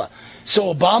saw Obama.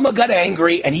 So Obama got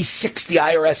angry, and he sixed the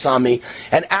IRS on me.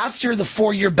 And after the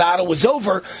 4-year battle was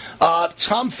over,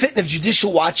 Tom Fitton of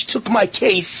Judicial Watch took my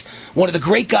case, one of the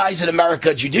great guys in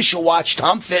America, Judicial Watch,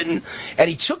 Tom Fitton, and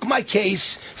he took my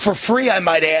case for free, I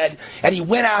might add, and he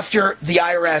went after the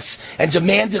IRS and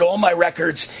demanded all my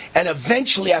records. And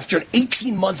eventually, after an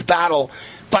 18-month battle,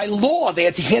 by law, they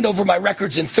had to hand over my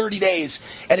records in 30 days,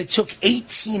 and it took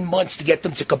 18 months to get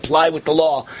them to comply with the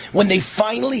law. When they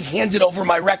finally handed over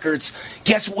my records,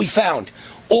 guess what we found?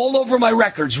 All over my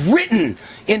records, written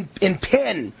in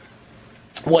pen,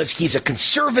 was he's a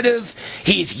conservative,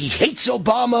 he hates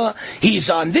Obama, he's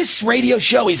on this radio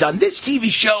show, he's on this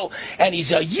TV show, and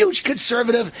he's a huge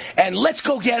conservative, and let's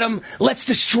go get him, let's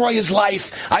destroy his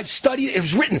life. I've studied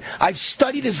his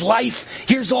life,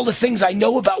 here's all the things I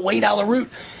know about Wayne Allyn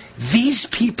Root. These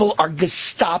people are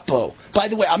Gestapo. By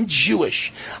the way, I'm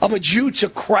Jewish. I'm a Jew to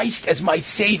Christ as my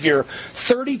Savior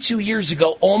 32 years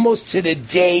ago, almost to the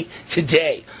day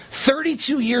today.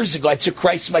 32 years ago, I took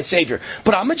Christ as my Savior.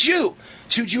 But I'm a Jew.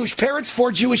 2 Jewish parents,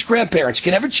 4 Jewish grandparents.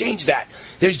 Can never change that.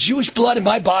 There's Jewish blood in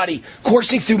my body,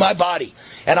 coursing through my body.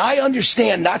 And I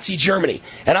understand Nazi Germany.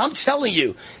 And I'm telling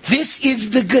you, this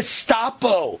is the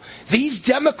Gestapo. These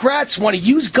Democrats want to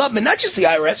use government, not just the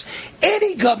IRS,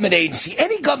 any government agency,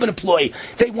 any government employee.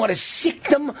 They want to sick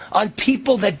them on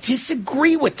people that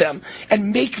disagree with them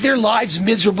and make their lives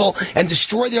miserable and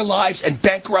destroy their lives and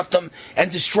bankrupt them and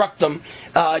distract them.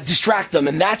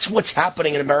 And that's what's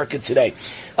happening in America today.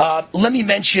 Let me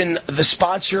mention the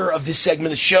sponsor of this segment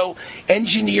of the show,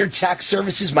 Engineered Tax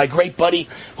Services, my great buddy,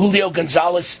 Julio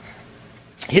Gonzalez.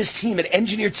 His team at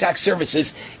Engineered Tax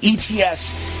Services,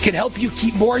 ETS, can help you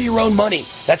keep more of your own money.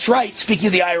 That's right, speaking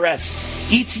of the IRS.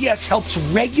 ETS helps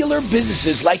regular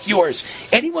businesses like yours.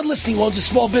 Anyone listening who owns a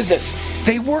small business,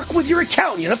 they work with your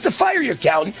accountant. You don't have to fire your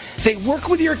accountant. They work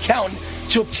with your accountant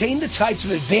to obtain the types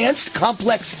of advanced,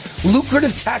 complex,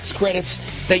 lucrative tax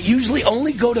credits that usually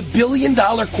only go to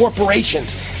billion-dollar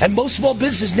corporations. And most small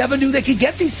businesses never knew they could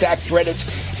get these tax credits.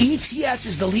 ETS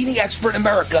is the leading expert in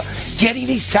America getting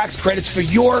these tax credits for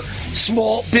your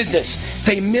small business.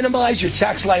 They minimize your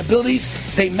tax liabilities.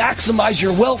 They maximize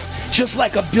your wealth, just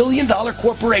like a billion-dollar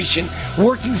corporation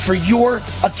working for your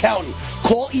accountant.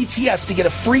 Call ETS to get a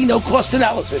free no-cost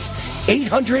analysis.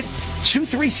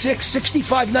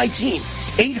 800-236-6519.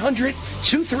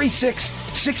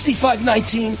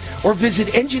 800-236-6519 or visit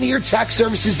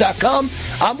engineertaxservices.com.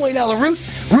 I'm Wayne Allen Root,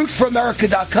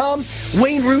 rootforamerica.com,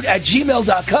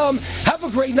 wayneroot@gmail.com. Have a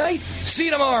great night. See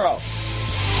you tomorrow.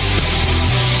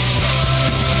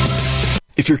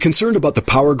 If you're concerned about the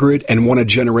power grid and want to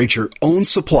generate your own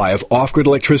supply of off-grid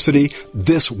electricity,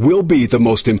 this will be the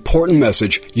most important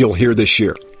message you'll hear this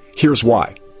year. Here's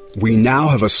why. We now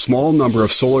have a small number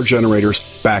of solar generators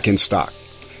back in stock.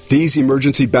 These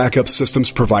emergency backup systems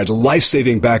provide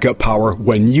life-saving backup power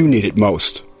when you need it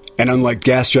most. And unlike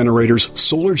gas generators,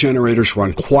 solar generators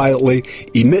run quietly,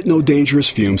 emit no dangerous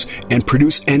fumes, and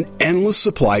produce an endless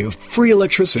supply of free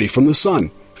electricity from the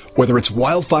sun. Whether it's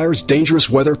wildfires, dangerous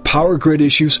weather, power grid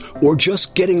issues, or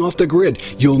just getting off the grid,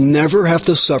 you'll never have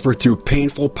to suffer through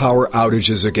painful power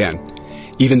outages again.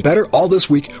 Even better, all this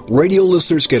week, radio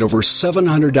listeners get over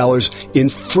 $700 in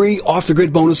free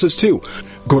off-the-grid bonuses, too.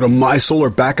 Go to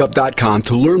mysolarbackup.com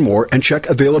to learn more and check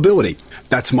availability.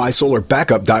 That's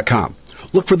mysolarbackup.com.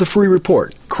 Look for the free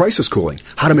report, Crisis Cooling,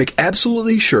 how to make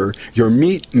absolutely sure your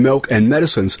meat, milk, and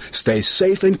medicines stay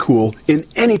safe and cool in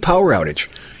any power outage.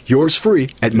 Yours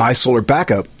free at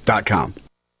mysolarbackup.com.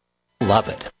 Love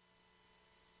it.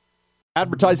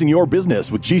 Advertising your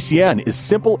business with GCN is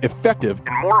simple, effective,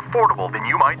 and more affordable than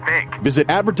you might think. Visit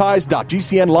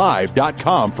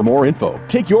advertise.gcnlive.com for more info.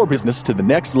 Take your business to the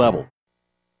next level.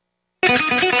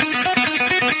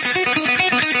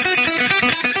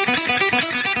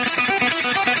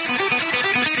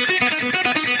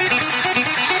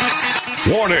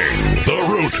 Warning! The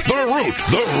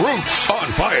Root's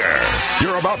on fire!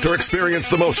 You're about to experience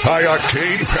the most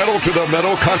high-octane,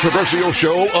 pedal-to-the-metal controversial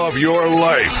show of your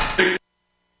life.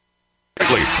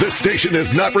 This station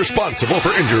is not responsible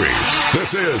for injuries.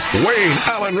 This is Wayne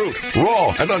Allen Root,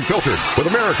 raw and unfiltered, with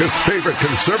America's favorite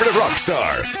conservative rock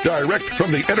star, direct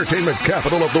from the entertainment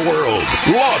capital of the world,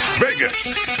 Las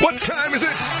Vegas. What time is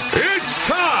it? It's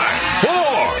time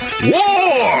for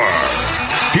War!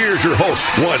 Here's your host,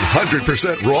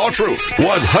 100% raw truth,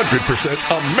 100%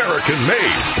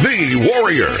 American-made, the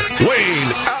warrior,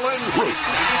 Wayne Allen Root.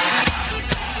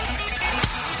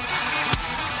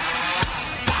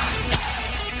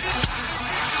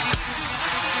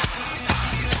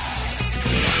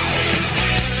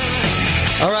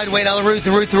 All right, Wayne Allen Root,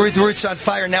 the Root's on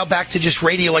fire. Now back to just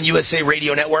radio on USA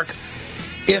Radio Network.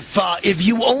 If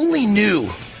you only knew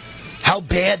how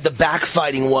bad the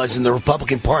backfighting was in the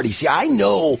Republican Party. See, I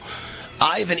know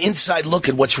I have an inside look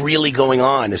at what's really going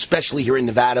on, especially here in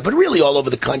Nevada, but really all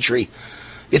over the country.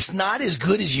 It's not as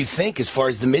good as you think as far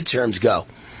as the midterms go.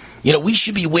 You know, we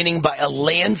should be winning by a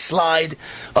landslide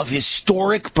of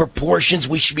historic proportions.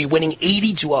 We should be winning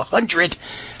 80 to 100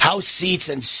 House seats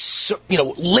and,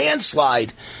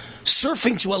 landslide,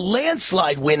 surfing to a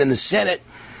landslide win in the Senate.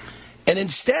 And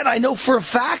instead, I know for a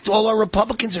fact all our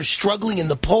Republicans are struggling in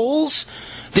the polls.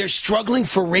 They're struggling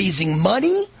for raising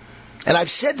money. And I've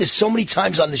said this so many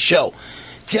times on the show.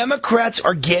 Democrats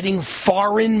are getting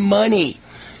foreign money.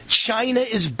 China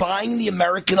is buying the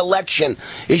American election.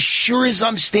 As sure as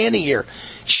I'm standing here,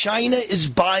 China is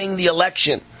buying the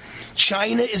election.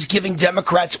 China is giving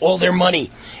Democrats all their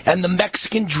money. And the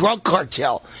Mexican drug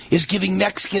cartel is giving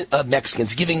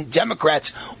giving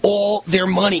Democrats all their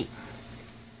money.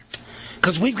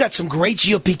 Because we've got some great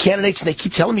GOP candidates, and they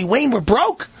keep telling me, Wayne, we're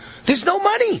broke. There's no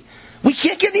money. We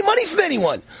can't get any money from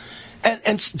anyone.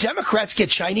 And Democrats get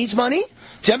Chinese money.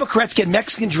 Democrats get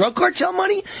Mexican drug cartel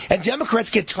money. And Democrats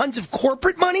get tons of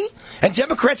corporate money. And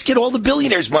Democrats get all the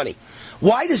billionaires' money.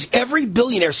 Why does every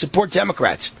billionaire support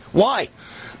Democrats? Why?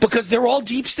 Because they're all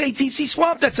deep state DC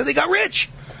swamp. That's how they got rich.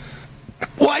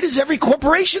 Why does every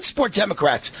corporation support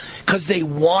Democrats? Because they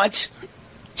want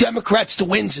Democrats to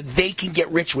win so they can get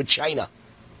rich with China.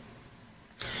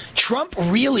 Trump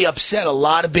really upset a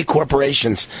lot of big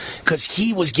corporations because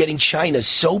he was getting China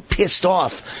so pissed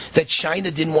off that China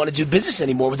didn't want to do business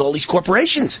anymore with all these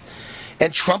corporations.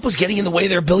 And Trump was getting in the way of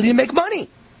their ability to make money.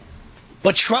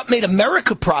 But Trump made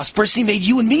America prosperous, he made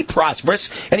you and me prosperous,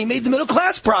 and he made the middle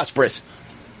class prosperous.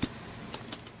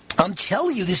 I'm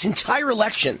telling you, this entire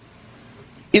election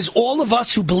is all of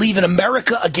us who believe in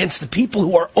America against the people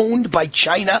who are owned by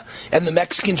China and the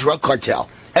Mexican drug cartel.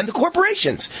 And the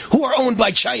corporations who are owned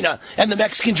by China and the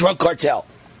Mexican drug cartel.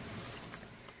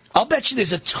 I'll bet you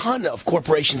there's a ton of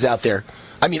corporations out there.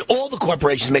 I mean, all the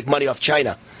corporations make money off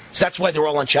China. So that's why they're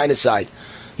all on China's side.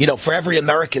 You know, for every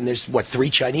American, there's, 3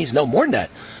 Chinese? No, more than that.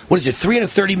 What is it,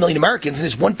 330 million Americans, and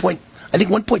there's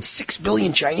 1.6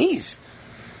 billion Chinese.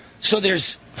 So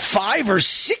there's 5 or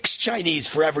 6 Chinese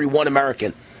for every 1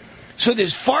 American. So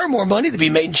there's far more money to be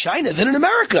made in China than in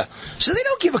America. So they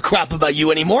don't give a crap about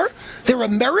you anymore. They're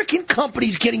American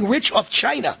companies getting rich off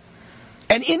China.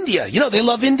 And India. You know, they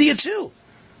love India too.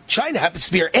 China happens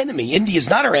to be our enemy. India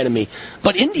is not our enemy.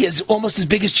 But India is almost as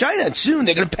big as China, and soon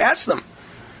they're going to pass them.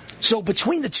 So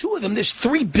between the two of them, there's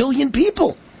 3 billion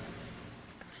people.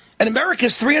 And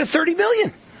America's 330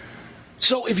 million.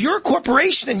 So if you're a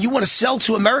corporation and you want to sell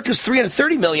to America's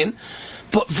 330 million,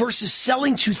 but versus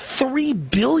selling to 3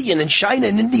 billion in China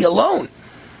and India alone,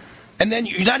 and then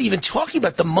you're not even talking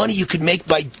about the money you could make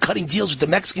by cutting deals with the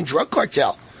Mexican drug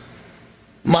cartel.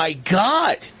 My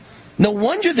God. No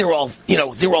wonder they're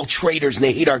all traitors and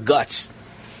they hate our guts.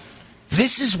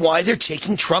 This is why they're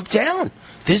taking Trump down.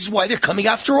 This is why they're coming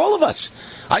after all of us.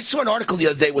 I saw an article the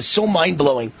other day. It was so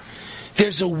mind-blowing.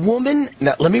 There's a woman,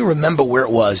 now let me remember where it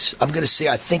was. I'm going to say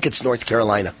I think it's North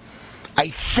Carolina. I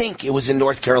think it was in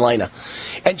North Carolina.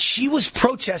 And she was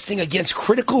protesting against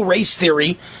critical race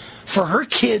theory for her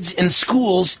kids in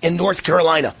schools in North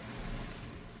Carolina.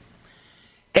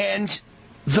 And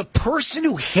the person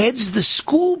who heads the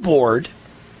school board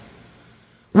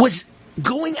was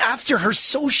going after her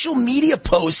social media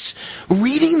posts,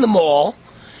 reading them all,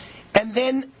 and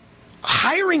then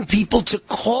hiring people to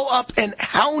call up and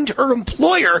hound her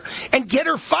employer and get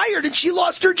her fired, and she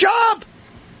lost her job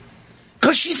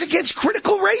because she's against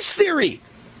critical race theory.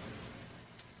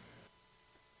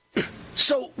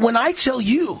 So when I tell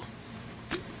you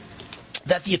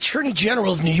that the Attorney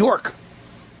General of New York,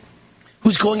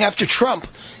 who's going after Trump,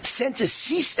 sent a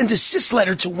cease and desist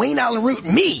letter to Wayne Allyn Root,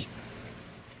 me,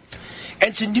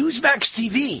 and to Newsmax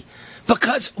TV,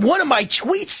 because one of my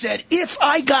tweets said, if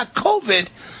I got COVID,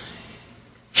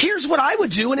 here's what I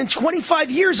would do. And in 25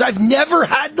 years, I've never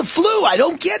had the flu. I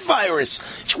don't get virus.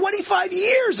 25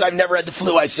 years, I've never had the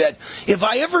flu. I said, if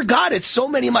I ever got it, so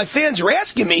many of my fans are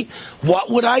asking me,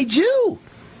 what would I do?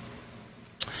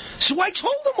 So I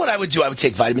told them what I would do. I would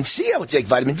take vitamin C, I would take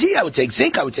vitamin D, I would take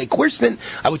zinc, I would take quercetin,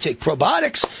 I would take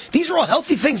probiotics. These are all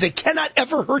healthy things. They cannot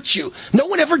ever hurt you. No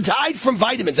one ever died from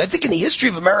vitamins. I think in the history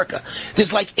of America,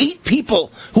 there's like 8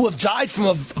 people who have died from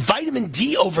a vitamin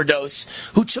D overdose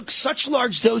who took such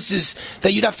large doses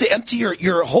that you'd have to empty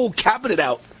your whole cabinet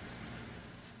out.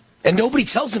 And nobody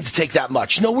tells them to take that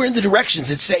much. Nowhere in the directions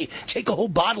that say, take a whole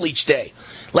bottle each day.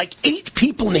 Like 8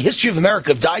 people in the history of America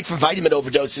have died from vitamin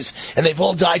overdoses, and they've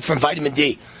all died from vitamin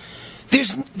D.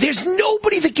 There's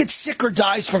nobody that gets sick or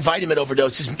dies from vitamin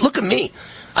overdoses. Look at me.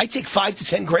 I take 5 to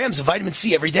 10 grams of vitamin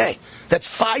C every day. That's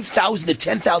 5,000 to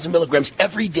 10,000 milligrams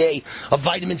every day of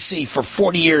vitamin C for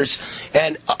 40 years.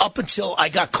 And up until I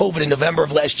got COVID in November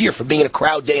of last year for being in a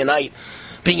crowd day and night,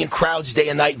 being in crowds day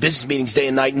and night, business meetings day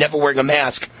and night, never wearing a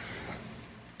mask.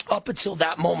 Up until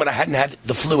that moment, I hadn't had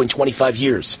the flu in 25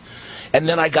 years. And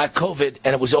then I got COVID,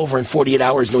 and it was over in 48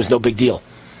 hours, and it was no big deal.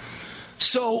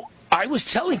 So I was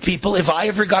telling people, if I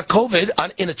ever got COVID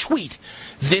in a tweet,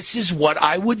 this is what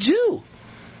I would do.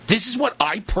 This is what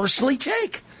I personally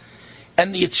take.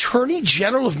 And the Attorney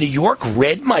General of New York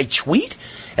read my tweet,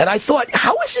 and I thought,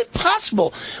 how is it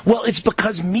possible? Well, it's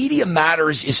because Media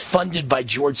Matters is funded by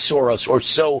George Soros, or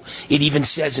so it even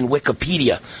says in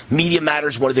Wikipedia. Media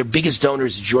Matters, one of their biggest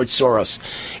donors is George Soros.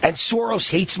 And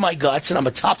Soros hates my guts, and I'm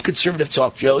a top conservative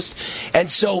talk host.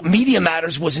 And so Media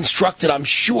Matters was instructed, I'm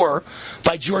sure,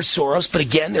 by George Soros. But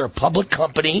again, they're a public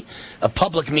company, a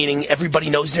public meaning everybody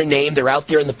knows their name. They're out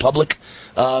there in the public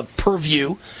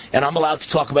purview, and I'm allowed to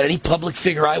talk about any public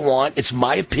figure I want. It's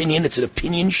my opinion. It's an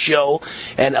opinion show.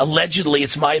 And allegedly,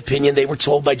 it's my opinion, they were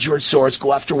told by George Soros,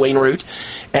 go after Wayne Root.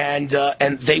 And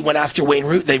they went after Wayne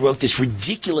Root. They wrote this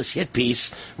ridiculous hit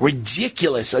piece.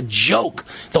 Ridiculous. A joke.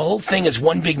 The whole thing is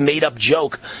one big made-up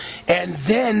joke. And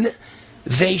then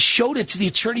they showed it to the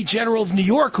Attorney General of New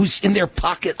York, who's in their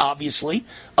pocket, obviously.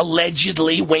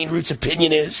 Allegedly, Wayne Root's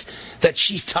opinion is that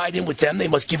she's tied in with them. They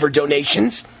must give her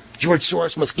donations. George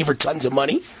Soros must give her tons of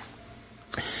money.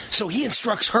 So he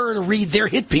instructs her to read their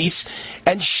hit piece,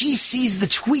 and she sees the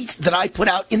tweet that I put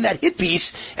out in that hit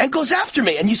piece and goes after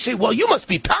me. And you say, well, you must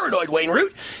be paranoid, Wayne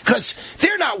Root, because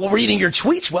they're not reading your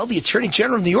tweets. Well, the Attorney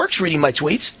General of New York's reading my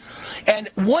tweets. And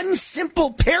one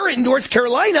simple parent in North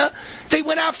Carolina, they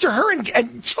went after her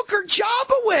and took her job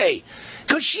away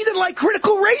because she didn't like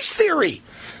critical race theory.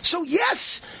 So,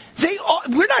 yes,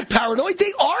 we're not paranoid.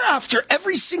 They are after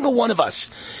every single one of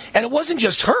us. And it wasn't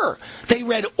just her. They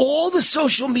read all the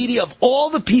social media of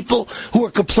all the people who were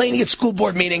complaining at school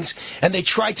board meetings, and they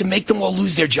tried to make them all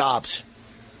lose their jobs.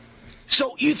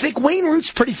 So you think Wayne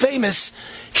Root's pretty famous.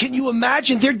 Can you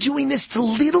imagine they're doing this to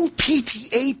little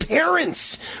PTA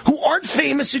parents who aren't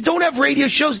famous, who don't have radio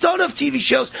shows, don't have TV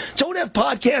shows, don't have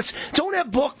podcasts, don't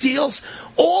have book deals.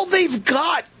 All they've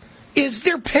got is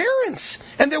their parents,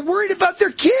 and they're worried about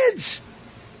their kids.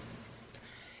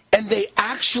 And they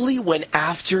actually went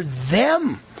after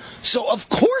them. So, of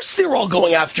course, they're all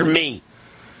going after me.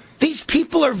 These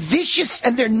people are vicious,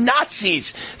 and they're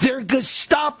Nazis. They're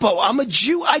Gestapo. I'm a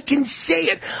Jew. I can say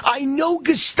it. I know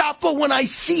Gestapo when I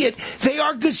see it. They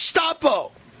are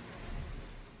Gestapo.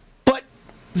 But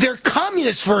they're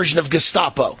communist version of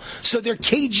Gestapo. So they're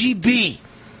KGB.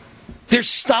 They're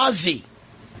Stasi.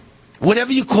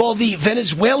 Whatever you call the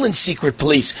Venezuelan secret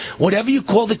police. Whatever you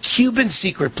call the Cuban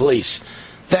secret police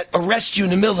that arrest you in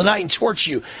the middle of the night and torture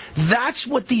you. That's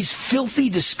what these filthy,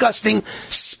 disgusting,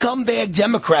 scumbag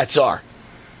Democrats are.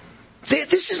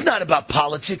 This is not about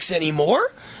politics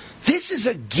anymore. This is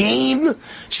a game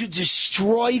to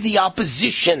destroy the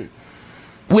opposition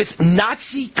with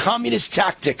Nazi communist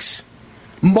tactics.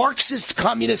 Marxist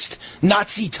communist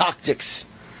Nazi tactics.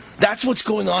 That's what's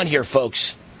going on here,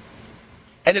 folks.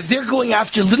 And if they're going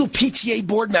after little PTA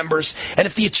board members, and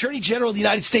if the Attorney General of the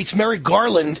United States, Merrick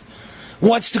Garland,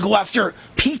 wants to go after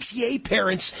PTA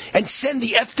parents and send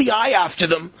the FBI after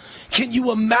them, can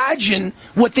you imagine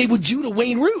what they would do to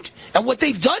Wayne Root and what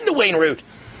they've done to Wayne Root?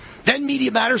 Then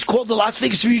Media Matters called the Las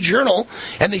Vegas Review-Journal,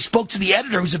 and they spoke to the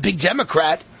editor, who's a big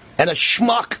Democrat and a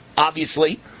schmuck,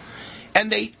 obviously, and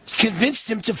they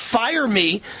convinced him to fire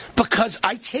me because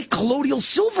I take colloidal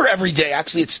silver every day.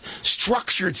 Actually, it's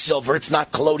structured silver. It's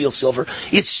not colloidal silver.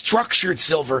 It's structured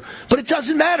silver. But it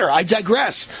doesn't matter. I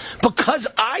digress. Because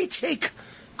I take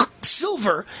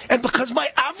silver and because my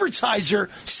advertiser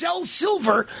sells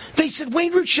silver, they said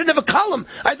Wayne Root shouldn't have a column.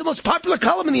 I have the most popular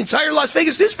column in the entire Las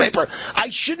Vegas newspaper.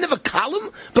 I shouldn't have a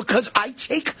column because I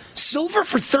take silver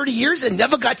for 30 years and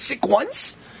never got sick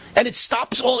once? And it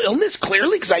stops all illness,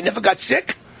 clearly, because I never got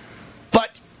sick. But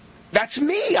that's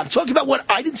me. I'm talking about what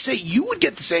I didn't say you would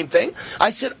get the same thing. I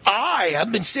said I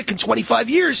haven't been sick in 25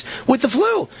 years with the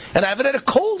flu, and I haven't had a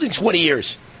cold in 20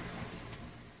 years.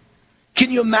 Can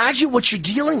you imagine what you're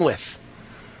dealing with?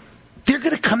 They're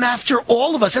going to come after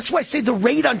all of us. That's why I say the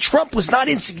raid on Trump was not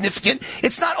insignificant.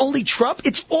 It's not only Trump,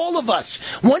 it's all of us.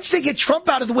 Once they get Trump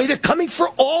out of the way, they're coming for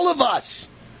all of us.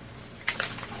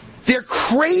 They're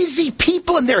crazy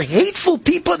people, and they're hateful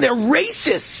people, and they're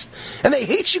racists. And they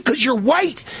hate you because you're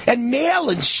white and male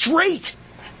and straight.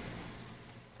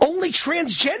 Only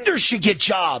transgenders should get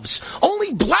jobs.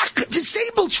 Only black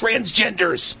disabled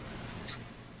transgenders.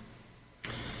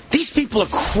 These people are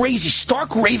crazy,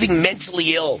 stark raving,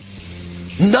 mentally ill.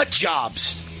 Nut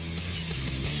jobs.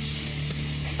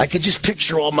 I could just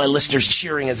picture all my listeners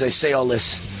cheering as I say all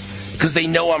this, because they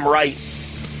know I'm right.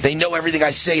 They know everything I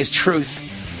say is truth.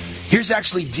 Here's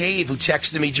actually Dave, who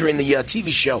texted me during the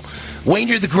TV show. Wayne,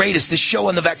 you're the greatest. This show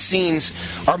on the vaccines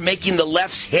are making the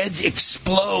left's heads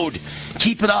explode.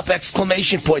 Keep it up,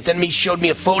 exclamation point. Then he showed me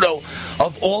a photo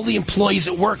of all the employees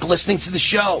at work listening to the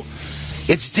show.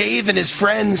 It's Dave and his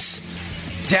friends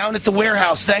down at the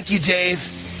warehouse. Thank you,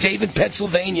 Dave. Dave in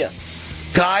Pennsylvania.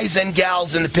 Guys and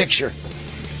gals in the picture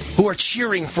who are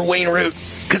cheering for Wayne Root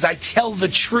because I tell the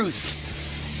truth.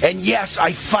 And yes,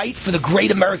 I fight for the great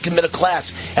American middle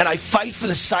class, and I fight for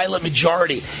the silent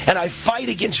majority, and I fight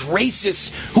against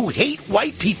racists who hate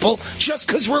white people just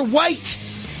because we're white.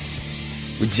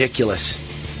 Ridiculous.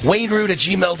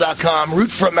 WayneRoot@gmail.com,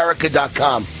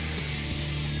 rootforamerica.com.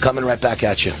 Coming right back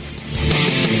at you.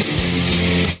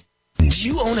 Do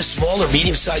you own a small or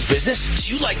medium-sized business?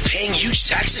 Do you like paying huge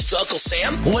taxes to Uncle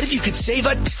Sam? What if you could save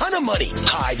a ton of money?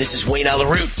 Hi, this is Wayne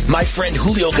Alaroot. My friend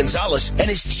Julio Gonzalez and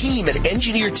his team at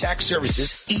Engineered Tax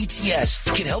Services, ETS,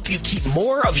 can help you keep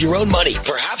more of your own money,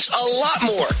 perhaps a lot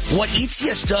more. What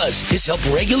ETS does is help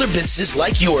regular businesses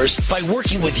like yours by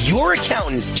working with your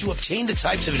accountant to obtain the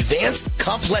types of advanced,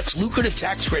 complex, lucrative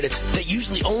tax credits that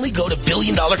usually only go to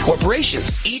billion-dollar corporations.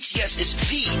 ETS is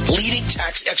the leading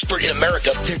tax expert in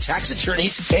America. Their tax attorneys,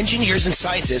 engineers, and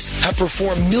scientists have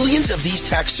performed millions of these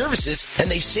tax services, and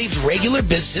they've saved regular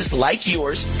businesses like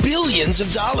yours billions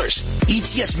of dollars.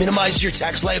 ETS minimizes your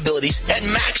tax liabilities and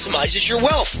maximizes your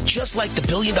wealth, just like the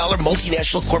billion-dollar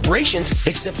multinational corporations,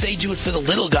 except they do it for the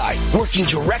little guy, working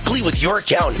directly with your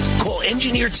accountant. Call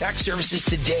Engineered Tax Services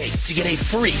today to get a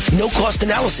free, no-cost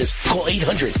analysis. Call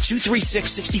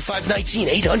 800-236-6519,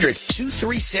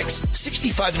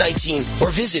 800-236-6519, or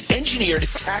visit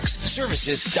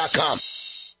engineeredtaxservices.com.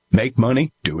 Make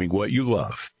money doing what you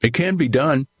love. It can be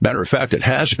done. Matter of fact, it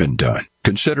has been done.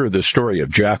 Consider the story of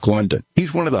Jack London.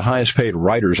 He's one of the highest paid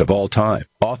writers of all time.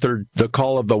 Authored The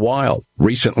Call of the Wild,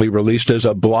 recently released as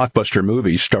a blockbuster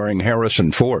movie starring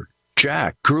Harrison Ford.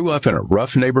 Jack grew up in a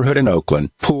rough neighborhood in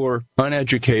Oakland, poor,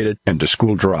 uneducated, and a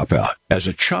school dropout. As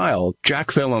a child,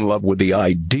 Jack fell in love with the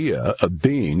idea of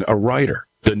being a writer.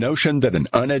 The notion that an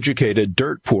uneducated,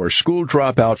 dirt-poor school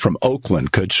dropout from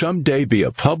Oakland could someday be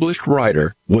a published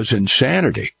writer was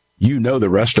insanity. You know the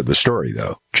rest of the story,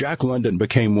 though. Jack London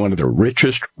became one of the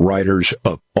richest writers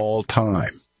of all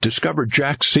time. Discover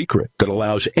Jack's secret that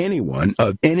allows anyone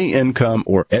of any income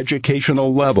or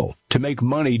educational level to make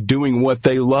money doing what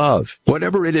they love.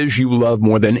 Whatever it is you love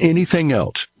more than anything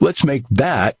else, let's make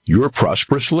that your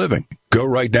prosperous living. Go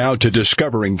right now to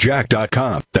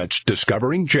discoveringjack.com. That's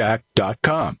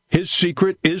discoveringjack.com. His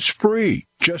secret is free.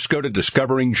 Just go to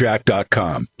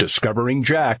discoveringjack.com.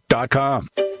 discoveringjack.com.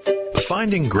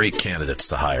 Finding great candidates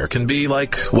to hire can be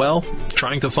like, well,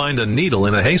 trying to find a needle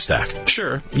in a haystack.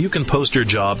 Sure, you can post your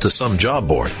job to some job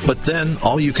board, but then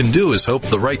all you can do is hope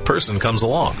the right person comes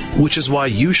along, which is why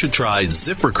you should try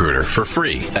ZipRecruiter for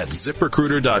free at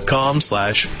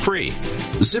ZipRecruiter.com/free.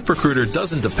 ZipRecruiter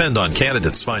doesn't depend on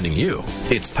candidates finding you.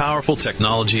 Its powerful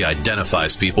technology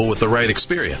identifies people with the right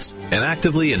experience and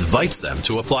actively invites them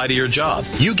to apply to your job.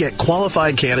 You get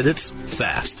qualified candidates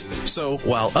fast. So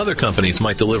while other companies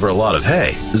might deliver a lot of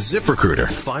hay, ZipRecruiter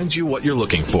finds you what you're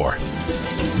looking for.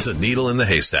 The needle in the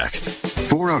haystack.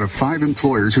 4 out of 5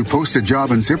 employers who post a job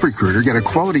on ZipRecruiter get a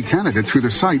quality candidate through the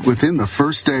site within the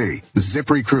first day.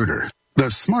 ZipRecruiter,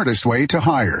 the smartest way to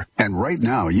hire. And right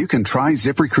now, you can try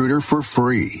ZipRecruiter for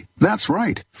free. That's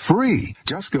right, free.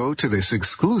 Just go to this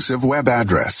exclusive web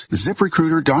address,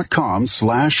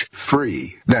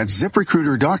 ZipRecruiter.com/free. That's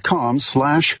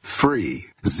ZipRecruiter.com/free.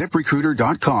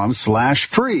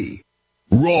 ZipRecruiter.com/free.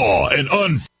 Raw and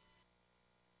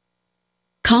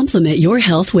Complement your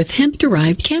health with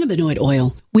hemp-derived cannabinoid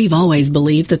oil. We've always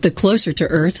believed that the closer to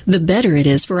Earth, the better it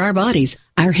is for our bodies.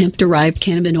 Our hemp-derived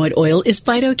cannabinoid oil is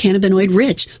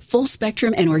phytocannabinoid-rich,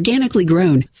 full-spectrum, and organically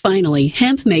grown. Finally,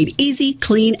 hemp made easy,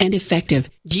 clean, and effective.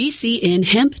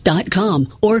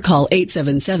 GCNhemp.com or call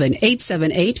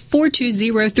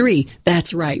 877-878-4203.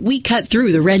 That's right, we cut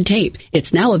through the red tape.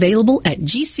 It's now available at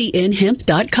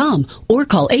GCNhemp.com or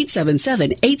call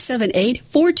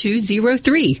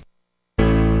 877-878-4203.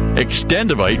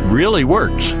 Extendivite really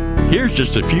works. Here's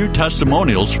just a few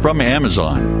testimonials from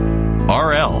Amazon.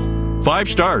 RL, 5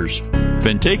 stars.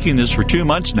 Been taking this for 2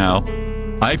 months now.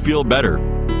 I feel better.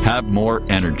 Have more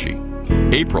energy.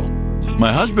 April,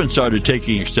 my husband started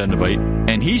taking Extendivite,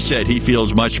 and he said he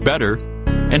feels much better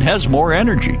and has more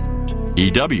energy.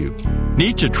 EW,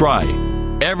 need to try.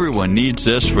 Everyone needs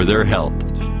this for their health.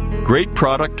 Great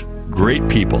product, great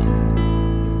people.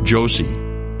 Josie,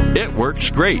 it works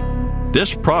great.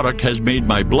 This product has made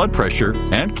my blood pressure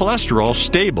and cholesterol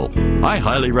stable. I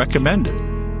highly recommend it.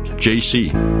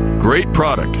 JC, great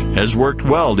product. Has worked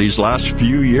well these last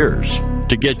few years.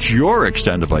 To get your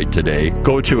Extendivite today,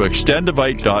 go to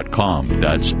extendivite.com.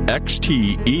 That's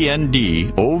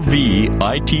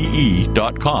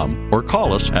XTENDOVITE.com or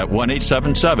call us at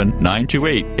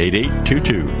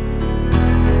 1-877-928-8822.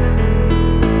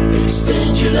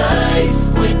 Extend your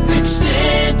life with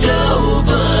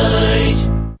Extendovite.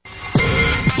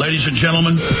 Ladies and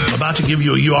gentlemen, I'm about to give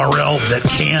you a URL that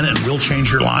can and will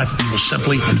change your life. You'll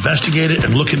simply investigate it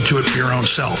and look into it for your own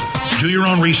self. Do your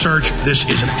own research. This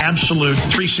is an absolute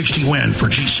 360 win for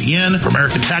GCN, for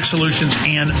American Tax Solutions,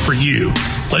 and for you.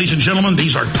 Ladies and gentlemen,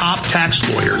 these are top tax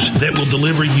lawyers that will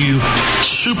deliver you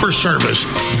super service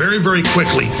very, very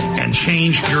quickly and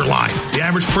change your life. The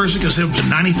average person can save up to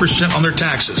 90% on their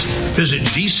taxes. Visit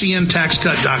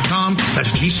GCNTaxCut.com.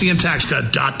 That's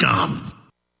GCNTaxCut.com.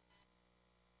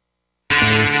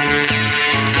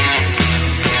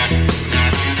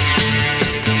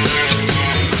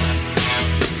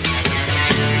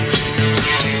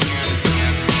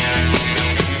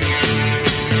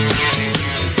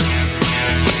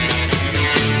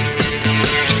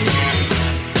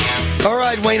 All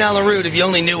right, Wayne Allen Root, if you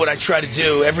only knew what I try to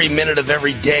do every minute of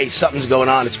every day, something's going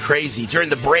on. It's crazy. During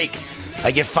the break,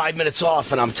 I get 5 minutes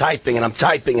off, and I'm typing, and I'm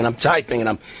typing, and I'm typing, and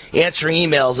I'm answering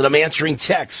emails, and I'm answering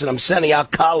texts, and I'm sending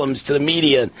out columns to the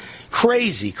media. And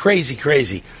crazy, crazy,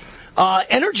 crazy.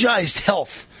 Energized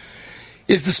Health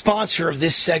is the sponsor of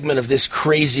this segment of this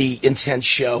crazy, intense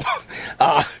show.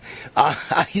 I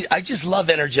just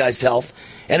love Energized Health.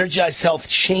 Energized Health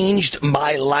changed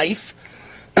my life.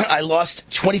 I lost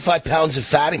 25 pounds of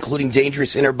fat, including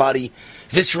dangerous interbody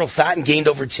visceral fat, and gained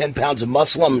over 10 pounds of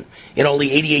muscle in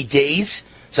only 88 days.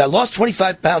 So I lost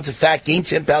 25 pounds of fat, gained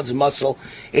 10 pounds of muscle,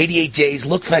 88 days,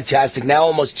 look fantastic. Now,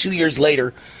 almost 2 years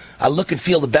later, I look and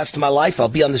feel the best of my life. I'll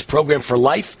be on this program for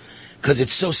life because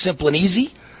it's so simple and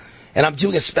easy. And I'm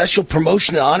doing a special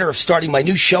promotion in honor of starting my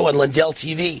new show on Lindell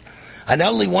TV. I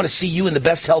not only want to see you in the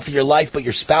best health of your life, but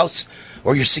your spouse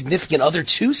or your significant other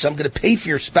too. So I'm going to pay for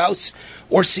your spouse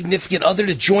or significant other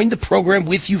to join the program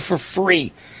with you for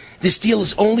free. This deal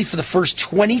is only for the first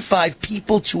 25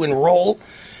 people to enroll.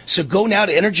 So go now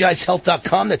to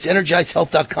EnergizeHealth.com. That's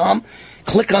EnergizeHealth.com.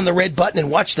 Click on the red button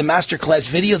and watch the masterclass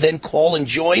video. Then call and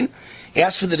join.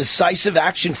 Ask for the Decisive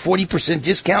Action 40%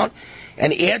 discount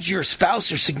and add your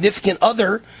spouse or significant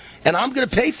other, and I'm going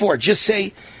to pay for it. Just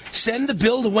say, send the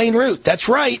bill to Wayne Root. That's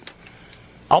right.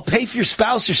 I'll pay for your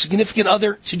spouse or significant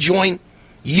other to join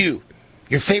you.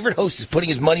 Your favorite host is putting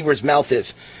his money where his mouth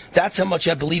is. That's how much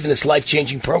I believe in this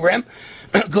life-changing program.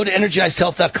 Go to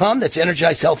EnergizedHealth.com. That's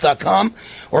EnergizedHealth.com.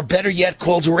 Or better yet,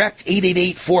 call direct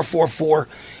 888-444-8895,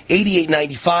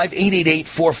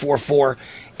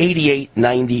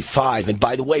 888-444-8895. And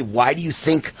by the way, why do you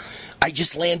think I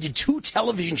just landed 2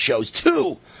 television shows?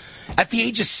 2! At the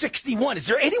age of 61. Is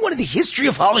there anyone in the history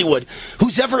of Hollywood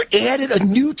who's ever added a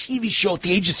new TV show at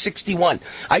the age of 61?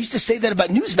 I used to say that about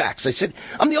Newsmax. I said,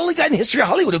 I'm the only guy in the history of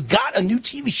Hollywood who got a new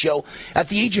TV show at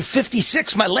the age of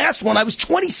 56. My last one, I was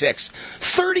 26.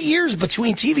 30 years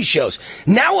between TV shows.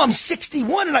 Now I'm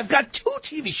 61 and I've got 2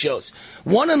 TV shows.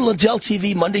 One on Liddell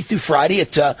TV Monday through Friday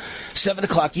at 7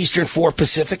 o'clock Eastern, 4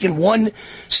 Pacific, and one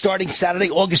starting Saturday,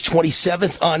 August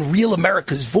 27th on Real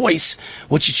America's Voice,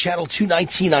 which is channel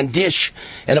 219 on Dish,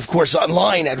 and of course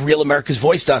online at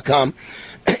RealAmericasVoice.com.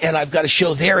 And I've got a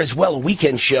show there as well, a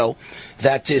weekend show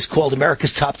that is called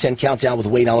America's Top 10 Countdown with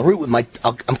Wayne Allyn Root.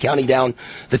 I'm counting down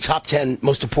the top 10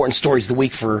 most important stories of the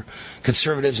week for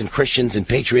conservatives and Christians and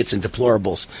patriots and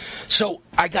deplorables. So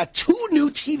I got 2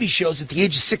 new TV shows at the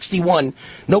age of 61.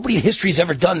 Nobody in history has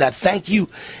ever done that. Thank you,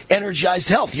 Energized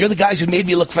Health. You're the guys who made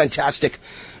me look fantastic.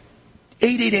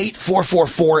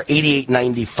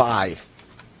 888-444-8895.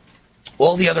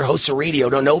 All the other hosts of radio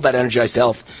don't know about Energized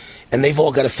Health, and they've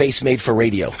all got a face made for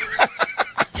radio.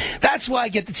 That's why I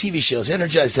get the TV shows.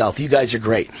 Energized Health. You guys are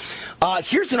great.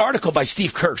 Here's an article by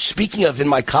Steve Kirsch. Speaking of, in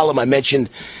my column, I mentioned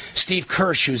Steve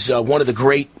Kirsch, who's one of the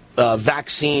great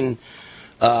vaccine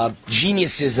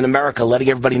geniuses in America, letting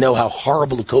everybody know how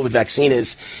horrible the COVID vaccine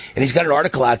is. And he's got an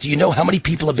article out. Do you know how many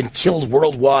people have been killed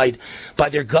worldwide by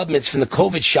their governments from the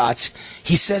COVID shots?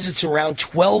 He says it's around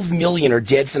 12 million are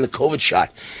dead from the COVID shot.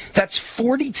 That's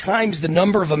 40 times the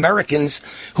number of Americans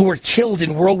who were killed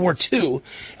in World War II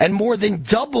and more than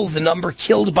double the number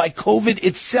killed by COVID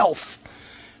itself.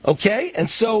 Okay? And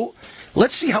so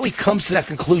let's see how he comes to that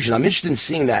conclusion. I'm interested in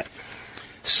seeing that.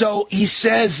 So he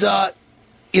says,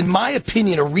 in my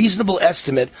opinion, a reasonable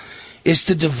estimate is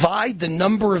to divide the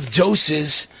number of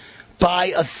doses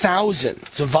by 1,000.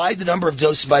 Divide the number of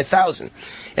doses by 1,000.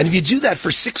 And if you do that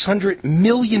for 600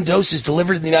 million doses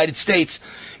delivered in the United States,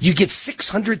 you get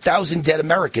 600,000 dead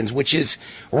Americans, which is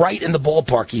right in the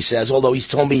ballpark, he says, although he's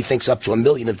told me he thinks up to 1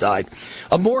 million have died.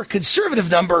 A more conservative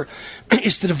number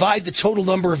is to divide the total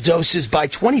number of doses by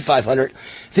 2,500.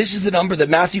 This is the number that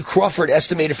Matthew Crawford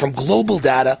estimated from global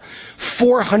data,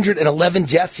 411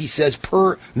 deaths, he says,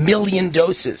 per million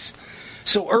doses.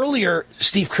 So earlier,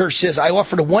 Steve Kirsch says, I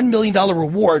offered a $1 million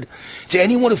reward to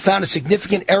anyone who found a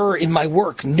significant error in my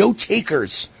work. No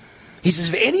takers. He says,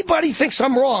 if anybody thinks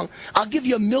I'm wrong, I'll give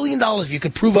you $1 million if you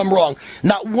could prove I'm wrong.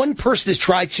 Not one person has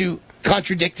tried to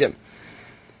contradict him.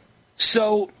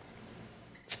 So,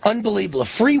 unbelievable. A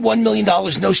free $1 million,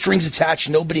 no strings attached,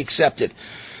 nobody accepted.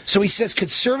 So he says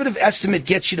conservative estimate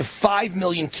gets you to 5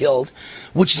 million killed,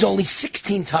 which is only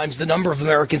 16 times the number of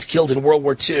Americans killed in World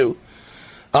War II.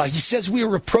 He says we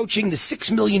are approaching the 6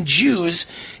 million Jews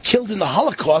killed in the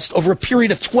Holocaust over a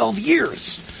period of 12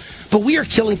 years. But we are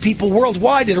killing people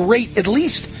worldwide at a rate at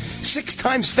least 6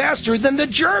 times faster than the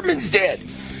Germans did.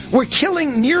 We're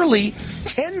killing nearly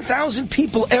 10,000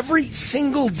 people every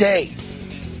single day,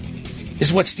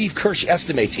 is what Steve Kirsch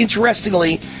estimates.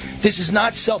 Interestingly, this is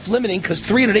not self-limiting because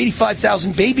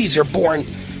 385,000 babies are born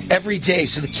every day.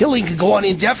 So the killing can go on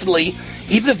indefinitely,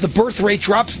 even if the birth rate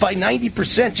drops by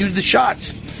 90% due to the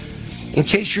shots. In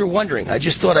case you're wondering, I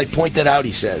just thought I'd point that out,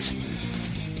 he says.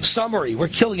 Summary, we're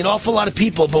killing an awful lot of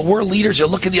people, but world leaders are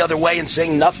looking the other way and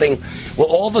saying nothing. Well,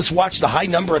 all of us watch the high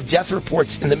number of death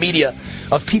reports in the media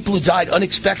of people who died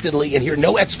unexpectedly and hear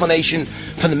no explanation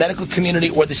from the medical community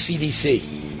or the CDC.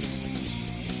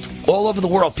 All over the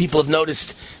world, people have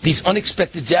noticed these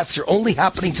unexpected deaths are only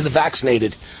happening to the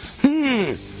vaccinated.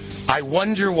 I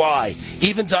wonder why.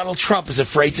 Even Donald Trump is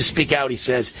afraid to speak out, he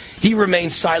says. He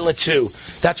remains silent, too.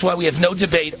 That's why we have no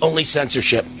debate, only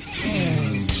censorship.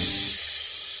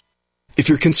 If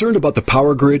you're concerned about the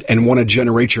power grid and want to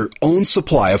generate your own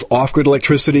supply of off-grid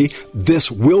electricity, this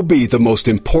will be the most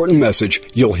important message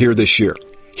you'll hear this year.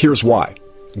 Here's why.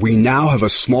 We now have a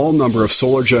small number of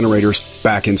solar generators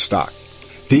back in stock.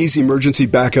 These emergency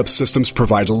backup systems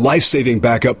provide life-saving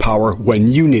backup power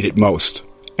when you need it most.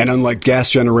 And unlike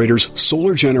gas generators,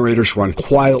 solar generators run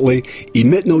quietly,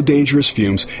 emit no dangerous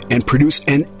fumes, and produce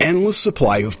an endless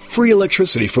supply of free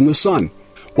electricity from the sun.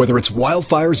 Whether it's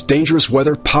wildfires, dangerous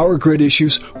weather, power grid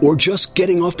issues, or just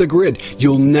getting off the grid,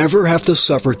 you'll never have to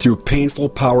suffer through painful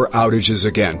power outages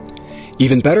again.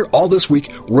 Even better, all this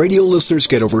week, radio listeners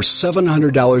get over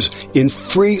 $700 in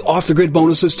free off-the-grid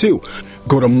bonuses, too.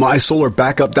 Go to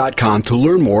mysolarbackup.com to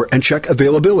learn more and check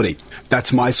availability. That's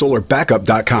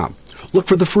mysolarbackup.com. Look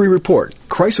for the free report,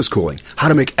 Crisis Cooling, how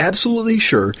to make absolutely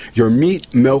sure your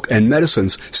meat, milk, and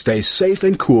medicines stay safe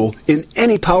and cool in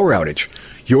any power outage.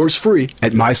 Yours free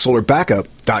at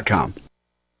mysolarbackup.com.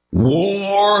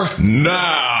 War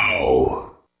now.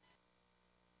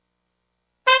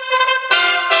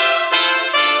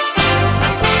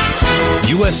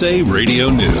 USA Radio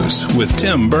News with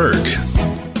Tim Berg.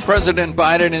 President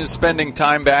Biden is spending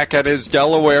time back at his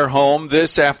Delaware home,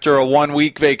 this after a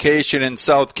one-week vacation in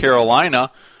South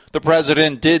Carolina. The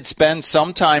president did spend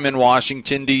some time in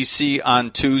Washington, D.C.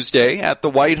 on Tuesday. At the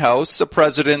White House, the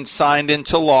president signed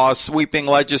into law sweeping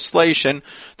legislation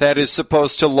that is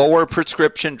supposed to lower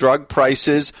prescription drug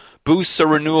prices, boost the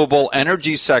renewable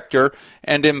energy sector,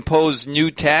 and impose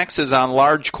new taxes on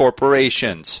large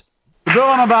corporations. The bill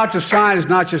I'm about to sign is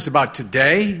not just about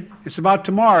today, it's about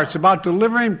tomorrow. It's about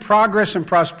delivering progress and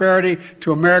prosperity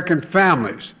to American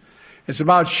families. It's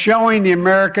about showing the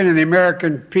American and the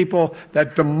American people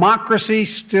that democracy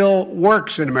still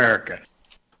works in America.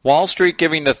 Wall Street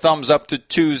giving the thumbs up to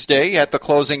Tuesday. At the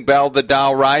closing bell, the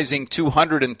Dow rising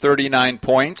 239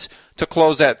 points to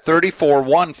close at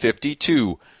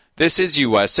 34,152. This is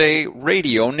USA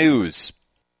Radio News.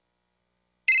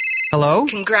 Hello?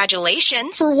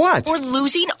 Congratulations. For what? For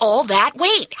losing all that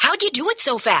weight. How'd you do it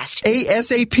so fast?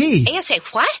 ASAP.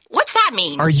 ASAP what? What's that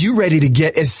mean? Are you ready to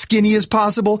get as skinny as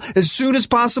possible, as soon as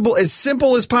possible, as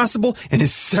simple as possible, and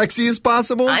as sexy as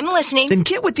possible? I'm listening. Then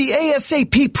get with the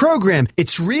ASAP program.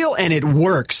 It's real and it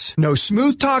works. No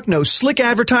smooth talk, no slick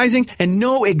advertising, and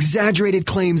no exaggerated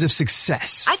claims of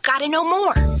success. I've got to know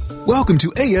more. Welcome to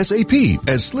ASAP,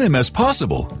 as slim as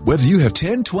possible. Whether you have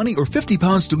 10, 20, or 50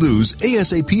 pounds to lose,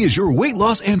 ASAP is your weight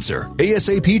loss answer.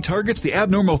 ASAP targets the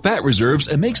abnormal fat reserves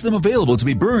and makes them available to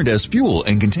be burned as fuel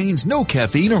and contains no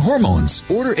caffeine or hormones.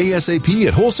 Order ASAP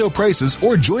at wholesale prices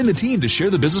or join the team to share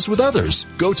the business with others.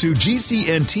 Go to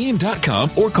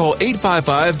GCNteam.com or call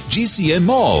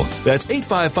 855-GCN-MALL. That's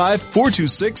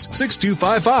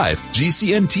 855-426-6255.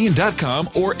 GCNteam.com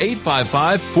or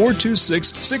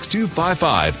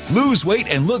 855-426-6255. Lose weight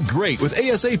and look great with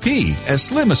ASAP, as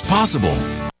slim as possible.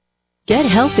 Get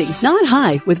healthy, not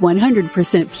high, with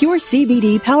 100% pure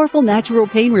CBD powerful natural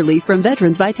pain relief from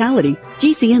Veterans Vitality.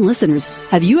 GCN listeners,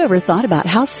 have you ever thought about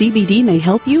how CBD may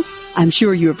help you? I'm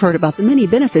sure you have heard about the many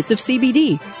benefits of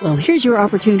CBD. Well, here's your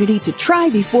opportunity to try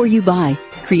before you buy.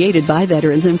 Created by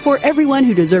veterans and for everyone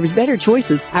who deserves better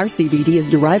choices, our CBD is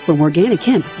derived from organic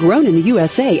hemp, grown in the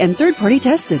USA and third-party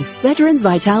tested. Veterans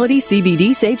Vitality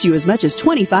CBD saves you as much as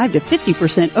 25 to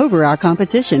 50% over our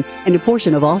competition, and a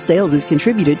portion of all sales is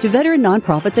contributed to veteran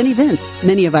nonprofits and events.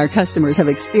 Many of our customers have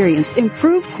experienced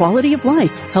improved quality of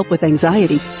life, help with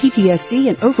anxiety, PTSD,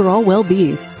 and overall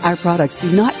well-being. Our products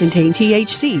do not contain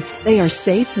THC. They are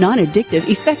safe, non-addictive,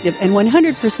 effective, and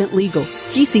 100% legal.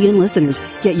 GCN listeners,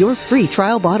 get your free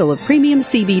trial bottle of premium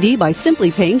CBD by simply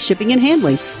paying shipping and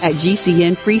handling at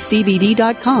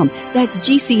GCNFreeCBD.com. That's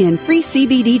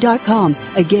GCNFreeCBD.com.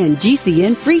 Again,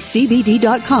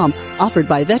 GCNFreeCBD.com. Offered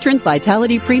by Veterans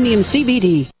Vitality Premium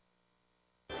CBD.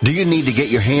 Do you need to get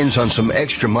your hands on some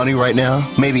extra money right now?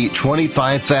 Maybe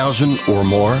 $25,000 or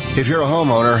more? If you're a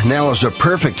homeowner, now is the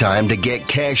perfect time to get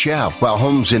cash out while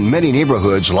homes in many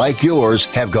neighborhoods like yours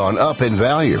have gone up in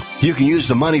value. You can use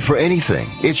the money for anything.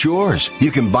 It's yours.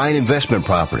 You can buy an investment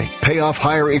property, pay off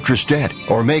higher interest debt,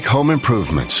 or make home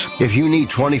improvements. If you need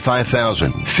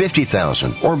 $25,000,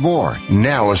 $50,000 or more,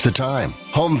 now is the time.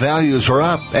 Home values are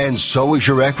up, and so is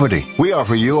your equity. We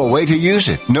offer you a way to use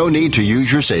it. No need to use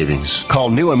your savings. Call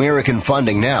New American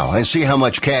Funding now and see how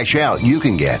much cash out you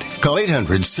can get. Call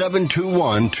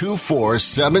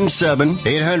 800-721-2477.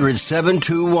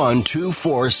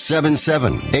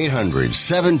 800-721-2477.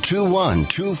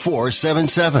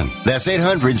 800-721-2477. That's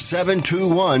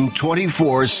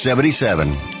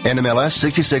 800-721-2477. NMLS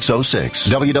 6606.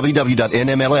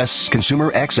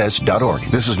 www.nmlsconsumeraccess.org.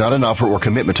 This is not an offer or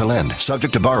commitment to lend. Subject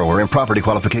to borrower and property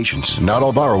qualifications. Not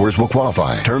all borrowers will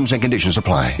qualify. Terms and conditions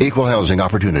apply. Equal housing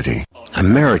opportunity.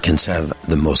 Americans have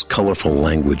the most colorful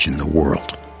language in the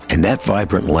world. And that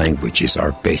vibrant language is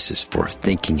our basis for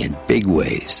thinking in big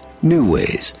ways, new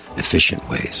ways, efficient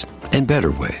ways, and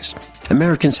better ways.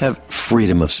 Americans have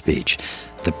freedom of speech.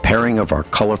 The pairing of our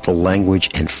colorful language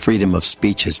and freedom of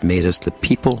speech has made us the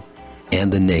people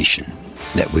and the nation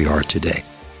that we are today.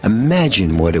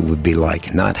 Imagine what it would be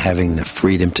like not having the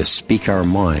freedom to speak our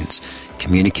minds,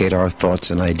 communicate our thoughts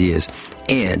and ideas,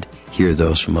 and hear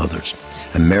those from others.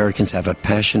 Americans have a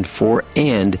passion for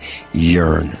and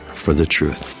yearn for the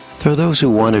truth. There are those who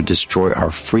want to destroy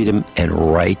our freedom and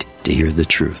right to hear the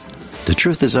truth. The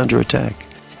truth is under attack.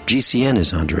 GCN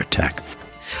is under attack.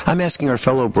 I'm asking our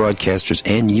fellow broadcasters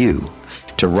and you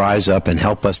to rise up and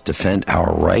help us defend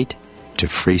our right to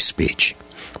free speech.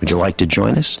 Would you like to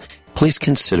join us? Please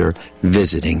consider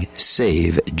visiting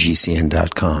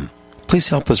SaveGCN.com. Please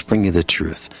help us bring you the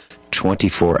truth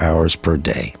 24 hours per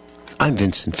day. I'm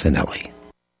Vincent Finelli.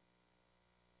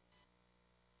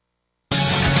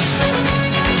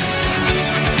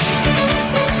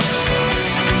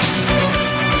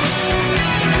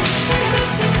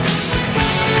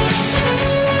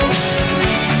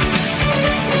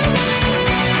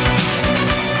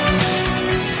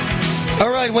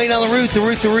 Wayne Allyn Root,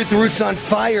 the Root's on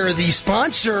fire. The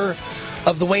sponsor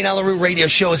of the Wayne Allyn Root radio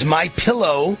show is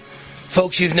MyPillow.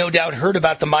 Folks, you've no doubt heard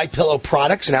about the MyPillow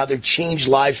products and how they've changed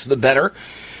lives for the better.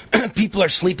 People are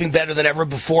sleeping better than ever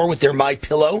before with their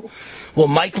MyPillow. Well,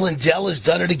 Mike Lindell has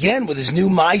done it again with his new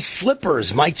My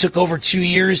Slippers. Mike took over 2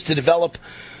 years to develop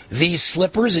these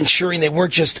slippers, ensuring they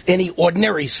weren't just any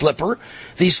ordinary slipper.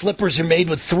 These slippers are made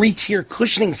with 3-tier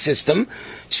cushioning system,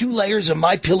 2 layers of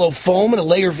MyPillow foam, and a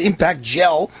layer of impact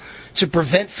gel to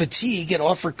prevent fatigue and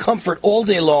offer comfort all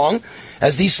day long,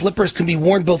 as these slippers can be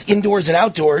worn both indoors and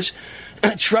outdoors.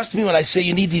 Trust me when I say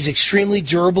you need these extremely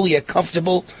durable yet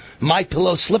comfortable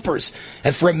MyPillow slippers.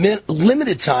 And for a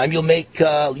limited time,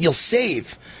 you'll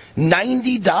save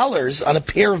 $90 on a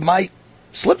pair of My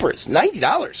Slippers.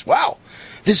 $90. Wow.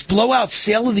 This blowout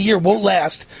sale of the year won't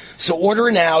last, so order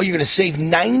now. You're going to save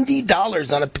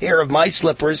 $90 on a pair of My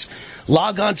Slippers.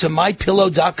 Log on to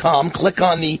MyPillow.com. Click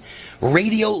on the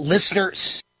radio listener.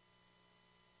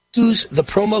 Use the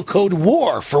promo code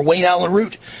WAR for Wayne Allyn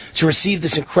Root to receive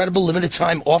this incredible limited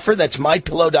time offer. That's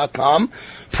MyPillow.com,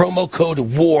 promo code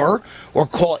WAR, or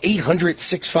call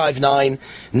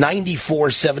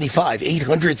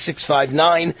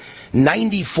 800-659-9475.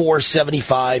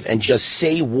 800-659-9475, and just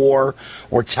say WAR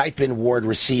or type in WAR to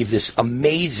receive this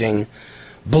amazing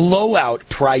blowout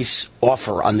price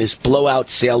offer on this blowout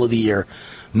sale of the year.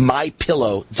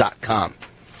 MyPillow.com.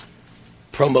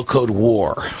 Promo code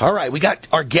WAR. All right, we got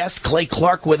our guest, Clay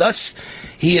Clark, with us.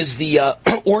 He is the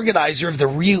organizer of the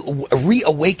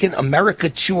Reawaken America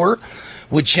Tour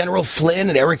with General Flynn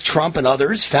and Eric Trump and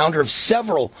others, founder of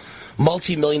several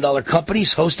multi-million-dollar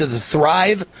companies, host of the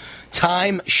Thrive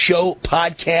Time Show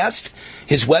podcast.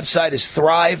 His website is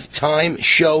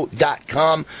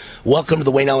thrivetimeshow.com. Welcome to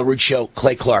the Wayne Allyn Root Show.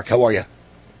 Clay Clark, how are you?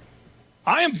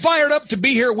 I am fired up to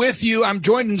be here with you. I'm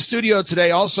joined in studio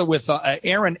today also with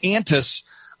Aaron Antis.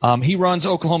 He runs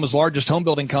Oklahoma's largest home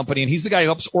building company, and he's the guy who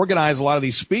helps organize a lot of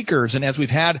these speakers. And as we've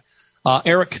had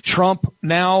Eric Trump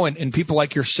now and people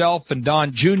like yourself and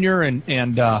Don Jr. and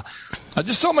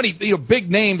just so many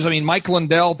big names. I mean, Mike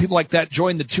Lindell, people like that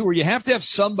join the tour. You have to have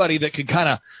somebody that can kind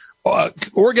of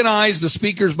organize the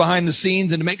speakers behind the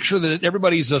scenes and to make sure that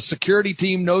everybody's a security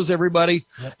team, knows everybody.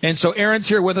 Yep. And so Aaron's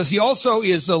here with us. He also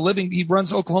is he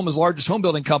runs Oklahoma's largest home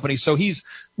building company. So he's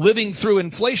living through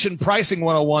inflation pricing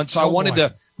 101. So I wanted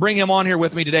to bring him on here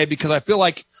with me today because I feel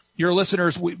like your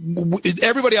listeners,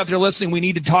 everybody out there listening, we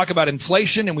need to talk about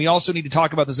inflation, and we also need to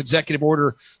talk about this executive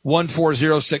order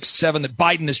 14067 that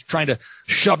Biden is trying to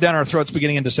shove down our throats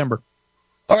beginning in December.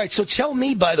 All right, so tell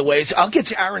me, by the way, I'll get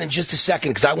to Aaron in just a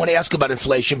second because I want to ask about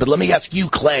inflation, but let me ask you,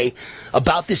 Clay,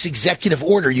 about this executive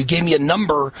order. You gave me a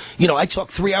number. I talk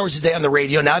 3 hours a day on the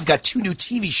radio. Now I've got 2 new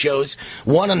TV shows,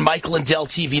 one on Mike Lindell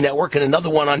TV Network and another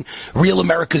one on Real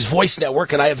America's Voice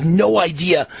Network, and I have no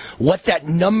idea what that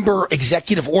number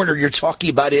executive order you're talking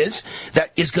about is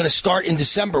that is going to start in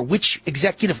December. Which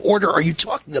executive order are you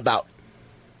talking about?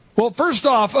 Well, first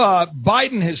off,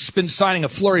 Biden has been signing a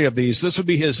flurry of these. This would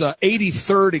be his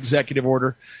 83rd executive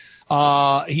order.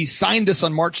 He signed this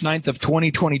on March 9th of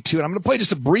 2022. And I'm going to play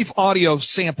just a brief audio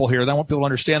sample here. I want people to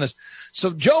understand this.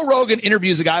 So Joe Rogan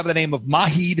interviews a guy by the name of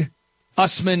Mahid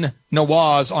Usman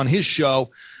Nawaz on his show.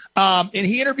 And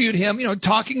he interviewed him,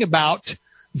 talking about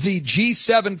the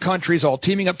G7 countries all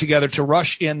teaming up together to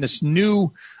rush in this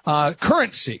new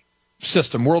currency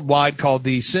system worldwide called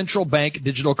the Central Bank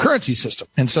Digital Currency System.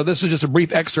 And so this is just a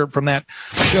brief excerpt from that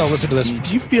show. Listen to this.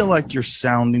 Do you feel like you're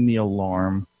sounding the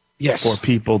alarm for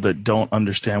people that don't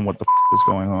understand what the is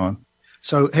going on?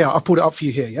 So here, I've pulled it up for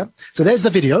you here, yeah? So there's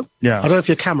the video. Yeah. I don't know if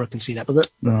your camera can see that,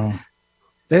 but no.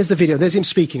 There's the video. There's him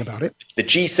speaking about it. The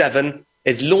G7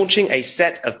 is launching a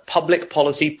set of public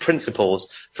policy principles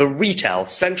for retail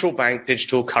central bank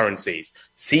digital currencies,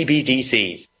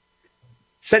 CBDCs.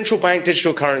 Central bank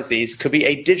digital currencies could be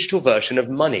a digital version of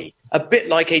money, a bit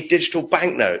like a digital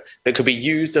banknote that could be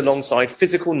used alongside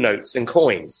physical notes and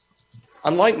coins.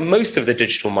 Unlike most of the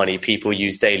digital money people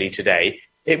use daily today,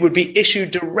 it would be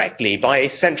issued directly by a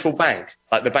central bank,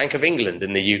 like the Bank of England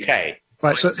in the UK.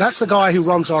 Right, so that's the guy who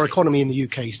runs our economy in the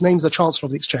UK. His name's the Chancellor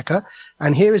of the Exchequer.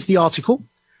 And here is the article.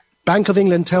 Bank of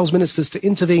England tells ministers to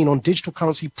intervene on digital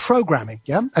currency programming.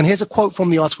 Yeah. And here's a quote from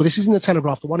the article. This is in the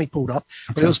Telegraph, the one he pulled up,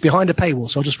 but it was behind a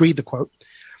paywall. So I'll just read the quote.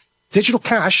 Digital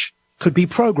cash could be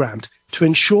programmed to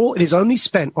ensure it is only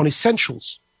spent on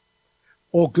essentials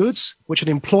or goods which an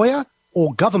employer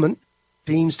or government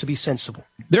deems to be sensible.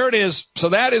 There it is. So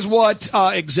that is what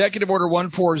Executive Order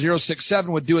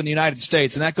 14067 would do in the United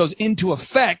States. And that goes into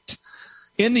effect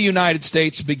in the United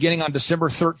States beginning on December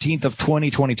 13th of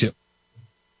 2022.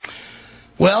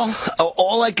 Well,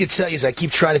 all I could tell you is I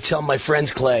keep trying to tell my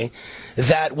friends, Clay,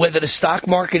 that whether the stock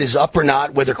market is up or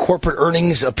not, whether corporate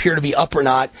earnings appear to be up or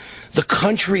not, the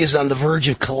country is on the verge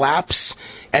of collapse,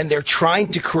 and they're trying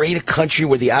to create a country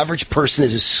where the average person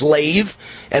is a slave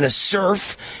and a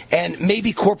serf, and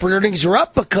maybe corporate earnings are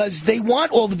up because they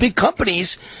want all the big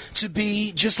companies to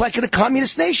be just like in a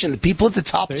communist nation. The people at the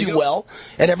top do well,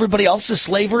 and everybody else is a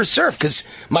slave or a serf. Because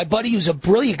my buddy, who's a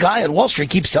brilliant guy on Wall Street,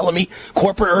 keeps telling me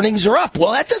corporate earnings are up.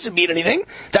 Well, that doesn't mean anything.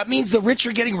 That means the rich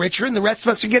are getting richer and the rest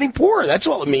of us are getting poorer. That's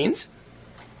all it means.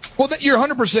 Well, you're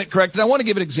 100% correct. And I want to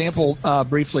give an example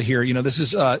briefly here. You know, this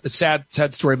is a sad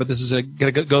story, but this is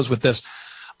goes with this.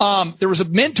 There was a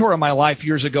mentor in my life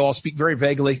years ago, I'll speak very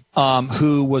vaguely,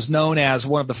 who was known as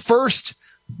one of the first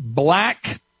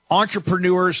black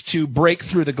entrepreneurs to break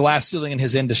through the glass ceiling in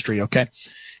his industry. Okay.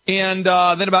 And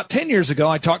then about 10 years ago,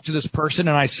 I talked to this person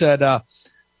and I said,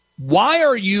 why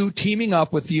are you teaming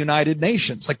up with the United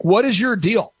Nations? Like, what is your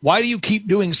deal? Why do you keep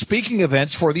doing speaking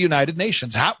events for the United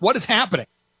Nations? What is happening?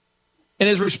 And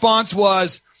his response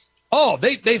was, oh,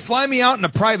 they fly me out in a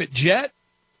private jet.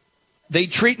 They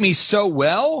treat me so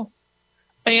well.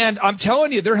 And I'm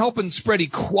telling you, they're helping spread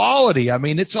equality. I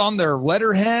mean, it's on their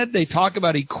letterhead. They talk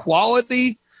about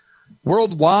equality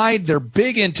worldwide. They're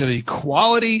big into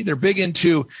equality. They're big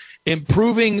into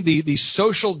improving the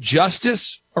social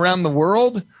justice around the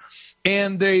world.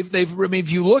 And I mean,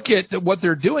 if you look at what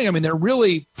they're doing, I mean, they're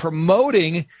really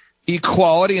promoting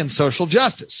equality and social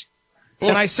justice.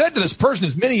 And I said to this person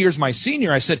who's many years my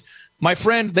senior, I said, my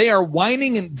friend, they are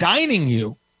wining and dining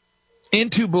you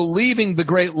into believing the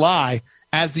great lie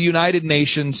as the United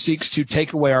Nations seeks to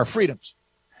take away our freedoms.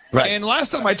 Right. And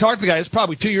last time I talked to the guy, it's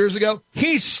probably 2 years ago,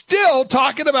 he's still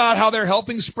talking about how they're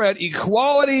helping spread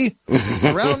equality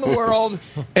around the world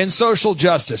and social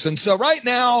justice. And so right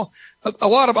now, a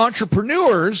lot of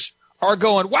entrepreneurs are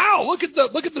going, wow, look at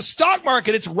the stock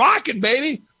market. It's rocking,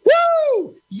 baby.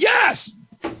 Woo! Yes.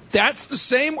 That's the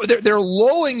same. They're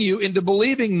lulling you into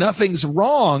believing nothing's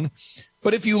wrong.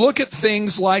 But if you look at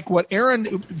things like what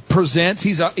Aaron presents,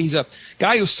 he's a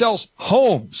guy who sells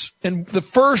homes. And the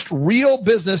first real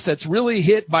business that's really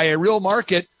hit by a real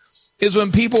market is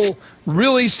when people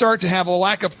really start to have a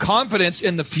lack of confidence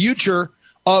in the future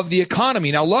of the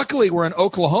economy. Now, luckily, we're in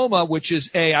Oklahoma, which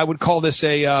is I would call this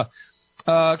a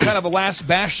kind of a last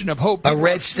bastion of hope. A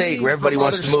red state where everybody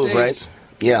wants to move, right?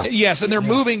 Yeah. Yes, and they're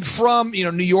moving from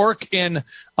New York and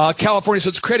California, so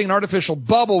it's creating an artificial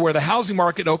bubble where the housing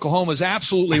market in Oklahoma is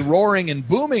absolutely roaring and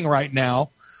booming right now.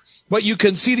 But you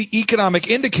can see the economic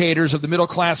indicators of the middle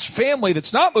class family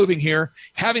that's not moving here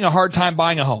having a hard time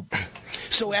buying a home.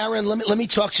 So, Aaron, let me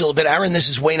talk to you a little bit. Aaron, this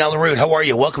is Wayne on the Root. How are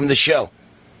you? Welcome to the show.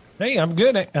 Hey, I'm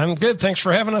good. Thanks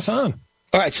for having us on.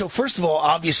 All right, so first of all,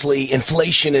 obviously,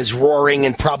 inflation is roaring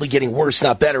and probably getting worse,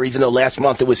 not better, even though last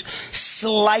month it was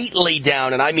slightly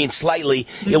down, and I mean slightly.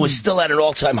 It was still at an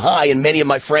all-time high, and many of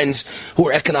my friends who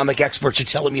are economic experts are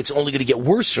telling me it's only going to get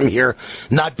worse from here,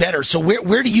 not better. So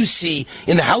where do you see,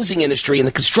 in the housing industry, in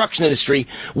the construction industry,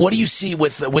 what do you see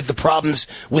with the problems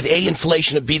with A,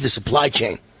 inflation, and B, the supply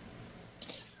chain?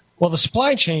 Well, the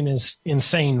supply chain is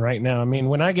insane right now. I mean,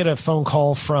 when I get a phone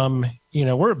call from,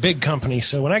 we're a big company,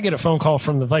 so when I get a phone call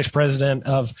from the vice president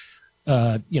of,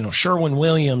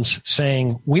 Sherwin-Williams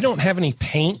saying, we don't have any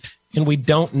paint and we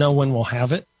don't know when we'll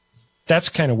have it, that's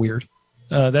kind of weird.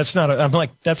 I'm like,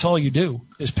 that's all you do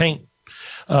is paint.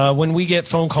 When we get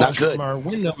phone calls from our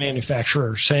window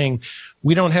manufacturer saying,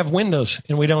 we don't have windows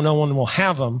and we don't know when we'll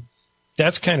have them,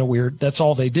 that's kind of weird. That's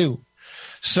all they do.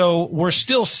 So we're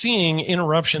still seeing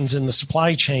interruptions in the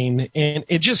supply chain, and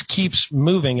it just keeps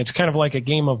moving. It's kind of like a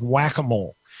game of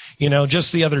whack-a-mole.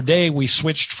 Just the other day, we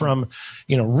switched from,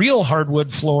 real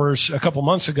hardwood floors a couple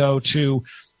months ago to,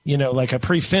 like a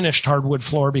pre-finished hardwood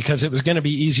floor because it was going to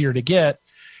be easier to get.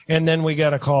 And then we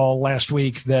got a call last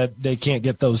week that they can't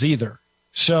get those either.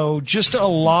 So just a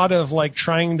lot of like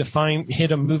trying to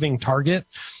hit a moving target.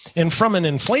 And from an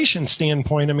inflation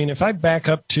standpoint, I mean, if I back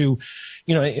up to,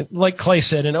 like Clay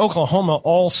said, in Oklahoma,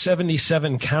 all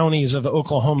 77 counties of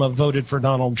Oklahoma voted for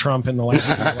Donald Trump in the last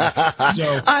election.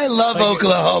 So, I love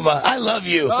Oklahoma. I love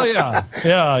you. Oh, yeah.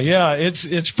 Yeah.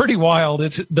 It's pretty wild.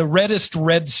 It's the reddest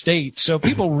red state. So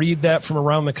people read that from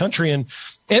around the country. And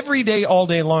every day, all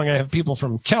day long, I have people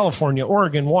from California,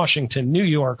 Oregon, Washington, New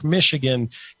York, Michigan,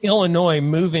 Illinois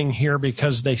moving here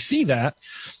because they see that.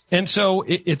 And so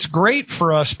it's great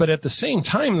for us, but at the same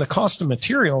time, the cost of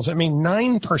materials, I mean,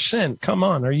 9%. Come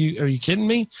on. Are you kidding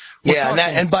me?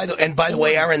 And by the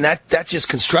way, Aaron, that's just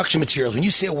construction materials. When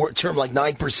you say a term like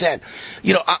 9%,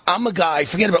 I'm a guy,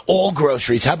 forget about all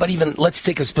groceries. How about let's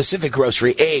take a specific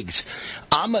grocery, eggs.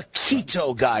 I'm a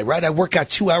keto guy, right? I work out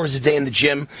 2 hours a day in the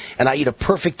gym and I eat a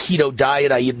perfect keto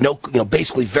diet. I eat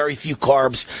basically very few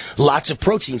carbs, lots of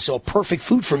protein. So a perfect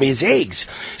food for me is eggs.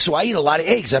 So I eat a lot of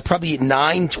eggs. I probably eat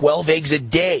 9-12 eggs a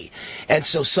day. And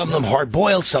so some of them hard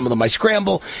boiled, some of them I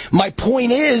scramble. My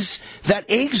point is that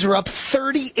eggs are up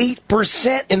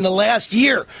 38% in the last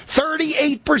year.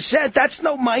 38%. That's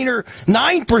no minor.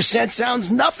 9% sounds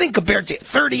nothing compared to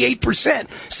 38%.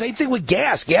 Same thing with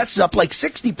gas. Gas is up like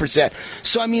 60%.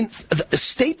 So, I mean, the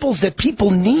staples that people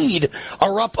need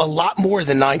are up a lot more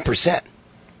than 9%.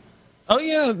 Oh,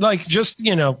 yeah. Like just,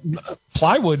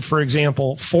 plywood, for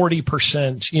example,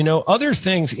 40%, other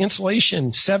things, insulation,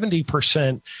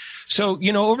 70%. So,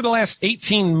 over the last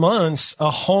 18 months, a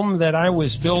home that I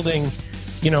was building,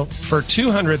 for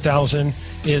 $200,000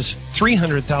 is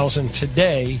 $300,000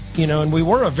 today, and we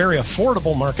were a very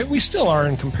affordable market. We still are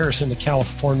in comparison to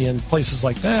California and places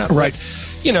like that. Right. But,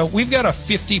 we've got a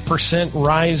 50%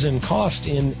 rise in cost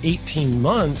in 18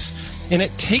 months. And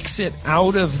it takes it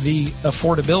out of the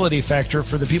affordability factor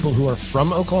for the people who are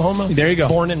from Oklahoma. There you go.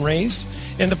 Born and raised.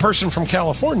 And the person from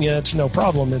California, it's no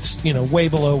problem. It's, way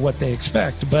below what they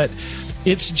expect. But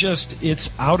it's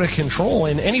out of control.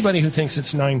 And anybody who thinks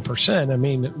it's 9%, I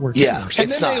mean, we're kidding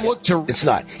ourselves. It's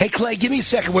not. Hey, Clay, give me a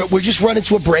second. We're just running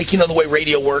to a break. You know the way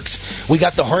radio works. We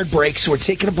got the hard break, so we're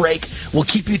taking a break. We'll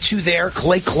keep you two there.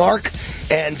 Clay Clark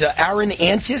and Aaron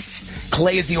Antis.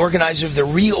 Clay is the organizer of the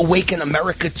Reawaken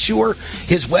America Tour.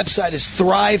 His website is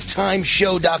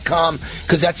thrivetimeshow.com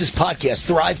because that's his podcast,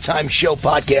 Thrive Time Show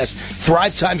Podcast,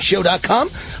 thrivetimeshow.com.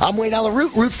 I'm Wayne Allyn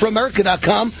Root,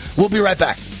 rootforamerica.com. We'll be right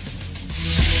back.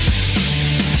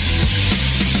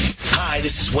 Hi,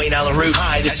 this is Wayne Allyn Root.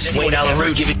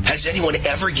 Has anyone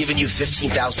ever given you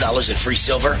 $15,000 in free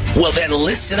silver? Well, then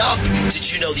listen up.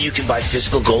 Did you know that you can buy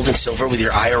physical gold and silver with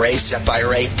your IRA, SEP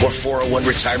IRA, or 401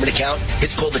 retirement account?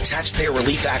 It's called the Taxpayer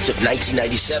Relief Act of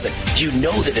 1997. You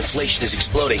know that inflation is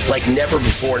exploding like never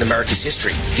before in America's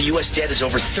history. The U.S. debt is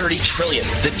over $30 trillion.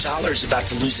 The dollar is about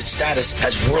to lose its status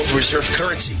as world reserve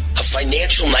currency. A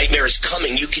financial nightmare is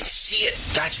coming. You can see it.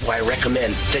 That's why I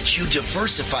recommend that you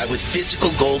diversify with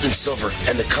physical gold and silver.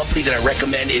 And the company that I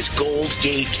recommend is Gold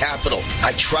Gate Capital.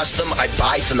 I trust them. I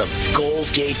buy from them.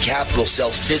 Gold Gate Capital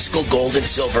sells physical gold and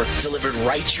silver delivered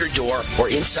right to your door or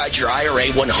inside your IRA,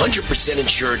 100%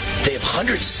 insured. They have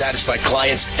hundreds of satisfied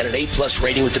clients and an A+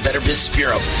 rating with the Better Business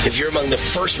Bureau. If you're among the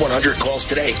first 100 calls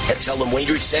today and tell them Wayne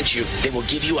Root sent you, they will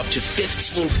give you up to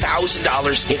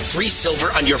 $15,000 in free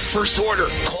silver on your first order.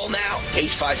 Call now.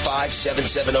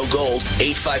 855-770-GOLD.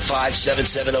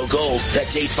 855-770-GOLD.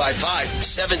 That's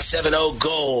 855-770-GOLD.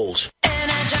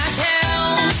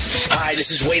 Hi,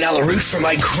 this is Wayne Allyn Root from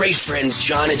my great friends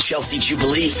John and Chelsea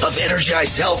Jubilee of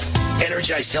Energized Health.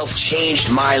 Energized Health changed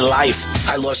my life.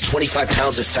 I lost 25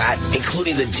 pounds of fat,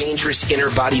 including the dangerous inner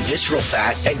body visceral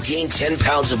fat, and gained 10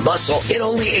 pounds of muscle in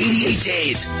only 88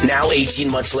 days. Now, 18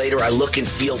 months later, I look and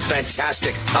feel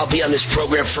fantastic. I'll be on this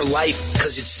program for life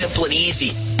because it's simple and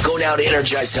easy. Go now to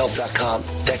EnergizedHealth.com.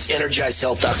 That's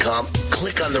EnergizedHealth.com.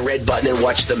 Click on the red button and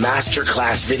watch the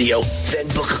masterclass video. Then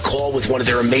book a call with one of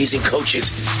their amazing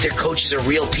coaches. Their coaches are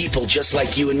real people just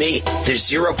like you and me. There's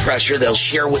zero pressure. They'll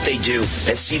share what they do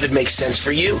and see if it makes sense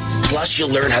for you. Plus, you'll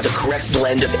learn how the correct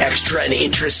blend of extra and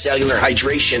intracellular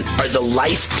hydration are the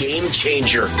life game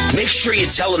changer. Make sure you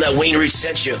tell them that Wayne Root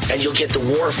sent you, and you'll get the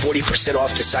War 40%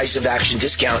 off decisive action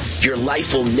discount. Your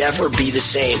life will never be the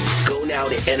same. Go now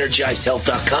to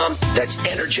EnergizedHealth.com. That's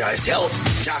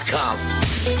EnergizedHealth.com.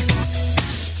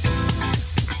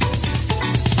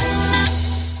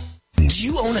 Do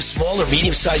you own own a small or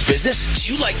medium-sized business?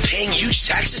 Do you like paying huge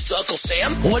taxes to Uncle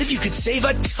Sam? What if you could save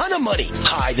a ton of money?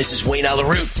 Hi, this is Wayne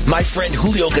Alaroot. My friend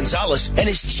Julio Gonzalez and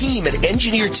his team at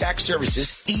Engineered Tax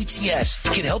Services, ETS,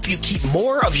 can help you keep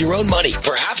more of your own money,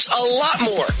 perhaps a lot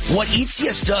more. What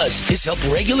ETS does is help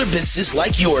regular businesses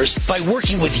like yours by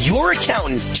working with your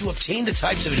accountant to obtain the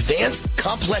types of advanced,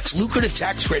 complex, lucrative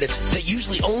tax credits that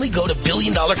usually only go to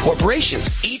billion-dollar corporations.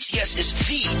 ETS is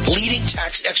the leading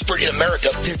tax expert in America.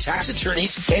 Their tax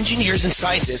attorneys, engineers, and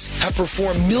scientists have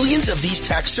performed millions of these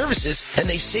tax services, and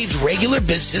they've saved regular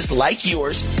businesses like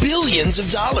yours billions of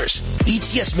dollars.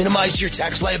 ETS minimizes your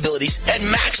tax liabilities and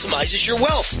maximizes your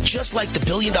wealth, just like the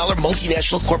billion-dollar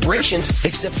multinational corporations,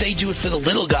 except they do it for the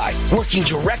little guy, working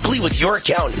directly with your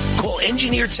accountant. Call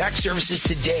Engineered Tax Services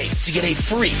today to get a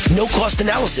free, no-cost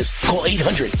analysis. Call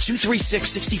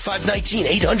 800-236-6519,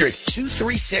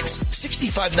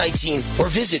 800-236-6519, or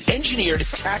visit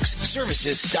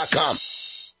engineeredtaxservices.com.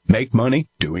 Make money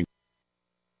doing.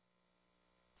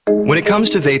 When it comes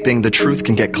to vaping, the truth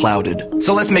can get clouded.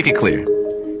 So let's make it clear.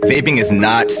 Vaping is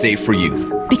not safe for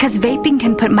youth. Because vaping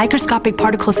can put microscopic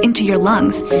particles into your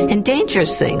lungs. And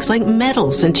dangerous things like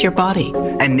metals into your body.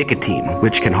 And nicotine,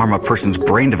 which can harm a person's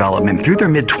brain development through their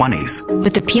mid-20s.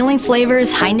 With appealing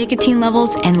flavors, high nicotine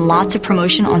levels, and lots of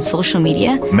promotion on social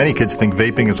media. Many kids think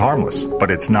vaping is harmless, but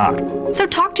it's not. So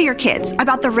talk to your kids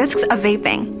about the risks of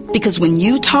vaping. Because when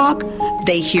you talk,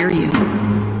 they hear you.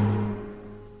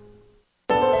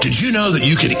 Did you know that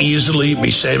you could easily be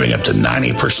saving up to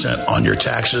 90% on your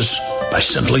taxes by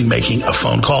simply making a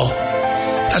phone call?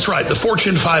 That's right. The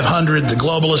Fortune 500, the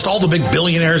globalists, all the big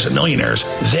billionaires and millionaires,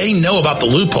 they know about the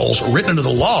loopholes written into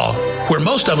the law where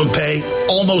most of them pay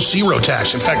almost zero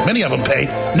tax. In fact, many of them pay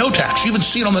no tax. You even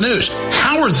see it on the news.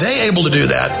 How are they able to do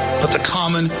that, but the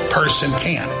common person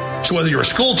can't? So whether you're a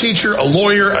school teacher, a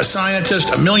lawyer, a scientist,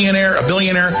 a millionaire, a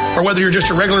billionaire, or whether you're just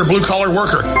a regular blue-collar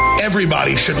worker,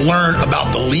 everybody should learn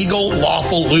about the legal,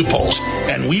 lawful loopholes.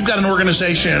 And we've got an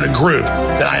organization and a group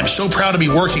that I am so proud to be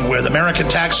working with, American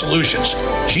Tax Solutions.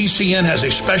 GCN has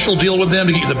a special deal with them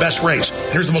to get you the best rates.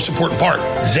 Here's the most important part.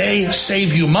 They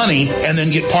save you money and then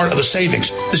get part of the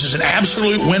savings. This is an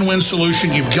absolute win-win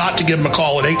solution. You've got to give them a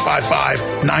call at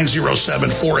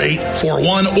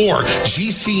 855-907-4841 or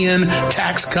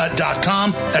GCNTaxCut.com.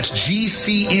 That's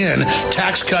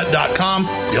GCNTaxCut.com.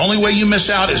 The only way you miss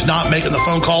out is not making the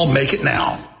phone call. Make it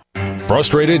now.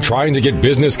 Frustrated trying to get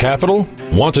business capital?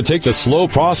 Want to take the slow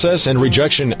process and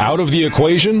rejection out of the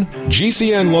equation?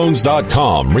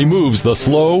 GCNLoans.com removes the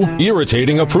slow,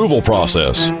 irritating approval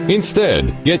process.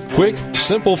 Instead, get quick,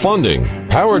 simple funding.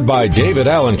 Powered by David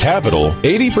Allen Capital,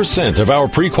 80% of our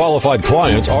pre-qualified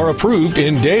clients are approved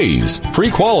in days.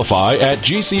 Pre-qualify at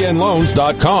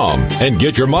GCNLoans.com and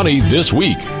get your money this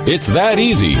week. It's that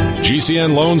easy.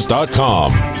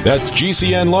 GCNLoans.com. That's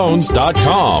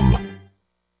GCNLoans.com.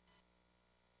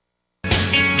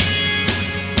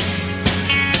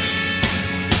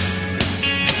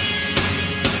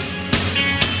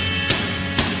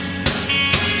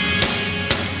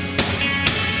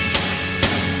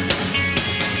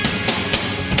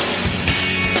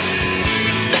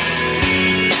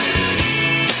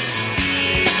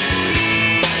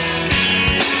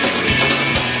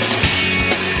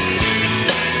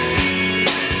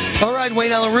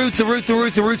 Wayne Alaroot, the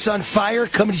Root's on fire,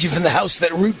 coming to you from the house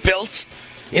that Root built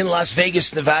in Las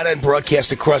Vegas, Nevada, and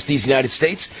broadcast across these United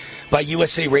States by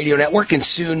USA Radio Network, and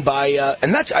soon by,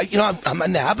 and that's, I'm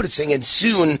in the habit of saying, and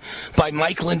soon by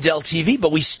Mike Lindell TV,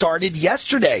 but we started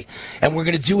yesterday, and we're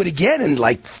going to do it again in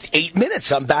like 8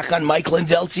 minutes. I'm back on Mike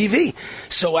Lindell TV.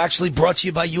 So actually brought to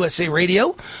you by USA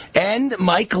Radio and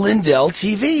Mike Lindell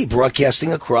TV,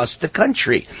 broadcasting across the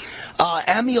country.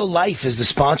 Amio Life is the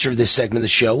sponsor of this segment of the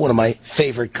show, one of my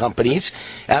favorite companies.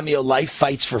 Amio Life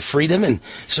fights for freedom and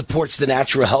supports the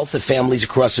natural health of families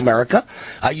across America.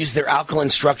 I use their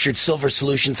alkaline structured silver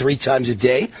solution 3 times a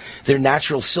day, their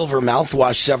natural silver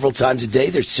mouthwash several times a day,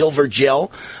 their silver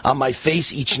gel on my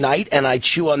face each night, and I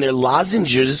chew on their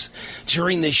lozenges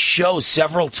during this show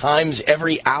several times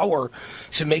every hour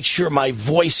to make sure my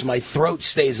voice, my throat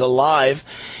stays alive.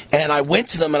 And I went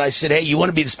to them and I said, hey, you want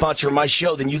to be the sponsor of my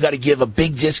show, then you got to give a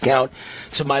big discount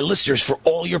to my listeners for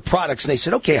all your products. And they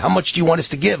said, okay, how much do you want us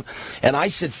to give? And I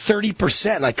said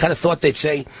 30%. And I kind of thought they'd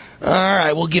say, all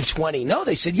right, we'll give 20. No,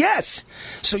 they said yes.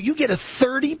 So you get a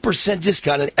 30%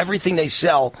 discount on everything they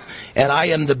sell. And I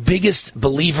am the biggest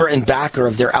believer and backer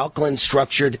of their alkaline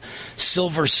structured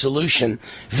silver solution.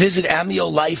 Visit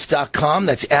AmioLife.com.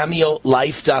 That's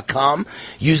AmioLife.com.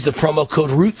 Use the promo code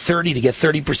ROOT30 to get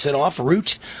 30% off.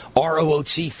 Root, ROOT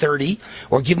 30.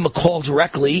 Or give them a call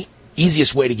directly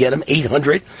Easiest way to get them,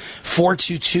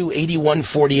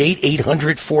 800-422-8148,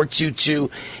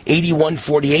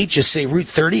 800-422-8148. Just say Route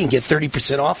 30 and get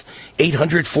 30% off,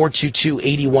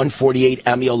 800-422-8148,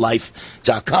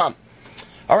 AmioLife.com.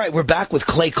 All right, we're back with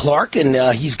Clay Clark,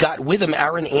 and he's got with him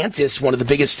Aaron Antis, one of the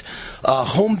biggest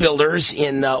home builders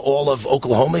in all of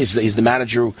Oklahoma. He's the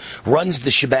manager who runs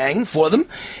the shebang for them.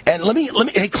 And let me,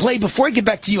 hey Clay, before I get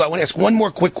back to you, I want to ask one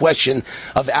more quick question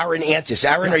of Aaron Antis.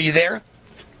 Aaron, are you there?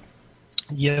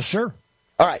 Yes, sir.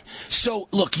 All right. So,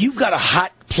 look, you've got a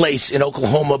hot place in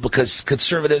Oklahoma because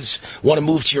conservatives want to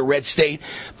move to your red state,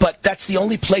 but that's the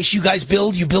only place you guys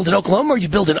build? You build in Oklahoma, or you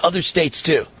build in other states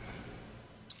too?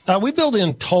 We build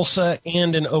in Tulsa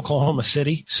and in Oklahoma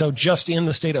City, so just in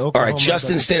the state of Oklahoma. All right, just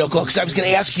in the state of Oklahoma. Because I was going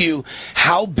to ask you,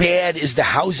 how bad is the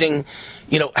housing?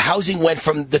 You know, housing went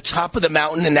from the top of the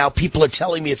mountain, and now people are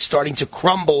telling me it's starting to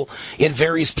crumble in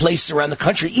various places around the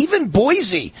country. Even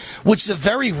Boise, which is a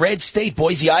very red state,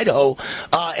 Boise, Idaho,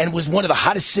 and was one of the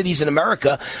hottest cities in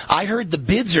America. I heard the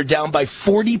bids are down by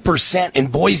 40% in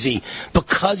Boise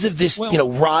because of this,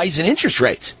 rise in interest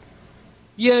rates.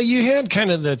 Yeah, you had kind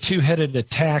of the two-headed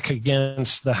attack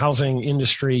against the housing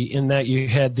industry in that you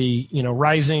had the,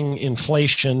 rising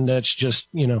inflation that's just,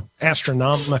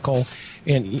 astronomical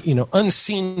and,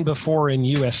 unseen before in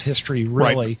U.S. history,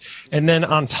 really. Right. And then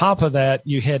on top of that,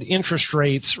 you had interest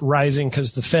rates rising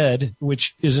because the Fed,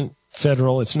 which isn't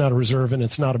federal, it's not a reserve and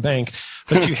it's not a bank,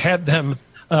 but you had them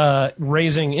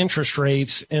raising interest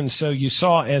rates. And so you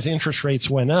saw as interest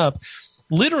rates went up,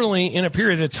 literally in a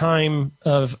period of time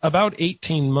of about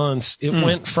 18 months, it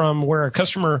went from where a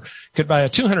customer could buy a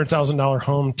 $200,000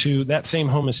 home to that same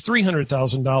home is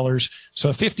 $300,000. So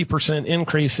a 50%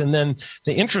 increase. And then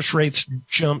the interest rates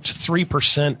jumped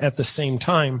 3% at the same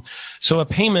time. So a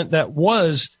payment that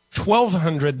was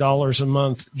 $1,200 a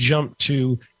month jumped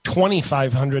to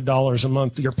 $2,500 a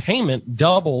month. Your payment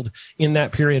doubled in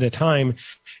that period of time.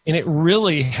 And it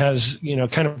really has,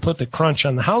 kind of put the crunch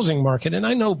on the housing market. And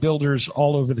I know builders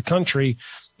all over the country.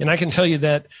 And I can tell you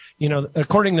that,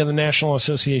 according to the National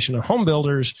Association of Home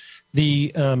Builders,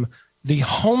 the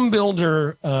home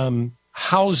builder,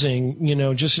 housing,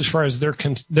 just as far as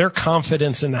their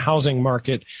confidence in the housing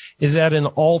market is at an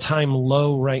all-time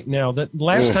low right now. The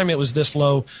last time it was this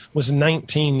low was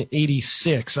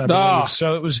 1986, I believe.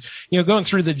 So it was, going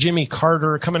through the Jimmy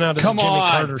Carter, coming out of the Jimmy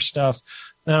Carter stuff.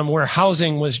 Where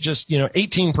housing was just,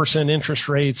 18% interest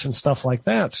rates and stuff like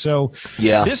that. So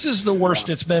this is the worst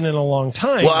it's been in a long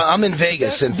time. Well, I'm in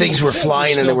Vegas and things were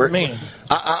flying and there were,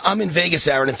 I'm in Vegas,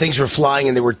 Aaron, and things were flying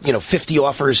and there were, 50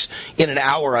 offers in an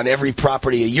hour on every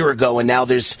property a year ago. And now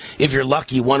there's, if you're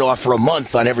lucky, one offer a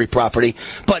month on every property.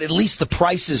 But at least the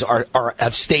prices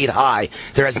have stayed high.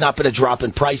 There has not been a drop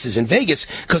in prices in Vegas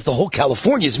because the whole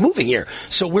California is moving here.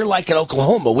 So we're like in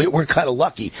Oklahoma. We're kind of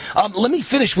lucky. Let me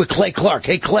finish with Clay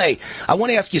Clark. Hey, Clay, I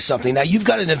want to ask you something. Now, you've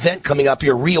got an event coming up,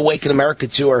 your Reawaken America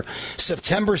Tour,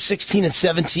 September 16 and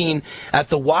 17 at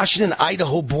the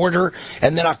Washington-Idaho border,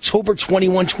 and then October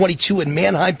 21, 22 in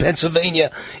Manheim,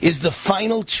 Pennsylvania is the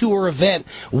final tour event.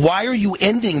 Why are you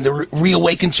ending the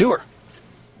Reawaken Tour?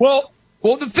 Well,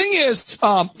 the thing is,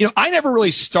 I never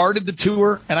really started the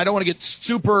tour, and I don't want to get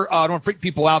super, I don't want to freak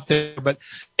people out there, but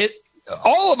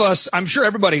all of us, I'm sure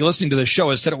everybody listening to this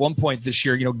show has said at one point this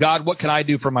year, God, what can I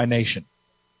do for my nation?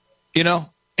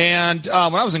 And when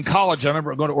I was in college, I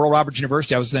remember going to Oral Roberts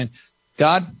University, I was saying,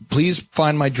 God, please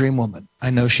find my dream woman. I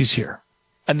know she's here.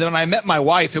 And then when I met my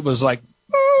wife, it was like,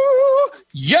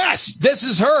 yes, this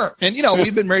is her. And,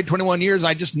 we've been married 21 years. And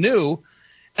I just knew.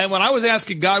 And when I was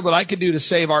asking God what I could do to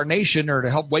save our nation or to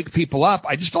help wake people up,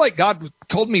 I just felt like God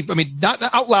told me, not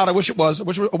out loud. I wish it was. I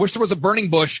wish there was a burning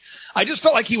bush. I just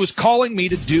felt like he was calling me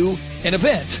to do an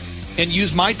event and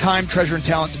use my time, treasure, and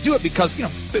talent to do it. Because,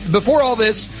 before all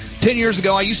this, 10 years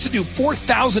ago, I used to do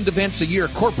 4,000 events a year,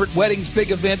 corporate weddings, big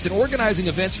events, and organizing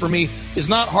events for me is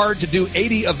not hard to do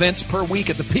 80 events per week.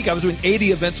 At the peak, I was doing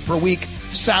 80 events per week,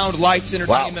 sound, lights,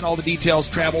 entertainment, all the details,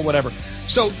 travel, whatever.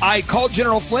 So I called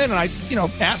General Flynn and I,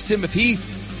 asked him if I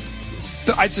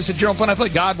just said, General Flynn, I feel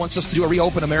like God wants us to do a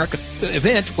Reopen America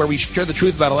event where we share the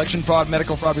truth about election fraud,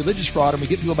 medical fraud, religious fraud, and we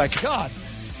get people back to God.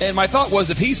 And my thought was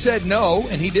if he said no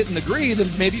and he didn't agree, then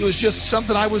maybe it was just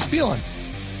something I was feeling.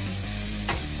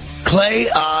 Clay,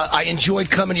 I enjoyed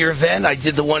coming to your event. I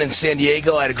did the one in San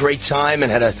Diego. I had a great time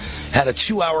and had a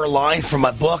 2-hour line for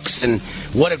my books. And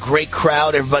what a great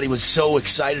crowd. Everybody was so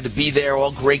excited to be there.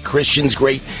 All great Christians,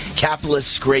 great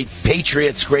capitalists, great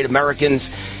patriots, great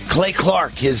Americans. Clay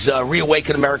Clark, his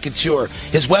Reawaken America Tour.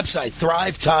 His website,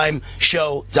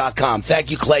 thrivetimeshow.com.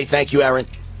 Thank you, Clay. Thank you, Aaron.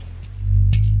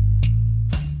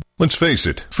 Let's face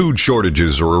it, food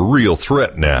shortages are a real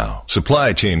threat now.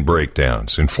 Supply chain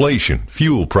breakdowns, inflation,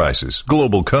 fuel prices,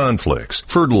 global conflicts,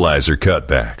 fertilizer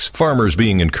cutbacks, farmers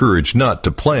being encouraged not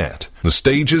to plant. The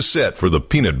stage is set for the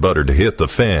peanut butter to hit the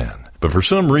fan. But for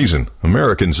some reason,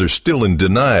 Americans are still in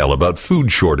denial about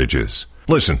food shortages.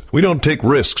 Listen, we don't take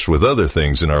risks with other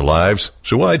things in our lives,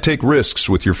 so why take risks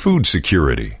with your food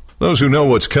security? Those who know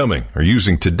what's coming are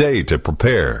using today to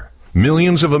prepare.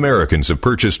 Millions of Americans have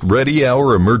purchased Ready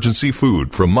Hour emergency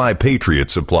food from My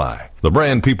Patriot Supply, the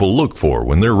brand people look for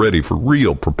when they're ready for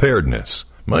real preparedness.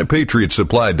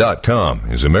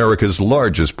 MyPatriotSupply.com is America's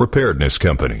largest preparedness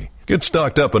company. Get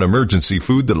stocked up on emergency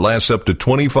food that lasts up to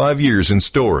 25 years in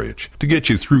storage to get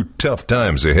you through tough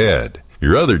times ahead.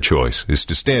 Your other choice is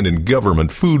to stand in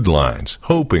government food lines,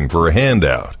 hoping for a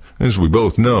handout. As we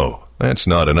both know, that's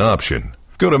not an option.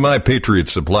 Go to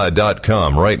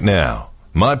MyPatriotSupply.com right now.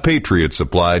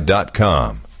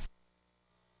 MyPatriotSupply.com.